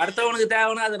 அடுத்தவனுக்கு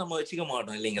தேவைன்னா அதை நம்ம வச்சுக்க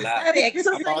மாட்டோம் இல்லைங்களா.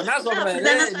 என்ன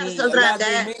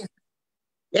சொல்றாரு,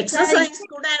 எக்ஸசைஸ்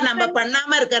கூட நம்ம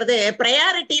பண்ணாம இருக்கிறது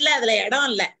ப்ரையாரிட்டில அதுல இடம்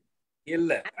இல்ல.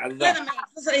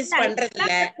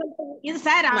 இது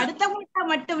சார் அடுத்தவங்களுக்கு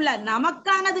மட்டும் இல்ல,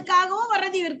 நமக்கானதுக்காகவும்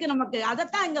வர்றது இருக்கு நமக்கு.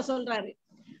 அதத்தான் இங்க சொல்றாரு.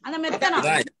 அந்த மெத்தனம்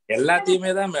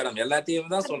எல்லாத்தையுமே தான் மேடம்,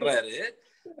 எல்லாத்தையுமே தான் சொல்றாரு.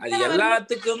 அது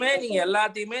எல்லாத்துக்குமே நீங்க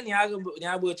எல்லாத்தையுமே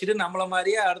ஞாபகம் வச்சுட்டு நம்மள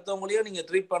மாதிரியே அடுத்தவங்களையும் நீங்க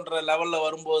ட்ரீட் பண்ற லெவல்ல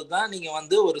வரும்போதுதான் நீங்க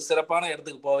வந்து ஒரு சிறப்பான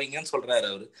இடத்துக்கு போவீங்கன்னு சொல்றாரு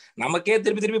அவரு. நமக்கே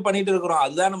திருப்பி பண்ணிட்டு இருக்கிறோம்,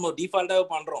 அதுதான் நம்ம டிஃபால்ட்டாவே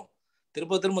பண்றோம்.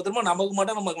 திரும்ப நமக்கு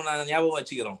மட்டும் நமக்கு ஞாபகம்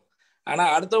வச்சுக்கிறோம். ஆனா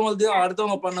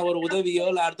அடுத்தவங்க பண்ண ஒரு உதவியோ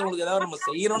இல்ல அடுத்தவங்களுக்கு ஏதாவது நம்ம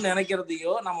செய்யணும்னு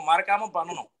நினைக்கிறதையோ நம்ம மறக்காம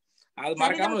பண்ணணும், அது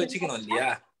மறக்காம வச்சுக்கணும் இல்லையா.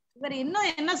 இவர் இன்னும்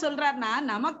என்ன சொல்றாருன்னா,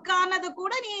 நமக்கானது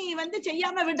கூட நீ வந்து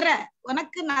செய்யாம விடுற,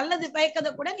 உனக்கு நல்லது பயக்கத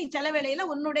கூட நீ சில வேளையில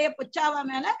உன்னுடைய பொச்சாவா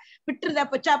மேல விட்டுருத,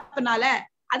 பொச்சாப்புனால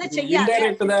அதை செய்ய.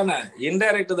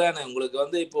 இன்டைரக்ட் தானே உங்களுக்கு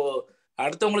வந்து இப்போ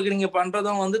அடுத்தவங்களுக்கு நீங்க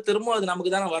பண்றதும் வந்து திரும்ப அது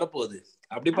நமக்கு தானே வரப்போகுது.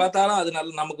 அப்படி பார்த்தாலும்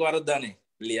அது நமக்கு வர்றது தானே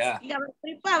இல்லையா. அவர்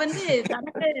குறிப்பா வந்து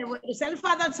தனக்கு ஒரு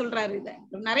செல்ஃபா தான் சொல்றாரு. இத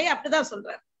நிறைய அப்படிதான்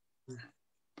சொல்றாரு.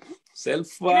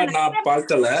 செல்ஃபா நான்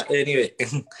பார்க்கல. எனிவே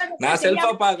நான்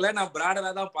செல்ஃபா பார்க்கல, நான் பிராடரா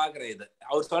தான் பாக்குறேன். இது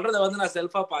அவர் சொல்றத வந்து நான்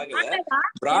செல்ஃபா பார்க்கல,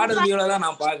 பிராடர் வியூல தான்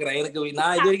நான் பாக்குறேன். எனக்கு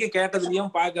நான் இது வரைக்கும்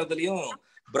கேட்டதுலயும் பாக்குறதுலயும்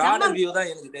பிராடர் வியூ தான்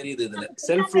எனக்கு தெரியுது. இதுல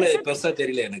செல்ஃப்ல பெருசா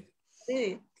தெரியல எனக்கு.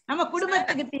 நம்ம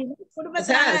குடும்பத்துக்கு தீமை,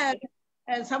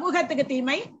 குடும்பத்துல சமூகத்துக்கு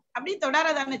தீமை அப்படி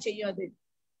தொடரதானே செய்யும். அது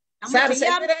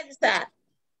சார்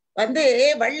வந்து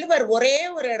வள்ளுவர் ஒரே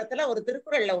ஒரு இடத்துல ஒரு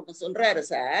திருக்குறள்ல ஒண்ணு சொல்றாரு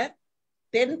சார்.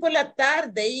 தென்புலத்தார்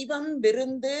தெய்வம்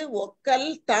விருந்து ஒக்கல்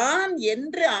தான்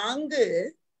என்று ஆங்கு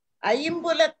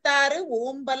ஐம்புலத்தாரு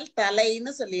ஓம்பல்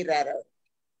தலைன்னு சொல்லிடுறாரு அவர்.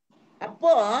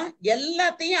 அப்போ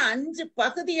எல்லாத்தையும் 5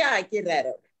 பகுதியா ஆக்கிடுறாரு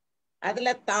அவர்.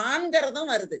 அதுல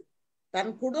தான்கிறதும் வருது,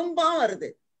 தன் குடும்பம் வருது,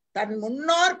 தன்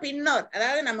முன்னோர் பின்னோர்,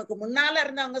 அதாவது நமக்கு முன்னால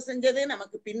இருந்தவங்க செஞ்சது,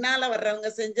 நமக்கு பின்னால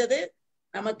வர்றவங்க செஞ்சது,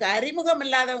 நமக்கு அறிமுகம்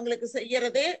இல்லாதவங்களுக்கு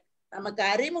செய்யறது, நமக்கு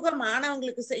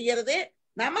அறிமுகமானவங்களுக்கு செய்யறது,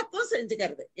 நமக்கும்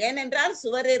செஞ்சுக்கிறது. ஏனென்றால்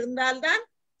சுவர் இருந்தால்தான்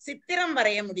சித்திரம்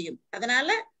வரைய முடியும். அதனால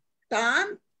தான்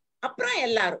அப்புறம்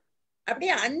எல்லாரும்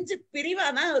அப்படியே 5 பிரிவா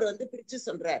தான் அவர் பிரிச்சு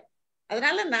சொல்றாரு.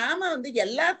 அதனால நாம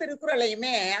எல்லா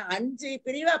திருக்குறளையுமே 5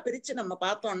 பிரிவா பிரிச்சு நம்ம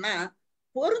பார்த்தோம்னா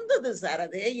பொருந்துது சார்.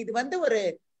 அது இது ஒரு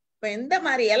இப்ப எந்த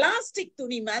மாதிரி எலாஸ்டிக்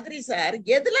துணி மாதிரி சார்,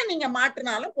 எதுல நீங்க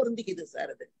மாட்டினாலும் பொருந்திக்குது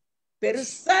சார். அது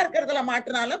பெருசா இருக்கிறதுல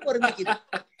மாட்டினாலும் பொருந்திக்குது,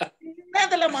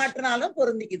 சின்னதுல மாட்டினாலும்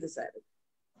பொருந்திக்குது சார்.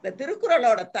 இந்த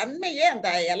திருக்குறளோட தன்மையே அந்த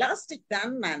எலாஸ்டிக்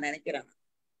தான் நான் நினைக்கிறேன்.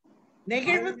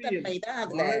 நெகிழ்வு தன்மை தான்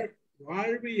அதுல.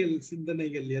 வாழ்வியல்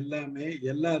சிந்தனைகள் எல்லாமே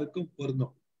எல்லாருக்கும்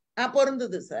பொருந்தும்.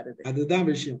 பொருந்துது சார். அதுதான்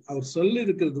விஷயம். அவர் சொல்லி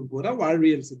இருக்கிறது பூரா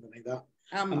வாழ்வியல் சிந்தனை தான்.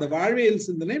 அந்த வாழ்வியல்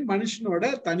சிந்தனை மனுஷனோட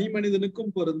தனி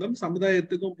மனிதனுக்கும் பொருந்தும்,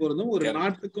 சமுதாயத்துக்கும் பொருந்தும், ஒரு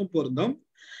நாட்டுக்கும் பொருந்தும்,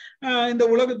 இந்த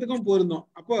உலகத்துக்கும் பொருந்தும்.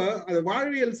 அப்போ அது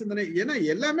வாழ்வியல் சிந்தனை. ஏன்னா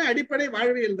எல்லாமே அடிப்படை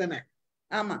வாழ்வியல் தானே.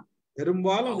 ஆமா,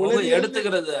 பெரும்பாலும்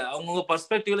எடுத்துக்கிறது அவங்க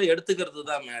பெர்ஸ்பெக்டிவ்ல எடுத்துக்கிறது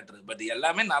தான் மேட்டர். பட்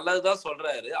எல்லாமே நல்லதுதான்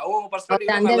சொல்றாரு. அவங்க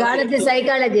பெர்ஸ்பெக்டிவ்ல அந்த காலத்து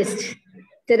சைக்காலஜிஸ்ட்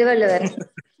திருவள்ளுவர்.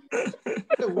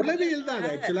 உளவியல் தான்.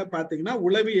 ஆக்சுவலா பாத்தீங்கன்னா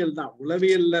உளவியல் தான்.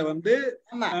 உளவியல்ல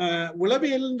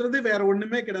உளவியல்ன்றது வேற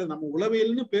ஒண்ணுமே கிடையாது. நம்ம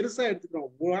உளவியல்னு பெருசா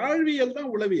எடுத்துக்கிறோம். வாழ்வியல் தான்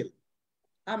உளவியல்.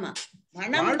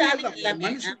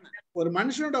 ஒரு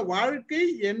மனுஷனோட வாழ்க்கை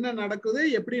என்ன நடக்குது,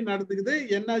 எப்படி நடந்துக்குது,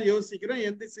 என்ன யோசிக்கிறோம்,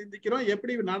 எந்த சிந்திக்கிறோம்,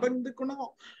 எப்படி நடந்துக்கணும்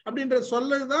அப்படின்ற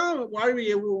சொல்லதான்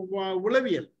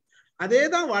உளவியல்.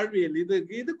 அதேதான் வாழ்வியல்.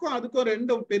 இதுக்கும் அதுக்கும்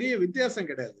ரெண்டும் பெரிய வித்தியாசம்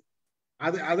கிடையாது.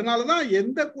 அதனாலதான்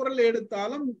எந்த குரல்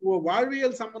எடுத்தாலும்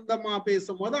வாழ்வியல் சம்பந்தமா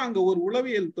பேசும்போது அங்க ஒரு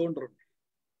உளவியல் தோன்றும்.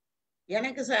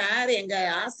 எனக்கு சார் எங்க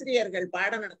ஆசிரியர்கள்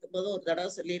பாடம் நடத்தும் போது ஒரு தடவை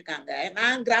சொல்லியிருக்காங்க.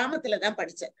 நான் கிராமத்துலதான்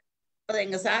படிச்சேன்.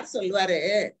 எங்க சார் சொல்லுவாரு,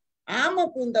 ஆம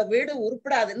பூந்த வீடு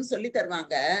உருப்படாதுன்னு சொல்லி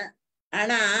தருவாங்க,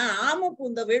 ஆனா ஆம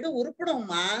பூந்த வீடு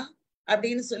உருப்படும்மா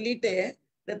அப்படின்னு சொல்லிட்டு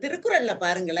இந்த திருக்குறள்ல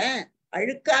பாருங்களேன்,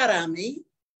 அழுக்காராமை,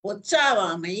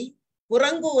 ஒச்சாவாமை,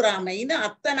 புறங்கூறாமைன்னு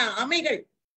அத்தனை ஆமைகள்.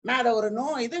 நான் அதை ஒரு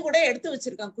இது கூட எடுத்து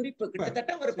வச்சிருக்கேன் குறிப்பு.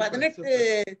 கிட்டத்தட்ட ஒரு 18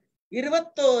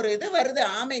 21 இது வருது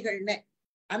ஆமைகள்னு.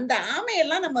 அந்த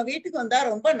ஆமையெல்லாம் நம்ம வீட்டுக்கு வந்தா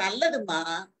ரொம்ப நல்லதுமா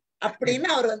அப்படின்னு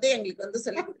அவர் எங்களுக்கு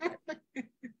சொல்லி கொடுத்தாரு.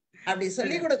 அப்படி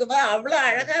சொல்லி கொடுக்கும்போது அவ்வளவு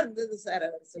அழகா இருந்தது சார்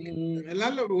அவர் சொல்லி.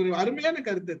 ஒரு அருமையான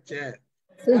கருத்து.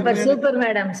 Super super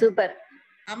madam, super.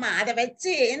 ஆமா, அதை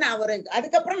வச்சு நான்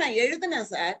அதுக்கப்புறம் நான்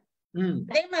எழுதினேன் சார்.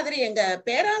 அதே மாதிரி எங்க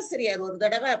பேராசிரியர் ஒரு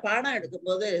தடவை பாடம் எடுக்கும்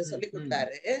போது சொல்லி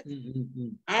கொடுத்தாரு,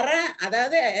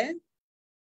 அதாவது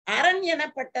அரண்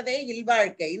எனப்பட்டதே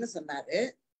இல்வாழ்க்கைன்னு சொன்னாரு.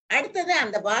 அடுத்தது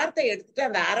அந்த வார்த்தை எடுத்துட்டு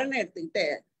அந்த அரண் எடுத்துக்கிட்டு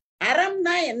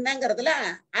அறம்னா என்னங்கிறதுல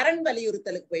அரண்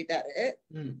வலியுறுத்தலுக்கு போயிட்டாரு.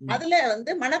 அதுல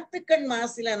மனத்துக்கண்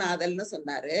மாசிலநாதல்னு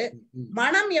சொன்னாரு.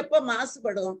 மனம் எப்ப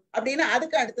மாசுபடும் அப்படின்னு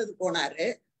அதுக்கு அடுத்தது போனாரு.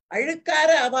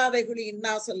 அழுக்காறு அவாவைகுழி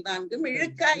இன்னா சொல்றாங்கும்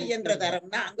இழுக்காய் என்ற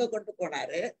தரம்னா அங்க கொண்டு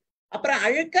போனாரு. அப்புறம்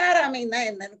அழுக்காராமைன்னா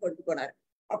என்னன்னு கொண்டு போனாரு.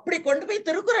 அப்படி கொண்டு போய்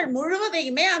திருக்குறள்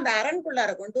முழுவதையுமே அந்த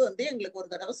அரண்குள்ளார கொண்டு எங்களுக்கு ஒரு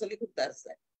தடவை சொல்லி கொடுத்தாரு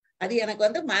சார். அது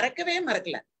எனக்கு மறக்கவே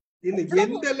மறக்கல. இல்ல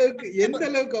எந்த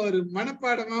அளவுக்கு ஒரு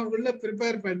மனப்பாடமா உள்ள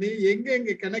ப்ரிப்பேர் பண்ணி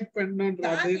எங்க கனெக்ட்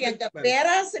பண்ணணும்ன்றது. எங்க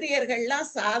பேராசிரியர்கள்லாம்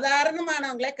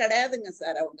சாதாரணமானவங்களே கிடையாதுங்க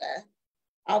சார்.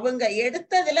 அவங்க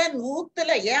எடுத்ததுல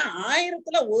 100ல ஏன்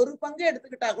 1000ல 1 பங்கு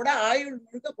எடுத்துக்கிட்டா கூட ஆயுள்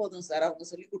முழுக்க போதும் சார் அவங்க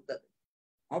சொல்லி கொடுத்தது.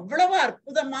 அவ்வளவு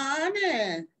அற்புதமான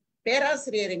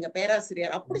பேராசிரியர் எங்க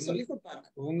பேராசிரியர். அப்படி சொல்லி கொடுப்பாங்க.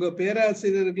 உங்க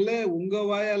பேராசிரியர்களை உங்க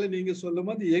வாயால நீங்க சொல்லும்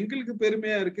போது எங்களுக்கு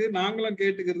பெருமையா இருக்கு. நாங்களும்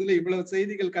கேட்டுக்கிறதுல இவ்வளவு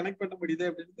செய்திகள் கனெக்ட் பண்ண முடியுது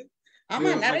அப்படின்னு. ஆமா,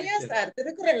 நிறைய சார்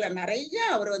திருக்குறள்ல நிறைய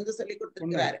அவர் சொல்லி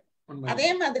கொடுத்திருக்கிறாரு. அதே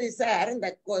மாதிரி சார்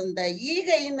இந்த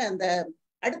ஈகைன்னு அந்த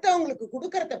அடுத்தவங்களுக்கு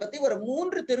கொடுக்கறத பத்தி ஒரு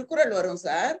 3 திருக்குறள் வரும்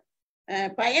சார்.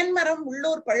 பயன்மரம்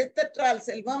உள்ளூர் பழுத்தற்றால்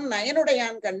செல்வம்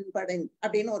நயனுடையான் கண்படின்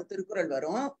அப்படின்னு ஒரு திருக்குறள்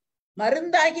வரும்.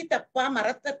 மருந்தாகி தப்பா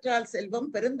மரத்தற்றால் செல்வம்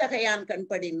பெருந்தகையான்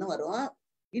கண்படின்னு வரும்.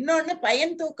 இன்னொன்னு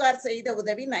பயன் தூக்கார் செய்த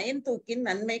உதவி நயன் தூக்கின்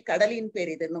நன்மை கடலின்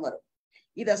பெரிதுன்னு வரும்.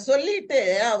 இத சொல்லிட்டு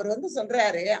அவர்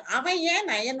சொல்றாரு, அவன் ஏன்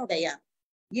நயனுடையான்,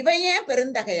 இவன் ஏன்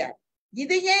பெருந்தகையார்,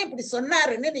 இது ஏன் இப்படி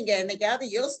சொன்னாருன்னு நீங்க என்னைக்காவது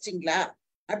யோசிச்சிங்களா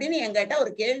அப்படின்னு என்கிட்ட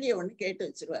ஒரு கேள்வியை ஒண்ணு கேட்டு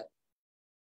வச்சிருவாரு.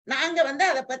 நாங்க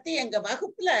அதை பத்தி எங்க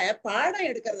வகுப்புல பாடம்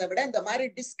எடுக்கிறத விட இந்த மாதிரி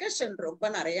டிஸ்கஷன் ரொம்ப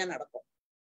நிறைய நடக்கும்.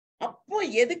 அப்போ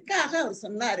எதுக்காக அவர்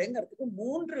சொன்னாருங்கிறதுக்கு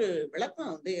 3 விளக்கம்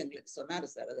எங்களுக்கு சொன்னாரு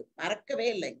சார். அது மறக்கவே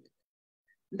இல்லை எங்களுக்கு.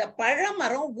 இந்த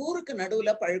பழமரம் ஊருக்கு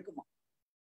நடுவுல பழுக்குமா,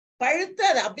 பழுத்து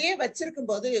அதை அப்படியே வச்சிருக்கும்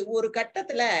போது ஒரு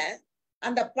கட்டத்துல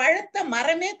அந்த பழத்தை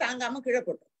மரமே தாங்காம கீழே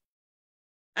போட்டுரும்.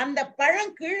 அந்த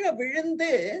பழம் கீழே விழுந்து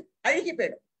அழுகி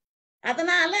போயிடும்.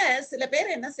 அதனால சில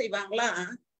பேர் என்ன செய்வாங்களாம்,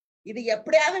 இது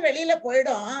எப்படியாவது வெளியில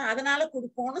போயிடும் அதனால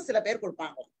கொடுப்போம்னு சில பேர்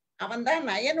கொடுப்பாங்களாம். அவன் தான்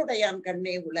நயனுடையான்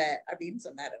கண்ணே உல அப்படின்னு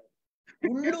சொன்னாரு.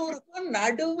 உள்ளூருக்கும்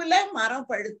நடுவுல மரம்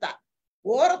பழுத்தா,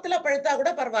 ஓரத்துல பழுத்தா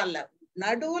கூட பரவாயில்ல,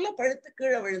 நடுவுல பழுத்து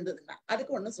கீழே விழுந்ததுன்னா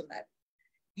அதுக்கு ஒண்ணு சொன்னாரு.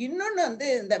 இன்னொன்னு வந்து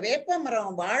இந்த வேப்ப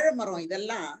மரம், வாழை மரம்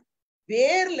இதெல்லாம்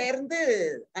வேர்ல இருந்து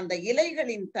அந்த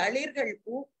இலைகளின் தளிர்கள்,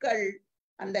 பூக்கள்,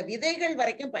 அந்த விதைகள்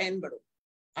வரைக்கும் பயன்படும்.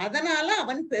 அதனால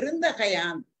அவன்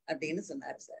பெருந்தகையான் அப்படின்னு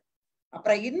சொன்னாரு சார்.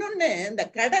 அப்புறம் இன்னொன்னு, இந்த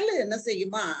கடல் என்ன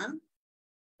செய்யுமா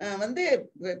வந்து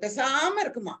பேசாம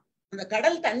இருக்குமா. அந்த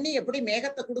கடல் தண்ணி எப்படி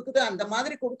மேகத்தை கொடுக்குதோ அந்த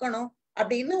மாதிரி கொடுக்கணும்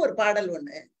அப்படின்னு ஒரு பாடல்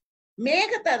ஒண்ணு.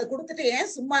 மேகத்தை அது கொடுத்துட்டு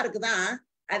ஏன் சும்மா இருக்குதான்,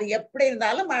 அது எப்படி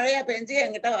இருந்தாலும் மழையா பெஞ்சு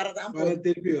என்கிட்ட வரதான்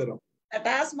திருப்பி வரும்.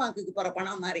 டாஸ்மாக்கு போற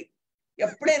பணம் மாதிரி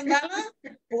எப்படி இருந்தாலும்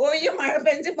போய் மழை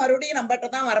பெஞ்சு மறுபடியும் நம்மகிட்ட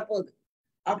தான் வரப்போகுது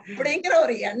அப்படிங்கிற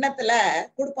ஒரு எண்ணத்துல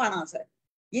கொடுப்பானா சார்.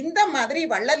 இந்த மாதிரி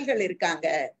வள்ளல்கள் இருக்காங்க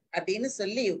அப்படின்னு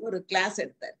சொல்லி ஒரு கிளாஸ்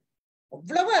எடுத்தார்.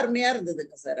 அவ்வளவு அருமையா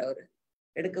இருந்ததுங்க சார் அவரு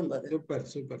எடுக்கும்போது. சூப்பர்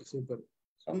சூப்பர் சூப்பர்,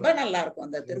 ரொம்ப நல்லா இருக்கும்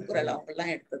அந்த திருக்குறள் அவங்க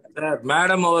எல்லாம் எடுத்தது.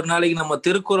 மேடம் ஒரு நாளைக்கு நம்ம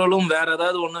திருக்குறளும் வேற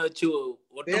ஏதாவது ஒண்ணு வச்சு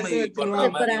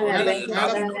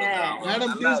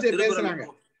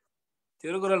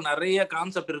திருக்குறள் நிறைய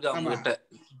கான்செப்ட் இருக்கு அவங்க கிட்ட,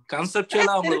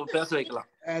 கான்செப்டுவலா அவங்களுக்கு பேச வைக்கலாம்.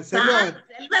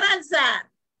 செல்வராஜ் சார்,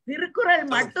 திருக்குறள்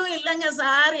மட்டும் இல்லைங்க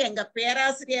சார், எங்க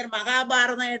பேராசிரியர்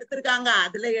மகாபாரதம் எடுத்திருக்காங்க.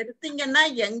 அதுல எடுத்தீங்கன்னா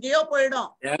எங்கேயோ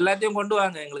போயிடும். எல்லாத்தையும் கொண்டு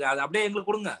வாங்க எங்களுக்கு, அது அப்படியே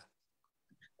எங்களுக்கு கொடுங்க.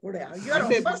 ஐயோ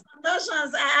ரொம்ப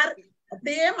சந்தோஷம் சார்,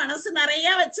 அப்படியே மனசு நிறைய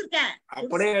வச்சிருக்கேன்.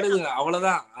 அப்படியே எடுங்க,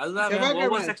 அவ்வளவுதான். அதுதான்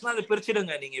ஒவ்வொரு செக்ஷனா அதை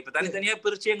பிரிச்சிடுங்க. நீங்க இப்ப தனித்தனியா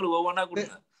பிரிச்சு எங்களுக்கு ஒவ்வொன்றா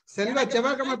கொடுங்க. செல்வா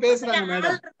செவ்வாய்க்கிழமை பேசுறாங்க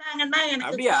மேடம்.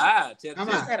 அப்படியா?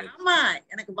 ஆமா,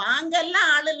 எனக்கு வாங்கெல்லாம்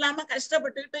ஆள் இல்லாம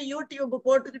கஷ்டப்பட்டுக்கிட்டு யூடியூப்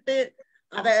போட்டுக்கிட்டு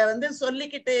அத வந்து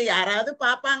சொல்லிக்கிட்டு யாராவது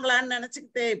பாப்பாங்களான்னு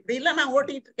நினைச்சுக்கிட்டு இப்படி எல்லாம் நான்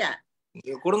ஓட்டிட்டு இருக்கேன்.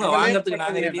 கொடுங்க, வாங்கறதுக்கு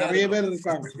நாங்க நிறைய பேர்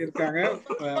இருக்காங்க.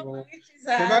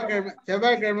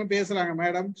 செவ்வாய்க்கிழமை பேசுறாங்க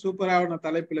மேடம், சூப்பரான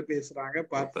தலைப்புல பேசுறாங்க.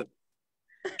 பார்த்து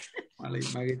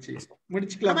மகிழ்ச்சி.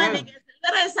 முடிச்சுக்கலாமா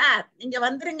சார்? நீங்க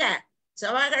வந்துருங்க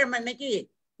செவ்வாய்க்கிழமை அன்னைக்கு.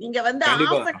 நீங்க வந்து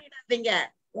ஆஃப் பண்ணிடாதீங்க,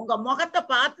 உங்க முகத்தை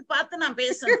பார்த்து பார்த்து நான்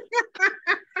பேசுறேன்.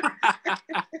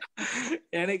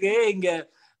 எனக்கு இங்க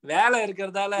வேலை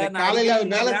இருக்கிறதால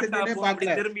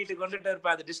திரும்பிட்டு கொண்டுட்டு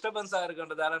இருப்பேன், அது டிஸ்டர்பன்ஸா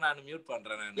இருக்குன்றதால நான் மியூட்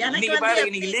பண்றேன். இன்னைக்கு பாரு,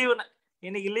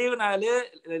 இன்னைக்கு லீவு நாள்.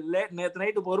 நேத்து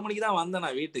நைட்டு 1 மணிக்கு தான் வந்தேன்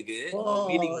நான் வீட்டுக்கு,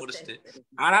 மீட்டிங் முடிச்சுட்டு.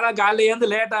 ஆனாலும் காலையில இருந்து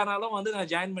லேட் ஆனாலும் வந்து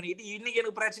நான் ஜாயின் பண்ணிக்கிட்டு இன்னைக்கு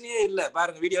எனக்கு பிரச்சனையே இல்ல.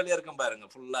 பாருங்க வீடியோலயே இருக்கேன் பாருங்க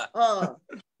ஃபுல்லா.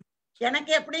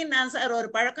 எனக்கு எப்படின்னா சார் ஒரு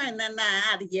பழக்கம் என்னன்னா,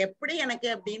 அது எப்படி எனக்கு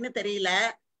அப்படின்னு தெரியல.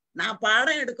 நான்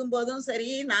பாடம் எடுக்கும் போதும் சரி,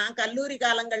 நான் கல்லூரி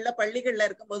காலங்கள்ல பள்ளிகள்ல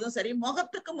இருக்கும் போதும் சரி,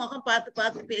 முகத்துக்கு முகம் பார்த்து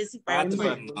பார்த்து பேசி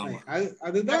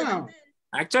அதுதான்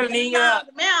ஆக்சுவலி. நீங்க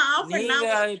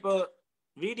இப்போ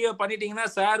வீடியோ பண்ணிட்டீங்கன்னா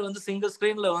சார் வந்து சிங்கிள்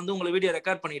ஸ்கிரீன்ல வந்து உங்களை வீடியோ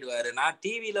ரெக்கார்ட் பண்ணிடுவாரு. நான்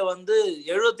டிவில வந்து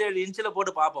 77 இன்ச்ல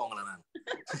போட்டு பாப்போம் உங்களை. நான்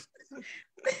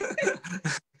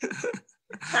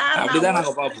அப்படிதான்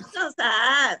நாங்க பாப்போம்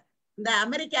சார். இந்த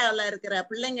அமெரிக்காவில இருக்கிற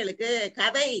பிள்ளைங்களுக்கு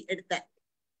கதை எடுத்தேன்,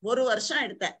 1 வருஷம்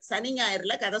எடுத்தேன். சனி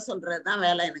ஞாயிறுல கதை சொல்றதுதான்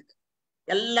வேலை எனக்கு.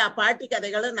 எல்லா பாட்டி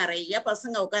கதைகளும் நிறைய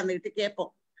பசங்க உட்கார்ந்துக்கிட்டு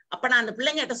கேட்போம். அப்ப நான் அந்த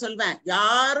பிள்ளைங்கிட்ட சொல்வேன்,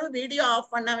 யாரும் வீடியோ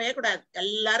ஆஃப் பண்ணவே கூடாது,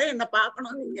 எல்லாரும் என்ன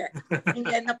பாக்கணும்.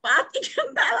 நீங்க என்ன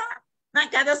பாத்தீங்கன்னாலும்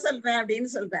நான் கதை சொல்வேன்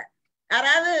அப்படின்னு சொல்வேன்.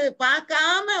 யாராவது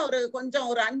பார்க்காம ஒரு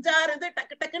 5-6 இது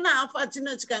டக்கு டக்குன்னு ஆஃப்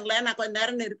ஆச்சுன்னு வச்சுக்கோங்களேன், நான் கொஞ்ச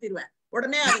நேரம் நிறுத்திடுவேன்.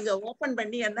 உடனே அவங்க ஓபன்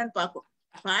பண்ணி என்னன்னு பாக்கும்.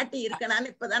 பாட்டி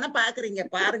இருக்கனான்னு இப்பதானே பாக்குறீங்க,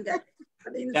 பாருங்க.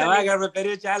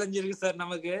 பெரிய சேலஞ்ச் இருக்கு சார்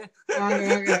நமக்கு.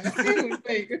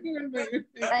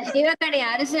 சிவகணி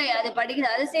அரசியல் அது படிக்குது,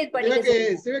 அரசியல் படிங்க.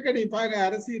 சிவகணி பாருங்க,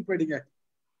 அரசியல் படிங்க.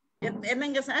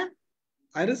 என்னங்க சார்?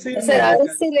 அரசியல் சார்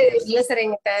அரசியல் இல்ல சார்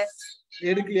என்கிட்ட.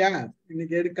 எடுக்கலையா?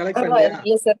 இன்னைக்கு கலெக்ட் பண்ணலையா?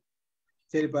 இல்ல சார்.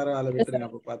 சரி பரவாயில்ல, விட்டுருங்க,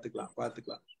 அப்ப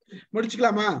பாத்துக்கலாம்.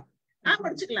 முடிச்சுக்கலாமா?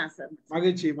 முடிச்சுக்கலாம் சார்.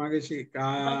 மகிழ்ச்சி மகிழ்ச்சி.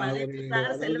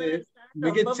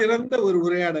 மிகச்சிறந்த ஒரு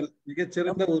உரையாடல்,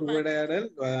 மிகச்சிறந்த ஒரு உரையாடல்.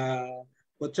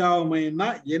 ஒச்சாமைன்னா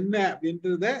என்ன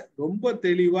அப்படின்றத ரொம்ப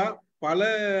தெளிவா பல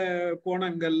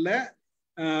கோணங்கள்ல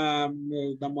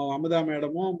நம்ம அமுதா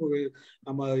மேடமும்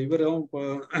நம்ம இவரும்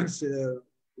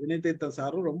வினைத்தீர்த்தன்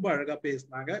சாரும் ரொம்ப அழகா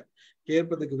பேசினாங்க.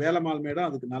 கேட்பதுக்கு வேலம்மாள் மேடம்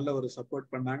அதுக்கு நல்ல ஒரு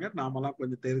சப்போர்ட் பண்ணாங்க. நாமெல்லாம்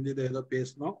கொஞ்சம் தெரிஞ்சது ஏதோ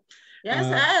பேசணும்.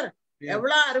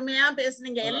 எவ்வளவு அருமையா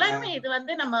பேசுனீங்க எல்லாருமே. இது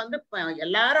வந்து நம்ம வந்து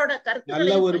எல்லாரோட கருத்து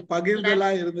நல்ல ஒரு பகிர்தலா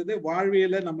இருந்தது.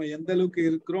 வாழ்வியல நம்ம எந்த அளவுக்கு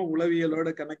இருக்கிறோம்,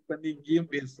 உளவியலோட கனெக்ட் பண்ணி இங்கேயும்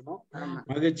பேசணும்.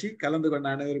 மகிழ்ச்சி. கலந்து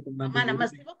கொண்ட அனைவருக்கும் நன்றி. நம்ம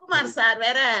சிவகுமார் சார்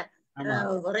வேற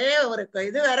ஒரே ஒரு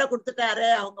இது வேற கொடுத்துட்டாரு,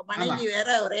 அவங்க மனைவி வேற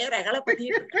ஒரே ரகலை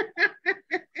பண்ணிட்டு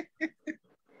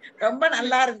ரொம்ப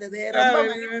நல்லா இருந்தது.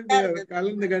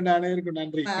 கலந்து கொண்ட அனைவருக்கும்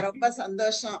நன்றி. ரொம்ப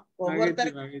சந்தோஷம்.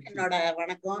 ஒவ்வொருத்தருக்கும் என்னோட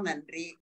வணக்கம், நன்றி.